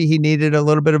 maybe he needed a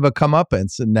little bit of a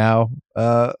comeuppance, and now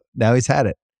he's had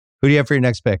it. Who do you have for your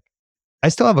next pick? I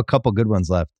still have a couple good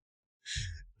ones left.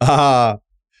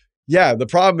 Yeah, the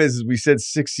problem is we said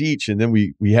 6 each, and then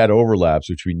we had overlaps,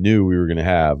 which we knew we were going to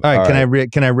have. All right,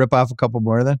 can I rip off a couple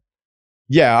more then?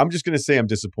 Yeah, I'm just going to say I'm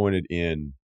disappointed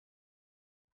in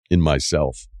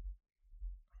myself.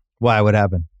 Why? What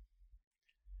happened?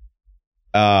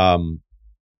 I'm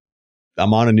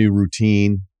on a new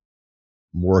routine.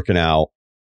 I'm working out,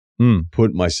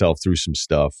 putting myself through some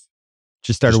stuff.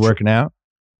 Just started working out?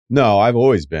 No, I've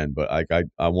always been, but I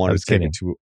wanted to take kidding.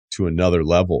 it to another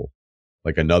level,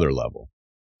 like another level.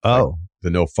 Oh, like the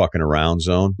no fucking around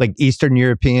zone, like Eastern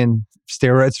European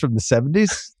steroids from the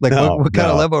 70s. Like what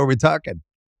kind of level are we talking?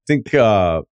 Think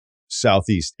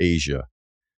Southeast Asia.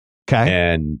 Okay,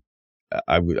 and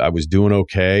I was doing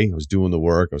okay. I was doing the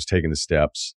work. I was taking the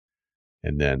steps,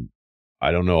 and then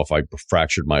I don't know if I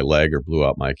fractured my leg or blew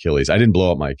out my Achilles. I didn't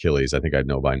blow out my Achilles. I think I'd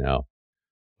know by now,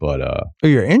 but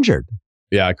you're injured.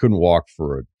 Yeah, I couldn't walk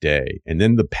for a day. And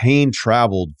then the pain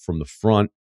traveled from the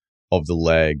front of the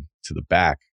leg to the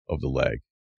back of the leg.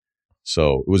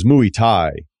 So it was Muay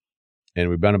Thai. And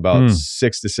we've been about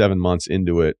 6 to 7 months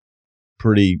into it.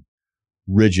 Pretty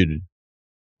rigid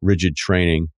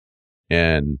training.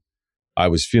 And I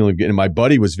was feeling good. And my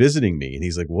buddy was visiting me. And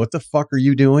he's like, "What the fuck are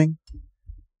you doing?"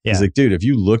 Yeah. He's like, "Dude, have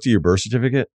you looked at your birth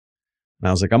certificate?" And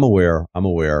I was like, I'm aware.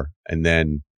 And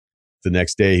then the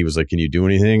next day he was like, "Can you do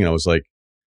anything?" And I was like,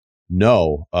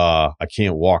 "No, I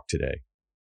can't walk today."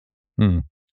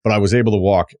 But I was able to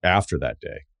walk after that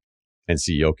day and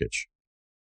see Jokic.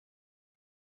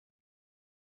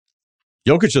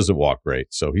 Jokic doesn't walk great,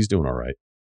 so he's doing all right.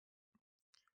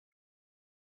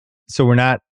 So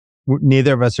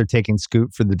neither of us are taking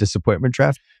Scoot for the disappointment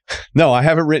draft? No, I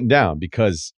have it written down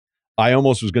because I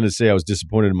almost was going to say I was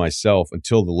disappointed in myself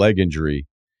until the leg injury.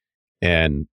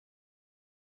 And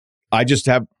I've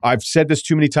said this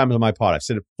too many times on my pod. I've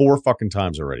said it 4 fucking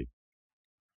times already.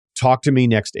 Talk to me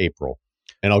next April,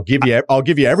 and I'll give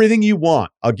you everything you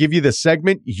want. I'll give you the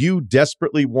segment you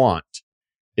desperately want.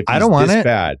 If I don't want this it.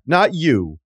 Bad, not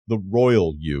you, the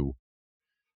royal you.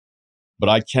 But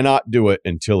I cannot do it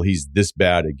until he's this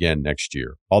bad again next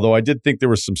year. Although I did think there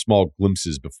were some small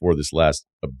glimpses before this last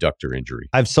abductor injury.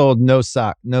 I've sold no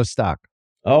stock.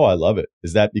 Oh, I love it.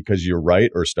 Is that because you're right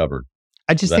or stubborn?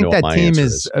 I just think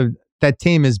that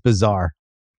team is bizarre.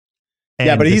 And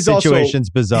yeah, but the he's situation's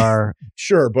bizarre.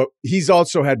 Sure, but he's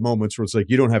also had moments where it's like,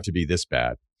 you don't have to be this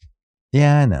bad.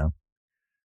 Yeah, I know.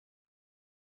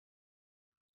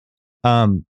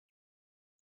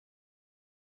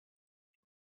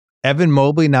 Evan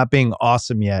Mobley not being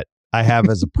awesome yet, I have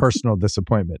as a personal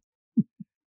disappointment.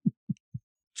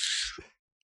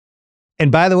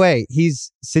 And by the way,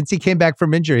 since he came back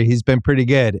from injury, he's been pretty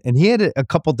good. And he had a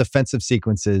couple defensive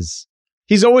sequences.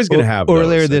 He's always going to have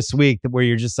earlier those. This week where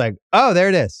you're just like, oh, there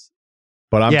it is.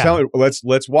 But I'm telling you,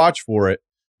 let's watch for it.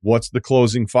 What's the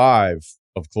closing 5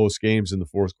 of close games in the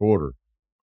fourth quarter?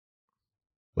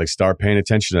 Like, start paying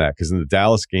attention to that, because in the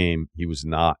Dallas game, he was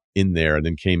not in there and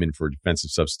then came in for a defensive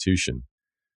substitution.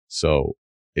 So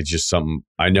it's just something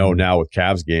I know now with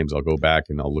Cavs games. I'll go back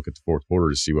and I'll look at the fourth quarter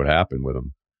to see what happened with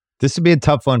him. This would be a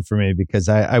tough one for me because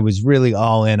I was really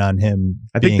all in on him.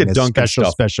 I think being the Duncan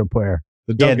special player.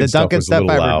 The Duncan stuff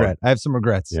I regret. I have some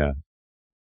regrets. Yeah.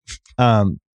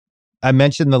 I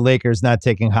mentioned the Lakers not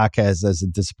taking Jaquez as a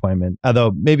disappointment,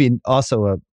 although maybe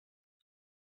also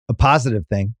a positive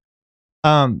thing.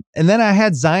 And then I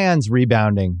had Zion's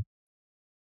rebounding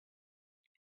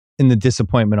in the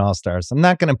disappointment All-Stars. I'm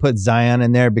not going to put Zion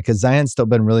in there because Zion's still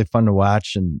been really fun to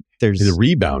watch. And there's the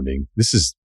rebounding. This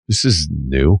is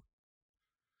new.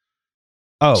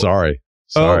 Oh, sorry.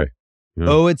 Sorry. Yeah.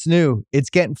 Oh, it's new. It's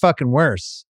getting fucking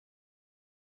worse.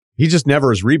 He just never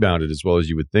has rebounded as well as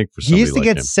you would think for somebody He used to like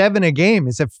get him. 7 a game.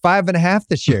 He's at 5.5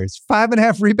 this year. It's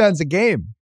 5.5 rebounds a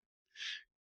game.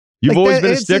 You've always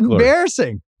been a stickler. It's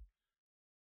embarrassing.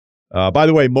 By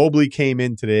the way, Mobley came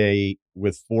in today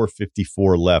with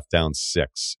 4:54 left, down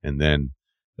 6, and then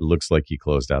it looks like he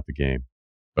closed out the game.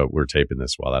 But we're taping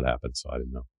this while that happened, so I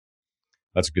didn't know.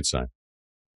 That's a good sign.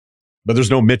 But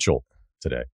there's no Mitchell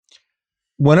today.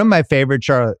 One of my favorite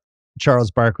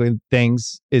Charles Barkley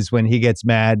things is when he gets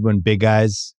mad when big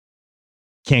guys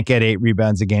can't get 8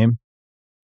 rebounds a game.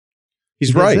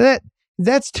 He's right.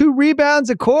 That's 2 rebounds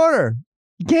a quarter.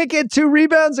 You can't get 2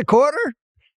 rebounds a quarter?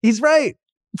 He's right.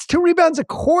 It's 2 rebounds a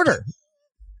quarter.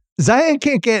 Zion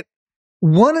can't get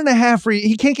 1.5.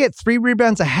 He can't get 3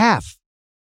 rebounds a half.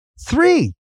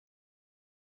 3.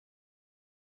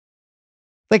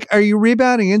 Like, are your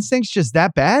rebounding instincts just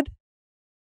that bad?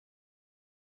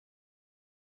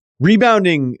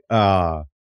 Rebounding,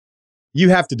 you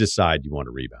have to decide you want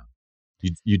to rebound.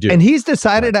 You do. And he's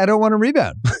decided I don't want to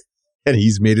rebound. And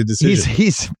he's made a decision.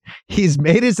 He's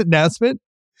made his announcement.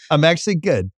 I'm actually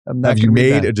good. I'm not. Have you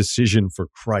made a decision for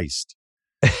Christ?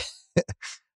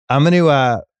 I'm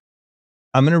gonna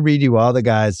read you all the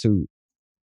guys who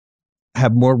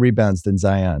have more rebounds than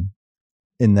Zion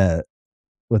in the,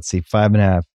 let's see,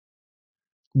 5.5.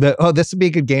 This would be a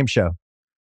good game show.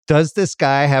 Does this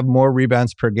guy have more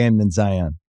rebounds per game than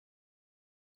Zion?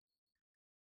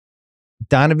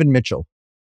 Donovan Mitchell.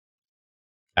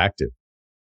 Active.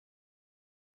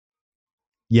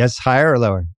 Yes, higher or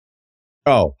lower?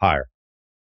 Oh, higher.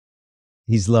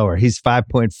 He's lower. He's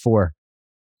 5.4.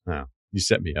 Oh, you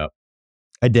set me up.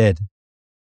 I did.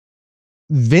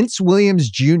 Vince Williams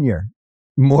Jr.,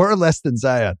 more or less than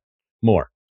Zion?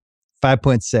 More.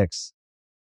 5.6.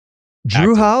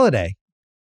 Drew Holiday.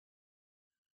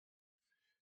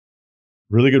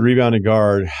 Really good rebounding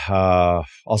guard. I'll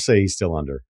say he's still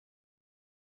under.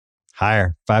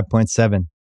 Higher, 5.7.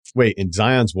 Wait, and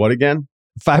Zion's what again?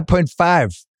 5.5.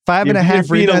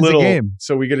 5.5 rebounds a game.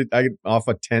 So I get off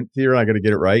a 10th here. I got to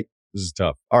get it right. This is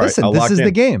tough. All right, listen, this is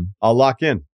the game. I'll lock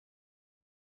in.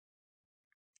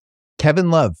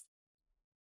 Kevin Love,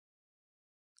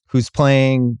 who's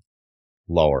playing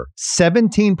lower,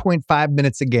 17.5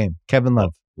 minutes a game. Kevin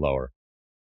Love, lower,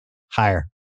 higher.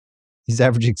 He's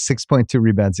averaging 6.2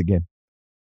 rebounds a game.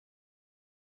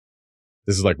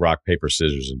 This is like rock, paper,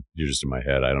 scissors, and you're just in my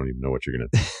head. I don't even know what you're going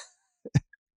to do.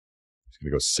 Just going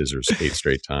to go scissors 8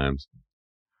 straight times.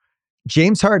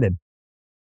 James Harden.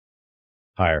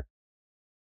 Higher.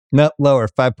 No, lower,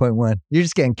 5.1. You're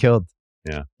just getting killed.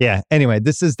 Yeah. Yeah. Anyway,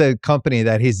 this is the company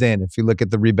that he's in. If you look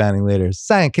at the rebounding leaders.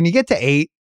 Zion, can you get to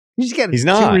 8? You just get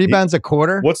 2 rebounds a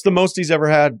quarter? What's the most he's ever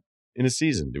had in a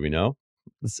season? Do we know?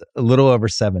 It's a little over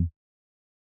 7.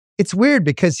 It's weird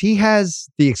because he has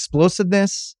the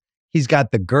explosiveness. He's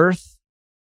got the girth.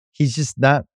 He's just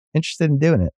not interested in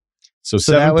doing it. So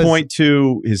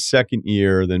 7.2 his second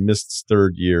year, then missed his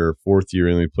third year. Fourth year,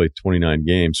 he only played 29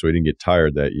 games, so he didn't get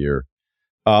tired that year.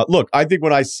 Look, I think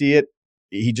when I see it,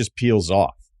 he just peels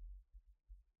off.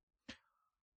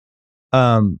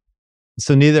 So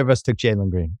neither of us took Jalen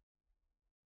Green.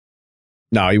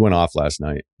 No, he went off last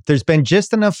night. There's been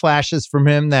just enough flashes from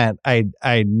him that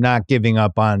I'm not giving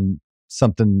up on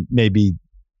something maybe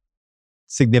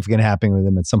significant happening with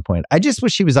him at some point. I just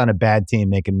wish he was on a bad team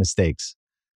making mistakes.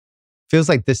 Feels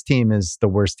like this team is the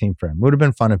worst team for him. Would have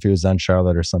been fun if he was on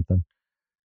Charlotte or something.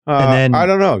 And then I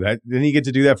don't know. Didn't he get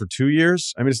to do that for 2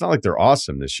 years? I mean, it's not like they're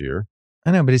awesome this year.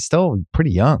 I know, but he's still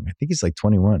pretty young. I think he's like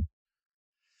 21.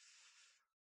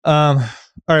 All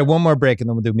right, one more break and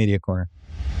then we'll do Media Corner.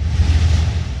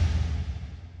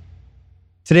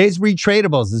 Today's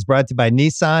Retradables is brought to you by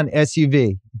Nissan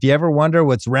SUV. If you ever wonder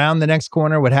what's round the next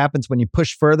corner, what happens when you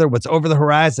push further, what's over the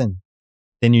horizon,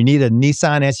 then you need a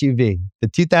Nissan SUV. The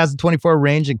 2024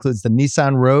 range includes the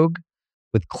Nissan Rogue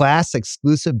with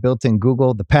class-exclusive built-in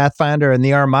Google, the Pathfinder, and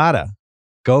the Armada.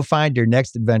 Go find your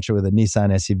next adventure with a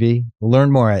Nissan SUV.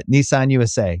 Learn more at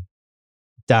nissanusa.com.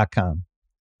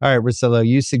 All right, Russillo,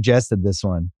 you suggested this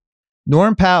one.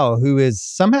 Norm Powell, who is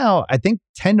somehow, I think,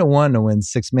 10-1 to win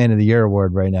Sixth Man of the Year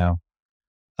award right now.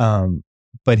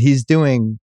 But he's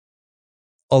doing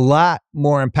a lot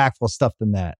more impactful stuff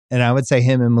than that. And I would say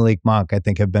him and Malik Monk, I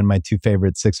think, have been my 2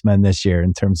 favorite six men this year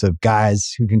in terms of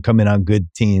guys who can come in on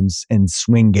good teams and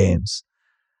swing games.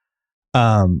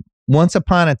 Once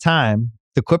upon a time,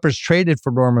 the Clippers traded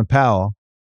for Norman Powell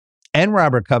and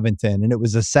Robert Covington, and it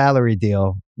was a salary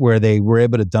deal where they were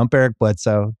able to dump Eric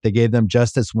Bledsoe. They gave them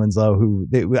Justice Winslow,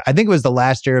 I think it was the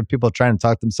last year of people trying to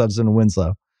talk themselves into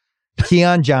Winslow.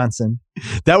 Keon Johnson.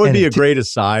 That would be a great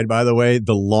aside, by the way.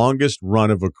 The longest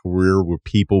run of a career where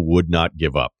people would not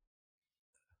give up.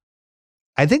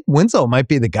 I think Winslow might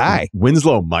be the guy.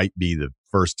 Winslow might be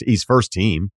he's first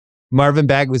team. Marvin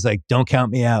Bagley was like, don't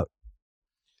count me out.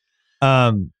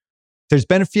 There's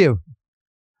been a few.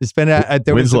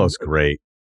 Winslow's great.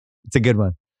 It's a good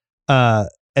one.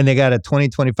 And they got a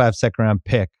 2025 second round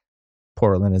pick,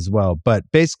 Portland as well. But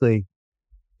basically,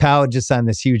 Powell just signed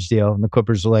this huge deal, and the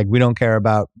Clippers were like, we don't care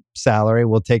about salary.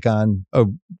 We'll take on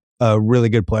a really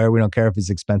good player. We don't care if he's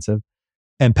expensive.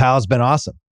 And Powell's been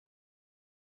awesome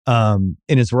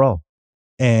in his role.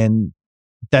 And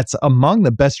that's among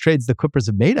the best trades the Clippers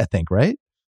have made, I think, right?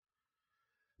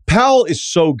 Powell is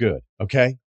so good,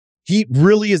 okay? He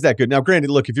really is that good. Now,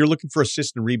 granted, look, if you're looking for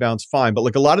assists and rebounds, fine. But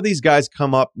like a lot of these guys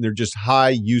come up and they're just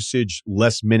high usage,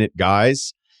 less minute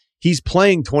guys. He's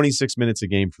playing 26 minutes a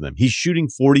game for them. He's shooting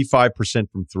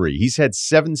 45% from three. He's had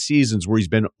 7 seasons where he's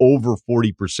been over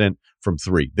 40% from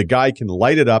three. The guy can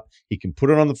light it up. He can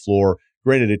put it on the floor.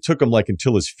 Granted, it took him like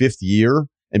until his 5th year.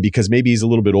 And because maybe he's a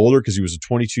little bit older because he was a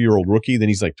 22-year-old rookie, then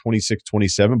he's like 26,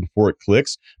 27 before it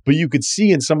clicks. But you could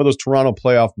see in some of those Toronto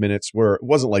playoff minutes where it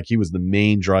wasn't like he was the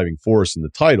main driving force in the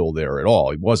title there at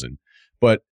all. He wasn't.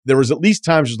 But there was at least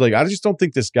times where like, I just don't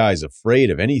think this guy's afraid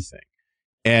of anything.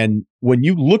 And when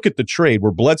you look at the trade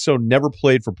where Bledsoe never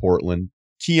played for Portland,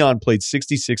 Keon played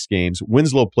 66 games,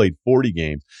 Winslow played 40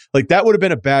 games, like that would have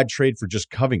been a bad trade for just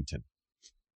Covington.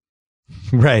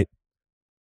 Right.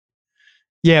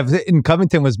 Yeah, and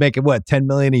Covington was making what, $10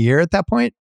 million a year at that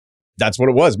point? That's what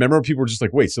it was. Remember, people were just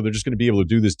like, wait, so they're just going to be able to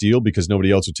do this deal because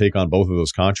nobody else would take on both of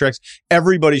those contracts?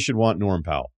 Everybody should want Norm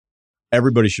Powell.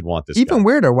 Everybody should want this Even guy.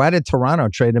 Weirder, why did Toronto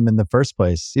trade him in the first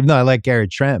place? Even though I like Gary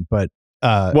Trent, but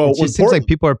it just seems like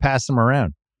people are passing him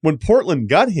around. When Portland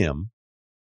got him,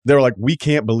 they were like, we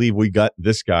can't believe we got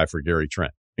this guy for Gary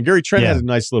Trent. And Gary Trent has a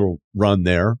nice little run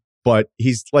there, but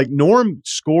he's like, Norm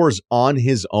scores on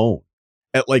his own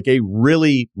at like a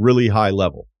really, really high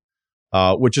level,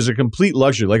 which is a complete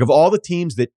luxury. Like of all the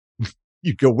teams that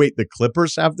you go, wait, the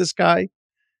Clippers have this guy?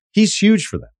 He's huge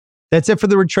for them. That's it for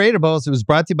the Retradables. It was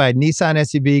brought to you by Nissan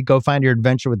SUV. Go find your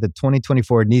adventure with the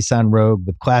 2024 Nissan Rogue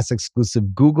with class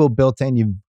exclusive Google built-in.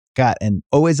 You've got an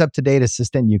always up-to-date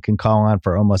assistant you can call on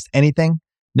for almost anything.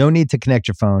 No need to connect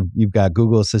your phone. You've got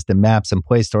Google Assistant Maps and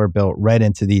Play Store built right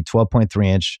into the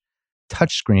 12.3-inch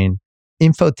touchscreen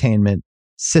infotainment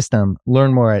system.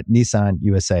 Learn more at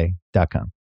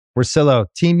nissanusa.com. Russillo,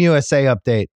 Team USA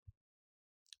update.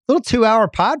 Little 2-hour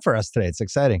pod for us today. It's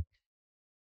exciting.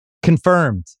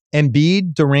 Confirmed.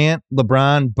 Embiid, Durant,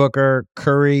 LeBron, Booker,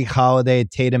 Curry, Holiday,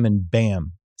 Tatum, and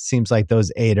Bam. Seems like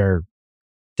those 8 are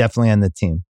definitely on the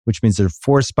team, which means there's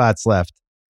 4 spots left.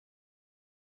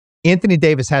 Anthony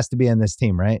Davis has to be on this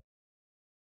team, right?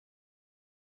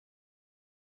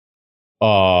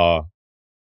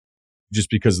 Just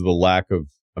because of the lack of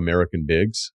American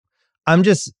bigs?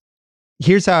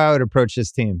 Here's how I would approach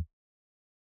this team.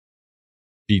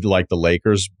 Be like the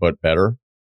Lakers, but better.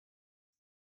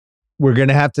 We're going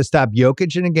to have to stop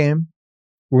Jokic in a game.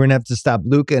 We're going to have to stop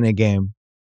Luka in a game.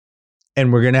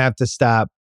 And we're going to have to stop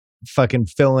fucking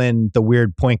fill in the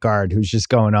weird point guard who's just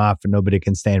going off and nobody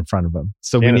can stay in front of him.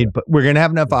 So we're going to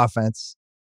have enough offense.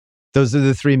 Those are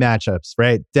the 3 matchups,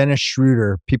 right? Dennis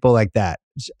Schroeder, people like that.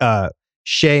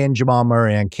 Shea and Jamal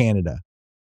Murray on Canada.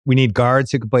 We need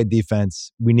guards who can play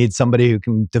defense. We need somebody who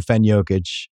can defend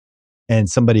Jokic and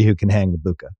somebody who can hang with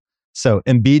Luka. So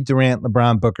Embiid, Durant,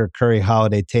 LeBron, Booker, Curry,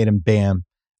 Holiday, Tatum, Bam.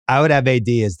 I would have AD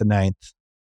as the 9th.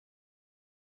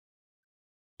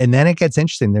 And then it gets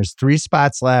interesting. There's 3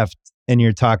 spots left, and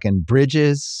you're talking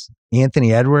Bridges,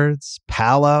 Anthony Edwards,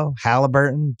 Paolo,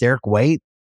 Halliburton, Derek White.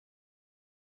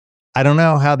 I don't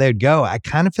know how they'd go. I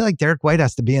kind of feel like Derek White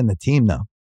has to be in the team, though.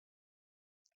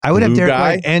 I would have Derek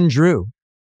White and Drew.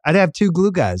 I'd have 2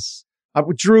 glue guys.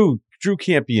 Drew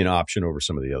can't be an option over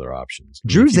some of the other options.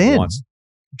 Drew's in.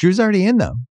 Drew's already in,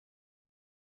 though.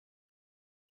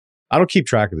 I don't keep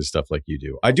track of this stuff like you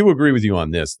do. I do agree with you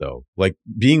on this, though. Like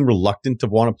being reluctant to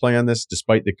want to play on this,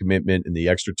 despite the commitment and the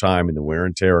extra time and the wear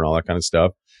and tear and all that kind of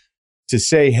stuff, to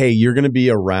say, hey, you're going to be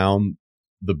around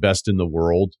the best in the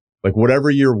world. Like whatever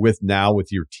you're with now with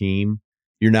your team,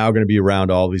 you're now going to be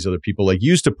around all these other people. Like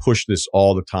you used to push this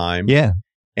all the time. Yeah.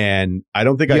 And I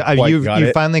don't think I quite got it.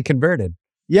 You finally converted.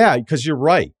 Yeah, because you're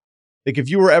right. Like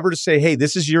if you were ever to say, hey,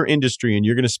 this is your industry and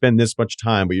you're going to spend this much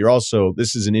time, but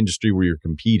this is an industry where you're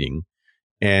competing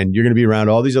and you're going to be around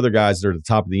all these other guys that are at the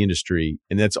top of the industry.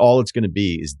 And that's all it's going to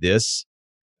be is this.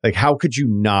 Like, how could you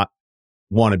not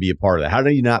want to be a part of that? How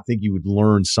do you not think you would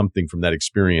learn something from that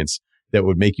experience that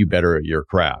would make you better at your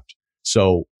craft?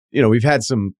 So, we've had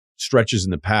some stretches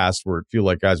in the past where it feel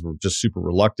like guys were just super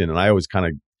reluctant. And I always kind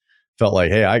of felt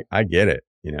like, hey, I get it.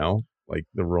 Like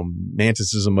the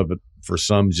romanticism of it for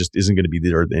some just isn't going to be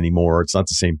there anymore. It's not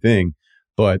the same thing.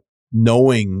 But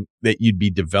knowing that you'd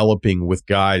be developing with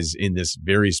guys in this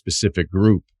very specific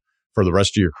group for the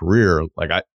rest of your career, like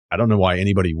I don't know why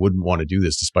anybody wouldn't want to do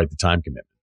this despite the time commitment.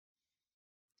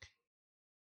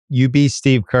 You be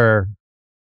Steve Kerr,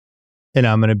 and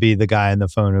I'm going to be the guy on the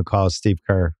phone who calls Steve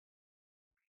Kerr.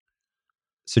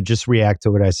 So just react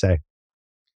to what I say.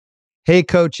 Hey,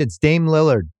 coach, it's Dame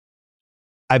Lillard.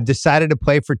 I've decided to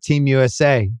play for Team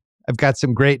USA. I've got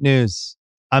some great news.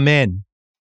 I'm in.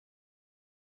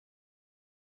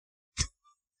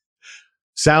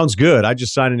 Sounds good. I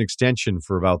just signed an extension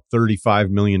for about $35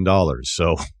 million.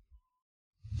 So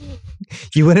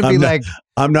you wouldn't be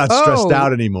I'm not stressed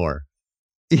out anymore.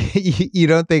 You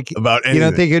don't think about anything. You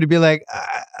don't think it would be like,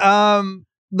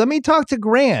 let me talk to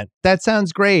Grant. That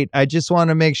sounds great. I just want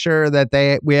to make sure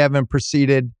that we haven't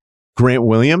proceeded. Grant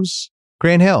Williams?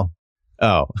 Grant Hill.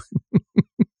 Oh.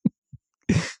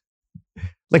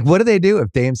 Like, what do they do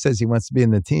if Dame says he wants to be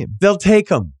in the team? They'll take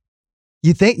him.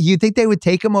 You think they would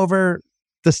take him over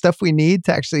the stuff we need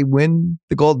to actually win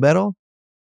the gold medal?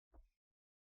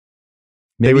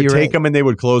 Maybe they would take him and they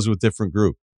would close with a different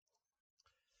group.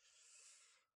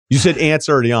 You said Ant's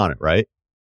already on it, right?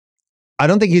 I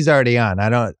don't think he's already on.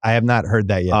 I have not heard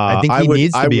that yet. I think he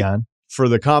needs to be on. For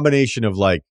the combination of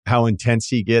like how intense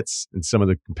he gets and some of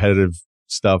the competitive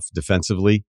stuff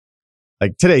defensively.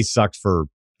 Like today sucked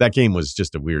that game was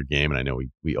just a weird game. And I know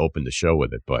we opened the show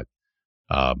with it, but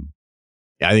I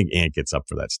think Ant gets up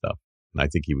for that stuff. And I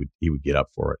think he would get up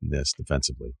for it in this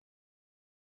defensively.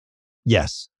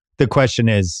 Yes. The question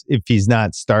is, if he's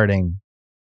not starting,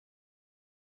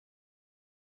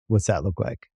 what's that look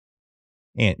like?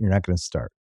 Ant, you're not going to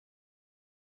start.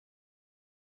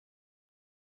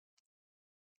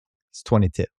 He's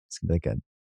 22. It's going to be like I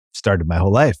started my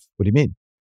whole life. What do you mean?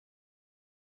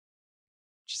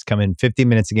 Just come in 15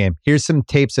 minutes a game. Here's some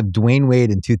tapes of Dwayne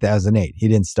Wade in 2008. He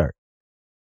didn't start.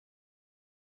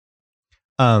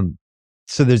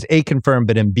 So there's 8 confirmed,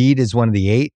 but Embiid is one of the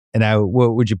 8. And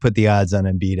what would you put the odds on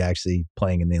Embiid actually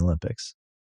playing in the Olympics?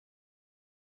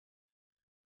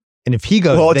 And if he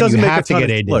goes, then you have to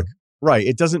get AD. Look, right.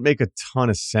 It doesn't make a ton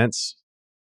of sense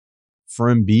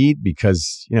for Embiid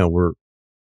because, we're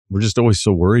just always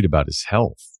so worried about his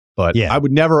health. But yeah. I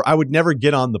would never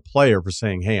get on the player for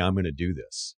saying, hey, I'm going to do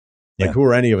this. Like who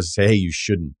are any of us to say, hey, you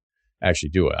shouldn't actually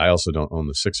do it. I also don't own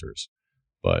the Sixers,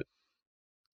 but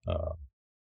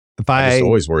I just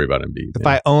always worry about Embiid. If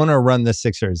I own or run the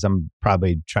Sixers, I'm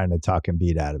probably trying to talk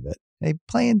Embiid out of it. They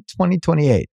play in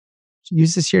 2028.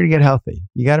 Use this year to get healthy.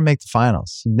 You got to make the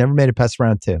finals. You've never made it past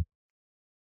round 2.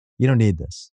 You don't need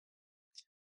this.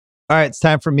 All right, it's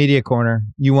time for Media Corner.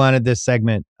 You wanted this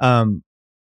segment.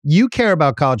 You care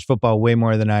about college football way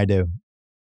more than I do.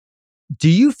 Do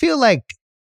you feel like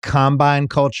combine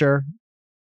culture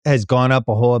has gone up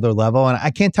a whole other level? And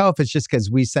I can't tell if it's just because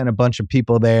we sent a bunch of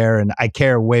people there and I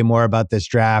care way more about this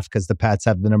draft because the Pats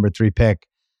have the number 3 pick.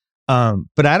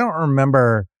 But I don't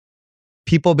remember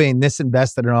people being this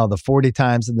invested in all the 40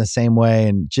 times in the same way.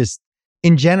 And just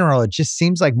in general, it just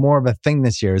seems like more of a thing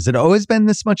this year. Has it always been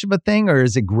this much of a thing or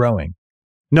is it growing?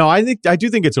 No, I do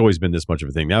think it's always been this much of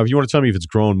a thing. Now, if you want to tell me if it's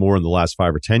grown more in the last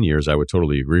 5 or 10 years, I would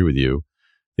totally agree with you.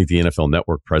 I think the NFL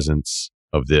Network presence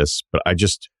of this, but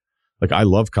I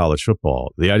love college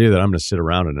football. The idea that I'm going to sit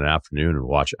around in an afternoon and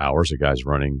watch hours of guys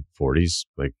running 40s,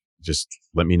 just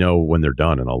let me know when they're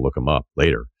done and I'll look them up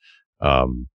later.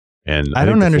 And I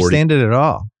don't understand it at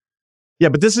all. Yeah,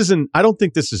 but I don't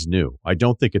think this is new. I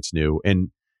don't think it's new. And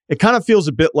it kind of feels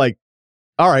a bit like,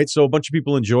 all right, so a bunch of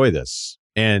people enjoy this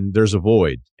and there's a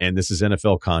void and this is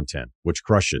NFL content, which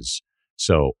crushes.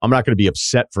 So I'm not going to be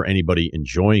upset for anybody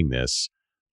enjoying this.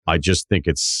 I just think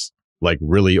it's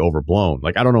really overblown.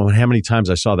 I don't know how many times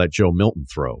I saw that Joe Milton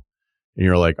throw and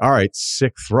you're like, all right,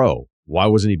 sick throw. Why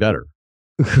wasn't he better?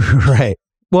 Right.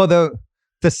 Well,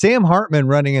 the Sam Hartman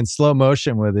running in slow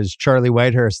motion with his Charlie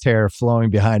Whitehurst hair flowing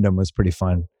behind him was pretty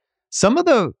fun. Some of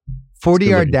the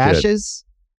 40-yard dashes,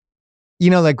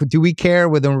 do we care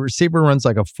when the receiver runs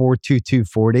like a 4.22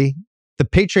 40? The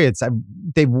Patriots,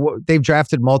 they've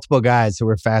drafted multiple guys who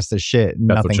were fast as shit and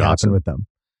nothing happened with them.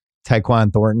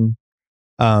 Tyquan Thornton.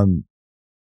 I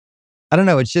don't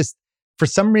know. It's just, for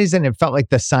some reason, it felt like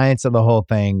the science of the whole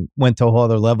thing went to a whole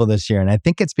other level this year. And I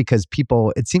think it's because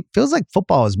feels like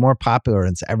football is more popular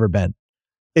than it's ever been.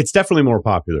 It's definitely more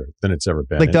popular than it's ever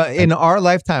been. In our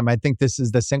lifetime, I think this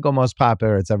is the single most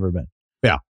popular it's ever been.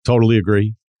 Yeah, totally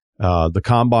agree. The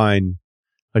combine,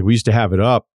 we used to have it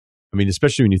up I mean,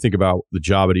 especially when you think about the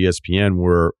job at ESPN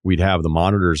where we'd have the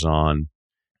monitors on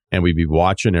and we'd be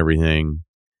watching everything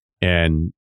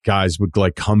and guys would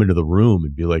like come into the room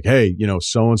and be like, hey,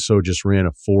 so-and-so just ran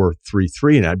a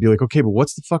 4.33. And I'd be like, okay, but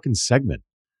what's the fucking segment?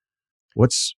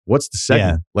 What's the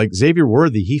segment? Yeah. Like Xavier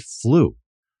Worthy, he flew.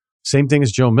 Same thing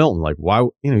as Joe Milton. Like, why,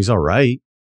 he's all right.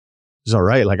 He's all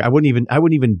right. Like I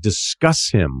wouldn't even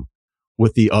discuss him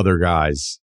with the other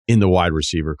guys in the wide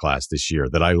receiver class this year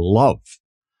that I love.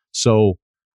 So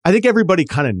I think everybody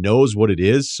kind of knows what it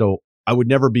is. So I would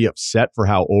never be upset for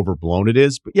how overblown it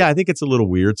is. But yeah, I think it's a little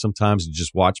weird sometimes to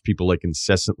just watch people like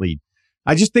incessantly.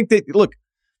 I just think that, look,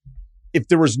 if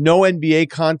there was no NBA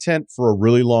content for a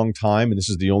really long time, and this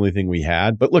is the only thing we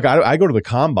had, but look, I go to the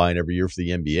combine every year for the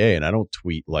NBA and I don't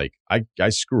tweet like I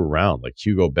screw around like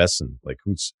Hugo Besson, like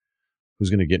who's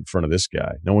going to get in front of this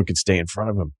guy? No one can stay in front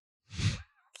of him.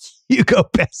 Hugo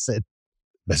Besson.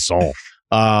 Besson.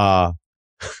 I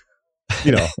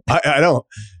don't,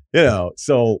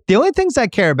 so the only things I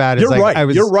care about is you're like,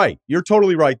 right. You're right. You're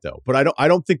totally right though. But I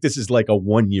don't think this is like a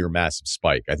 1 year massive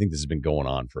spike. I think this has been going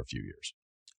on for a few years.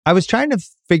 I was trying to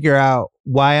figure out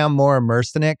why I'm more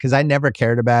immersed in it because I never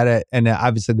cared about it. And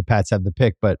obviously the Pats have the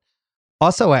pick, but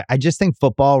also I just think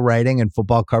football writing and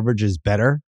football coverage is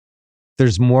better.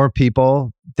 There's more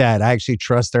people that I actually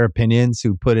trust their opinions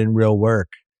who put in real work.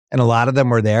 And a lot of them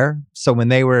were there. So when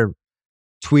they were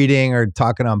tweeting or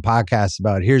talking on podcasts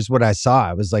about here's what I saw,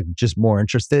 I was like just more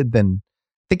interested than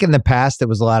I think in the past. It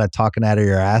was a lot of talking out of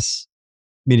your ass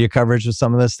media coverage with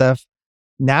some of this stuff.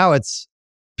 Now it's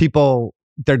people,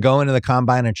 they're going to the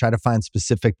combine and try to find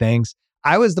specific things.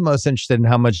 I was the most interested in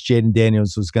how much Jaden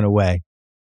Daniels was going to weigh.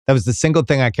 That was the single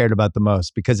thing I cared about the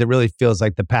most because it really feels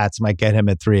like the Pats might get him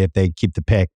at 3 if they keep the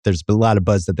pick. There's a lot of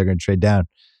buzz that they're going to trade down.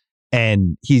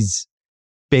 And he's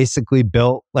basically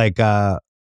built like a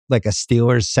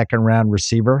Steelers second round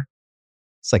receiver.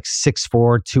 It's like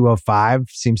 6'4", 205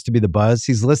 seems to be the buzz.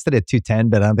 He's listed at 210,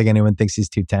 but I don't think anyone thinks he's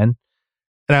 210.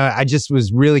 And I just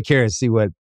was really curious to see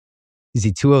is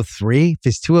he 203? If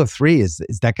he's 203, is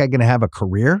that guy going to have a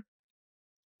career?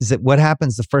 Is it what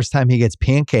happens the first time he gets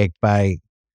pancaked by,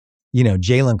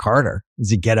 Jalen Carter?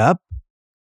 Does he get up?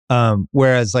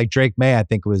 Whereas like Drake May, I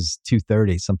think was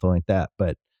 230, something like that.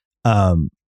 But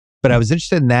I was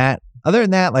interested in that. Other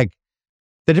than that, like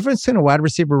the difference between a wide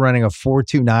receiver running a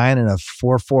 4.29 and a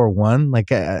 4.41,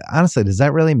 like honestly, does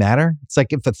that really matter? It's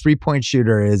like if a 3-point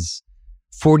shooter is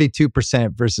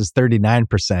 42% versus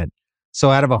 39%.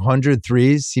 So out of 100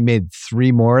 threes, he made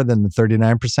 3 more than the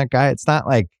 39% guy. It's not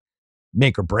like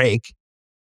make or break,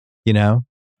 No,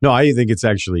 I think it's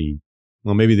actually,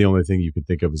 well, maybe the only thing you could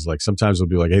think of is like sometimes they'll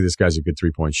be like, hey, this guy's a good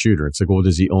 3-point shooter. It's like, well,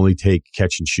 does he only take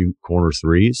catch and shoot corner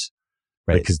threes?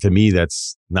 Right. Because to me,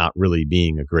 that's not really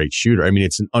being a great shooter. I mean,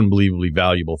 it's an unbelievably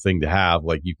valuable thing to have.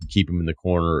 Like you can keep him in the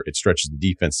corner. It stretches the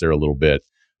defense there a little bit.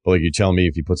 But like you're telling me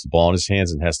if he puts the ball in his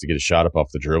hands and has to get a shot up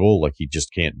off the dribble, like he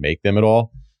just can't make them at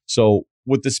all. So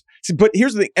with this, but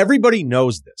here's the thing. Everybody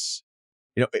knows this,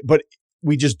 but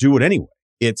we just do it anyway.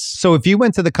 So if you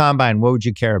went to the combine, what would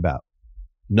you care about?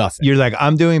 Nothing. You're like,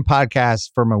 I'm doing podcasts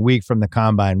from a week from the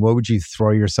combine. What would you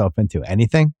throw yourself into?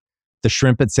 Anything? The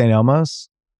shrimp at St. Elmo's?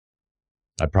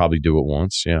 I'd probably do it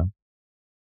once. Yeah.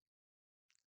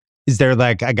 Is there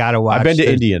like, I got to watch. I've been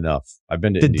to Indy enough.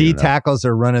 The D tackles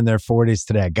are running their 40s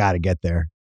today. I got to get there.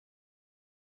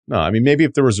 No, I mean, maybe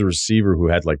if there was a receiver who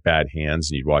had like bad hands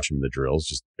and you'd watch him in the drills,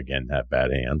 just again, have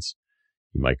bad hands,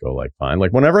 you might go like, fine.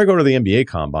 Like whenever I go to the NBA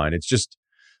combine, it's just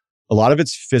a lot of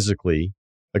it's physically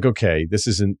like, okay, this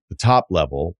isn't the top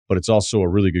level, but it's also a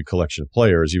really good collection of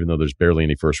players, even though there's barely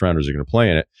any first rounders who are going to play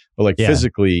in it. But like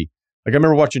physically, like I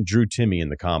remember watching Drew Timme in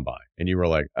the combine and you were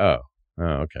like, oh,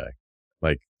 okay.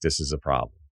 Like this is a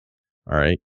problem. All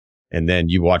right. And then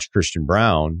you watch Christian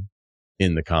Brown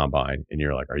in the combine and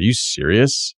you're like, are you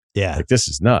serious? Yeah. Like this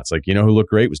is nuts. Like, who looked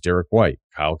great was Derek White.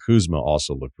 Kyle Kuzma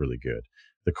also looked really good.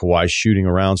 The Kawhi shooting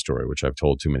around story, which I've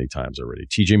told too many times already.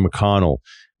 TJ McConnell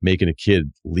making a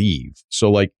kid leave. So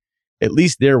like at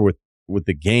least there with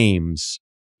the games,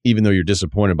 even though you're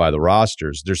disappointed by the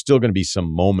rosters, there's still going to be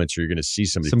some moments where you're going to see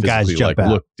somebody physically like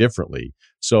look differently.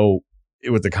 So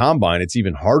with the combine, it's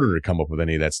even harder to come up with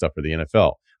any of that stuff for the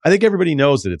NFL. I think everybody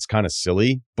knows that it's kind of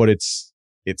silly, but it's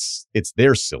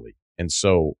their silly. And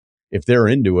so if they're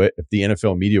into it, if the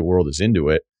NFL media world is into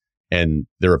it and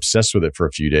they're obsessed with it for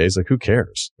a few days, like who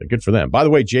cares? Like good for them. By the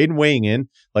way, Jaden weighing in,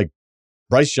 like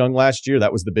Bryce Young last year,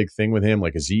 that was the big thing with him.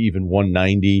 Like, is he even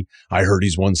 190? I heard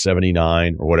he's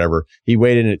 179 or whatever. He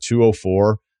weighed in at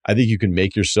 204. I think you can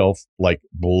make yourself like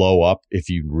blow up if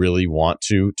you really want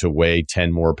to weigh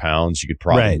 10 more pounds. You could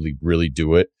probably really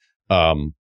do it.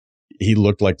 he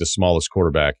looked like the smallest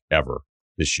quarterback ever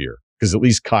this year. Because at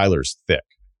least Kyler's thick,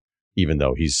 even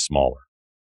though he's smaller.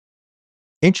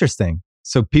 Interesting.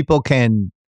 So people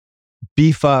can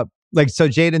beef up. Like, so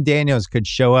Jaden Daniels could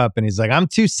show up and he's like, I'm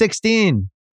 216.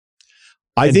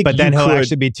 But then he'll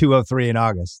actually be 203 in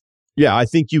August. Yeah, I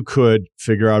think you could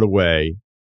figure out a way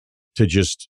to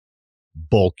just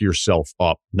bulk yourself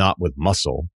up, not with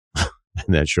muscle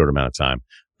in that short amount of time.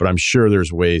 But I'm sure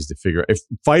there's ways to figure out if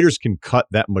fighters can cut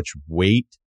that much weight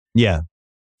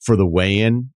for the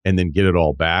weigh-in and then get it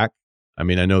all back. I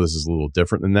mean, I know this is a little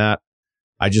different than that.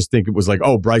 I just think it was like,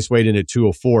 oh, Bryce weighed in at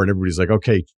 204 and everybody's like,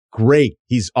 okay, great.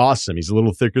 He's awesome. He's a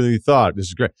little thicker than we thought. This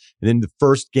is great. And then the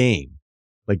first game,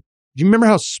 like, do you remember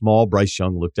how small Bryce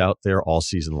Young looked out there all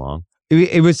season long?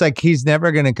 It was like he's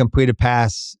never going to complete a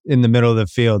pass in the middle of the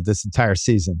field this entire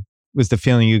season, was the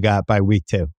feeling you got by week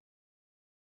 2.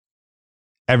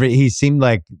 He seemed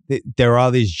like there were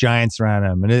all these giants around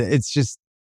him. And it's just,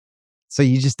 so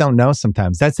you just don't know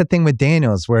sometimes. That's the thing with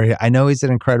Daniels, where I know he's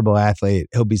an incredible athlete.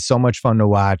 He'll be so much fun to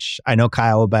watch. I know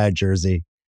Kyle will buy a jersey,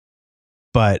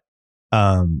 but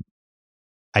I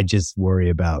just worry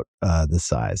about the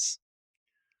size.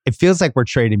 It feels like we're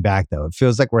trading back, though. It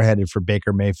feels like we're headed for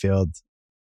Baker Mayfield,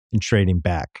 and trading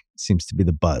back seems to be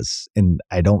the buzz. And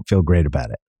I don't feel great about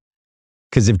it.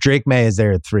 Because if Drake May is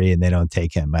there at 3 and they don't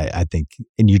take him, I think,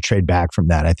 and you trade back from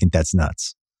that, I think that's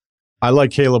nuts. I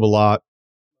like Caleb a lot.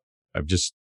 I've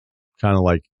just kind of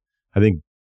like, I think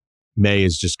May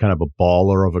is just kind of a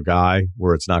baller of a guy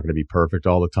where it's not going to be perfect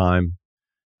all the time.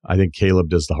 I think Caleb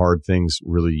does the hard things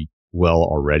really well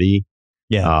already.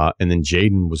 Yeah. And then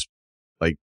Jaden was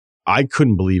like, I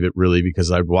couldn't believe it really because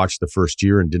I'd watched the first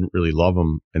year and didn't really love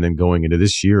him. And then going into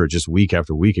this year, just week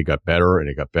after week, it got better and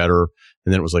it got better.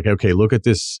 And then it was like, okay, look at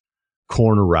this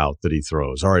corner route that he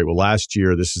throws. All right, well, last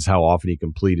year, this is how often he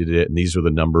completed it. And these are the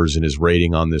numbers and his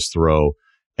rating on this throw.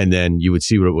 And then you would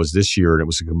see what it was this year, and it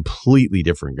was a completely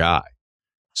different guy.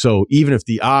 So even if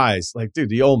the eyes, like, dude,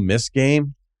 the Ole Miss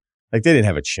game, like they didn't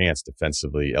have a chance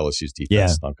defensively. LSU's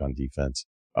defense stunk on defense.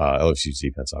 LSU's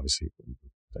defense, obviously,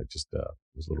 I just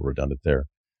was a little redundant there.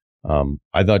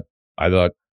 I thought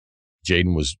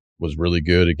Jaden was really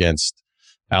good against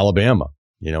Alabama,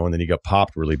 and then he got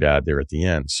popped really bad there at the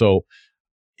end. So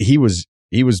he was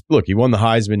look, he won the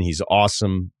Heisman. He's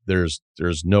awesome. There's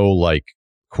no like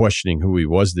questioning who he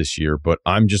was this year, but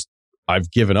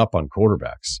I've given up on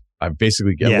quarterbacks. I've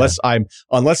basically,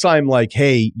 unless I'm like,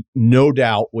 hey, no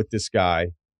doubt with this guy,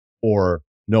 or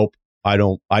nope, I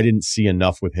didn't see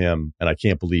enough with him, and I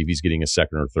can't believe he's getting a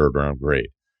second or third round grade.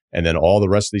 And then all the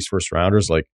rest of these first rounders,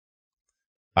 like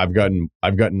I've gotten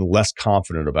less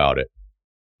confident about it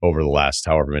over the last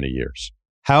however many years.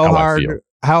 How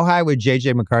high would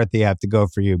JJ McCarthy have to go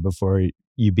for you before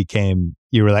you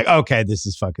were like, okay, this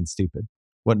is fucking stupid?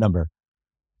 What number?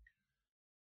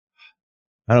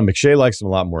 I don't know. McShay likes him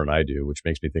a lot more than I do, which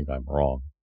makes me think I'm wrong.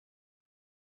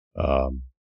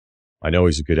 I know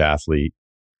he's a good athlete.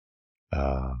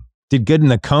 Did good in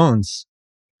the cones.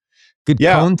 Good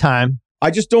cone time. I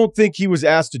just don't think he was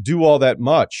asked to do all that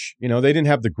much. They didn't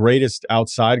have the greatest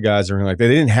outside guys or anything like that.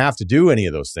 They didn't have to do any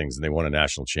of those things, and they won a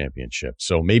national championship.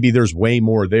 So maybe there's way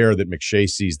more there that McShay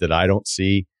sees that I don't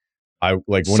see.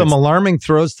 Some alarming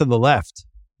throws to the left.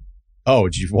 Oh,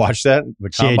 did you watch that? The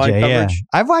combine coverage?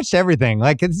 Yeah. I've watched everything.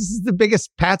 Like, this is the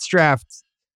biggest Pats draft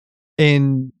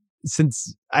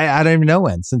since I don't even know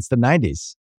when, since the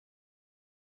 90s.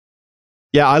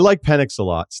 Yeah, I like Penix a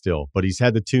lot still, but he's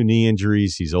had the 2 knee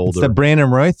injuries. He's older. It's the Brandon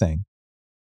Roy thing.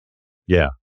 Yeah.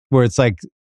 Where it's like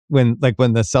when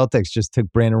the Celtics just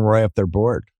took Brandon Roy off their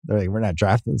board. They're like, we're not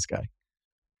drafting this guy.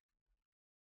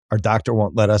 Our doctor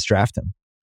won't let us draft him.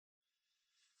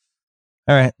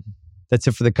 All right. That's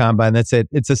it for the combine. That's it.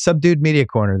 It's a subdued media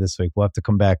corner this week. We'll have to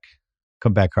come back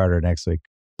harder next week.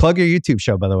 Plug your YouTube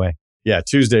show, by the way. Yeah,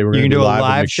 Tuesday we're going to do a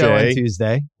live show on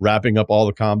Tuesday, wrapping up all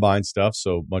the combine stuff.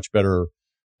 So much better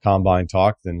combine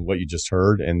talk than what you just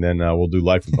heard, and then we'll do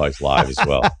Life Advice live as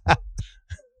well. All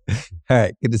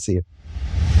right, good to see you.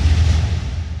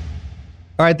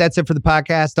 All right, that's it for the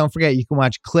podcast. Don't forget, you can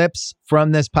watch clips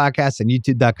from this podcast on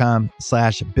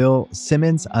youtube.com/Bill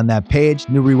Simmons. On that page,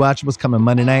 new rewatchables coming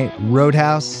Monday night,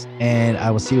 Roadhouse, and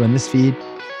I will see you on this feed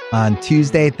on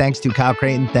Tuesday. Thanks to Kyle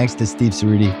Creighton. Thanks to Steve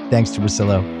Cerruti. Thanks to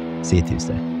Russillo. See you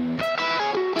Tuesday.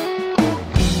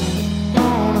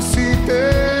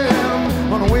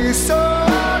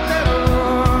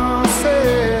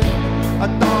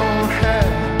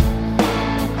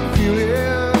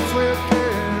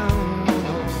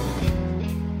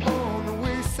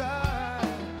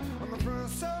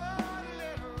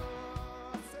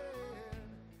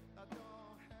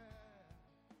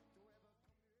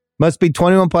 Must be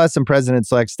 21 plus and present in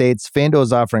select states. FanDuel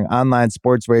is offering online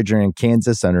sports wagering in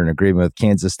Kansas under an agreement with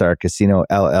Kansas Star Casino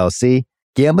LLC.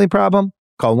 Gambling problem?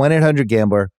 Call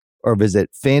 1-800-GAMBLER or visit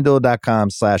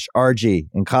FanDuel.com/RG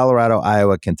in Colorado,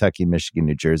 Iowa, Kentucky, Michigan,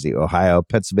 New Jersey, Ohio,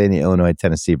 Pennsylvania, Illinois,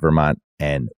 Tennessee, Vermont,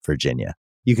 and Virginia.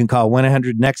 You can call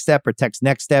 1-800-NEXT-STEP or text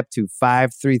NEXT-STEP to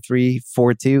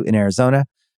 53342 in Arizona.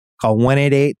 Call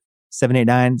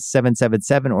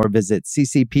 1-888-789-777 or visit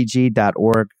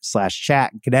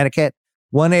ccpg.org/chat in Connecticut.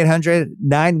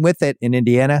 1-800-9-WITH-IT in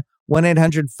Indiana.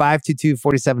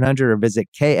 1-800-522-4700 or visit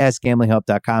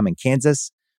ksgamblinghelp.com in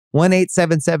Kansas.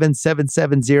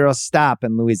 1-877-770-STOP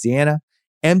in Louisiana.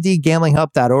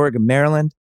 mdgamblinghelp.org in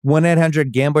Maryland.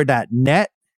 1-800-GAMBLER.net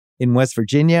in West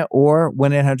Virginia or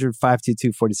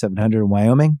 1-800-522-4700 in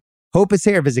Wyoming. Hope is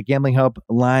here. Visit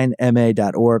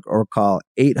gamblinghelplinema.org or call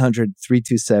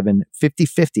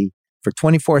 800-327-5050 for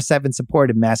 24/7 support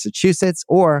in Massachusetts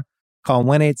or call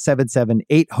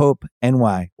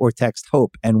 1-877-8-HOPE-NY or text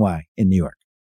HOPE-NY in New York.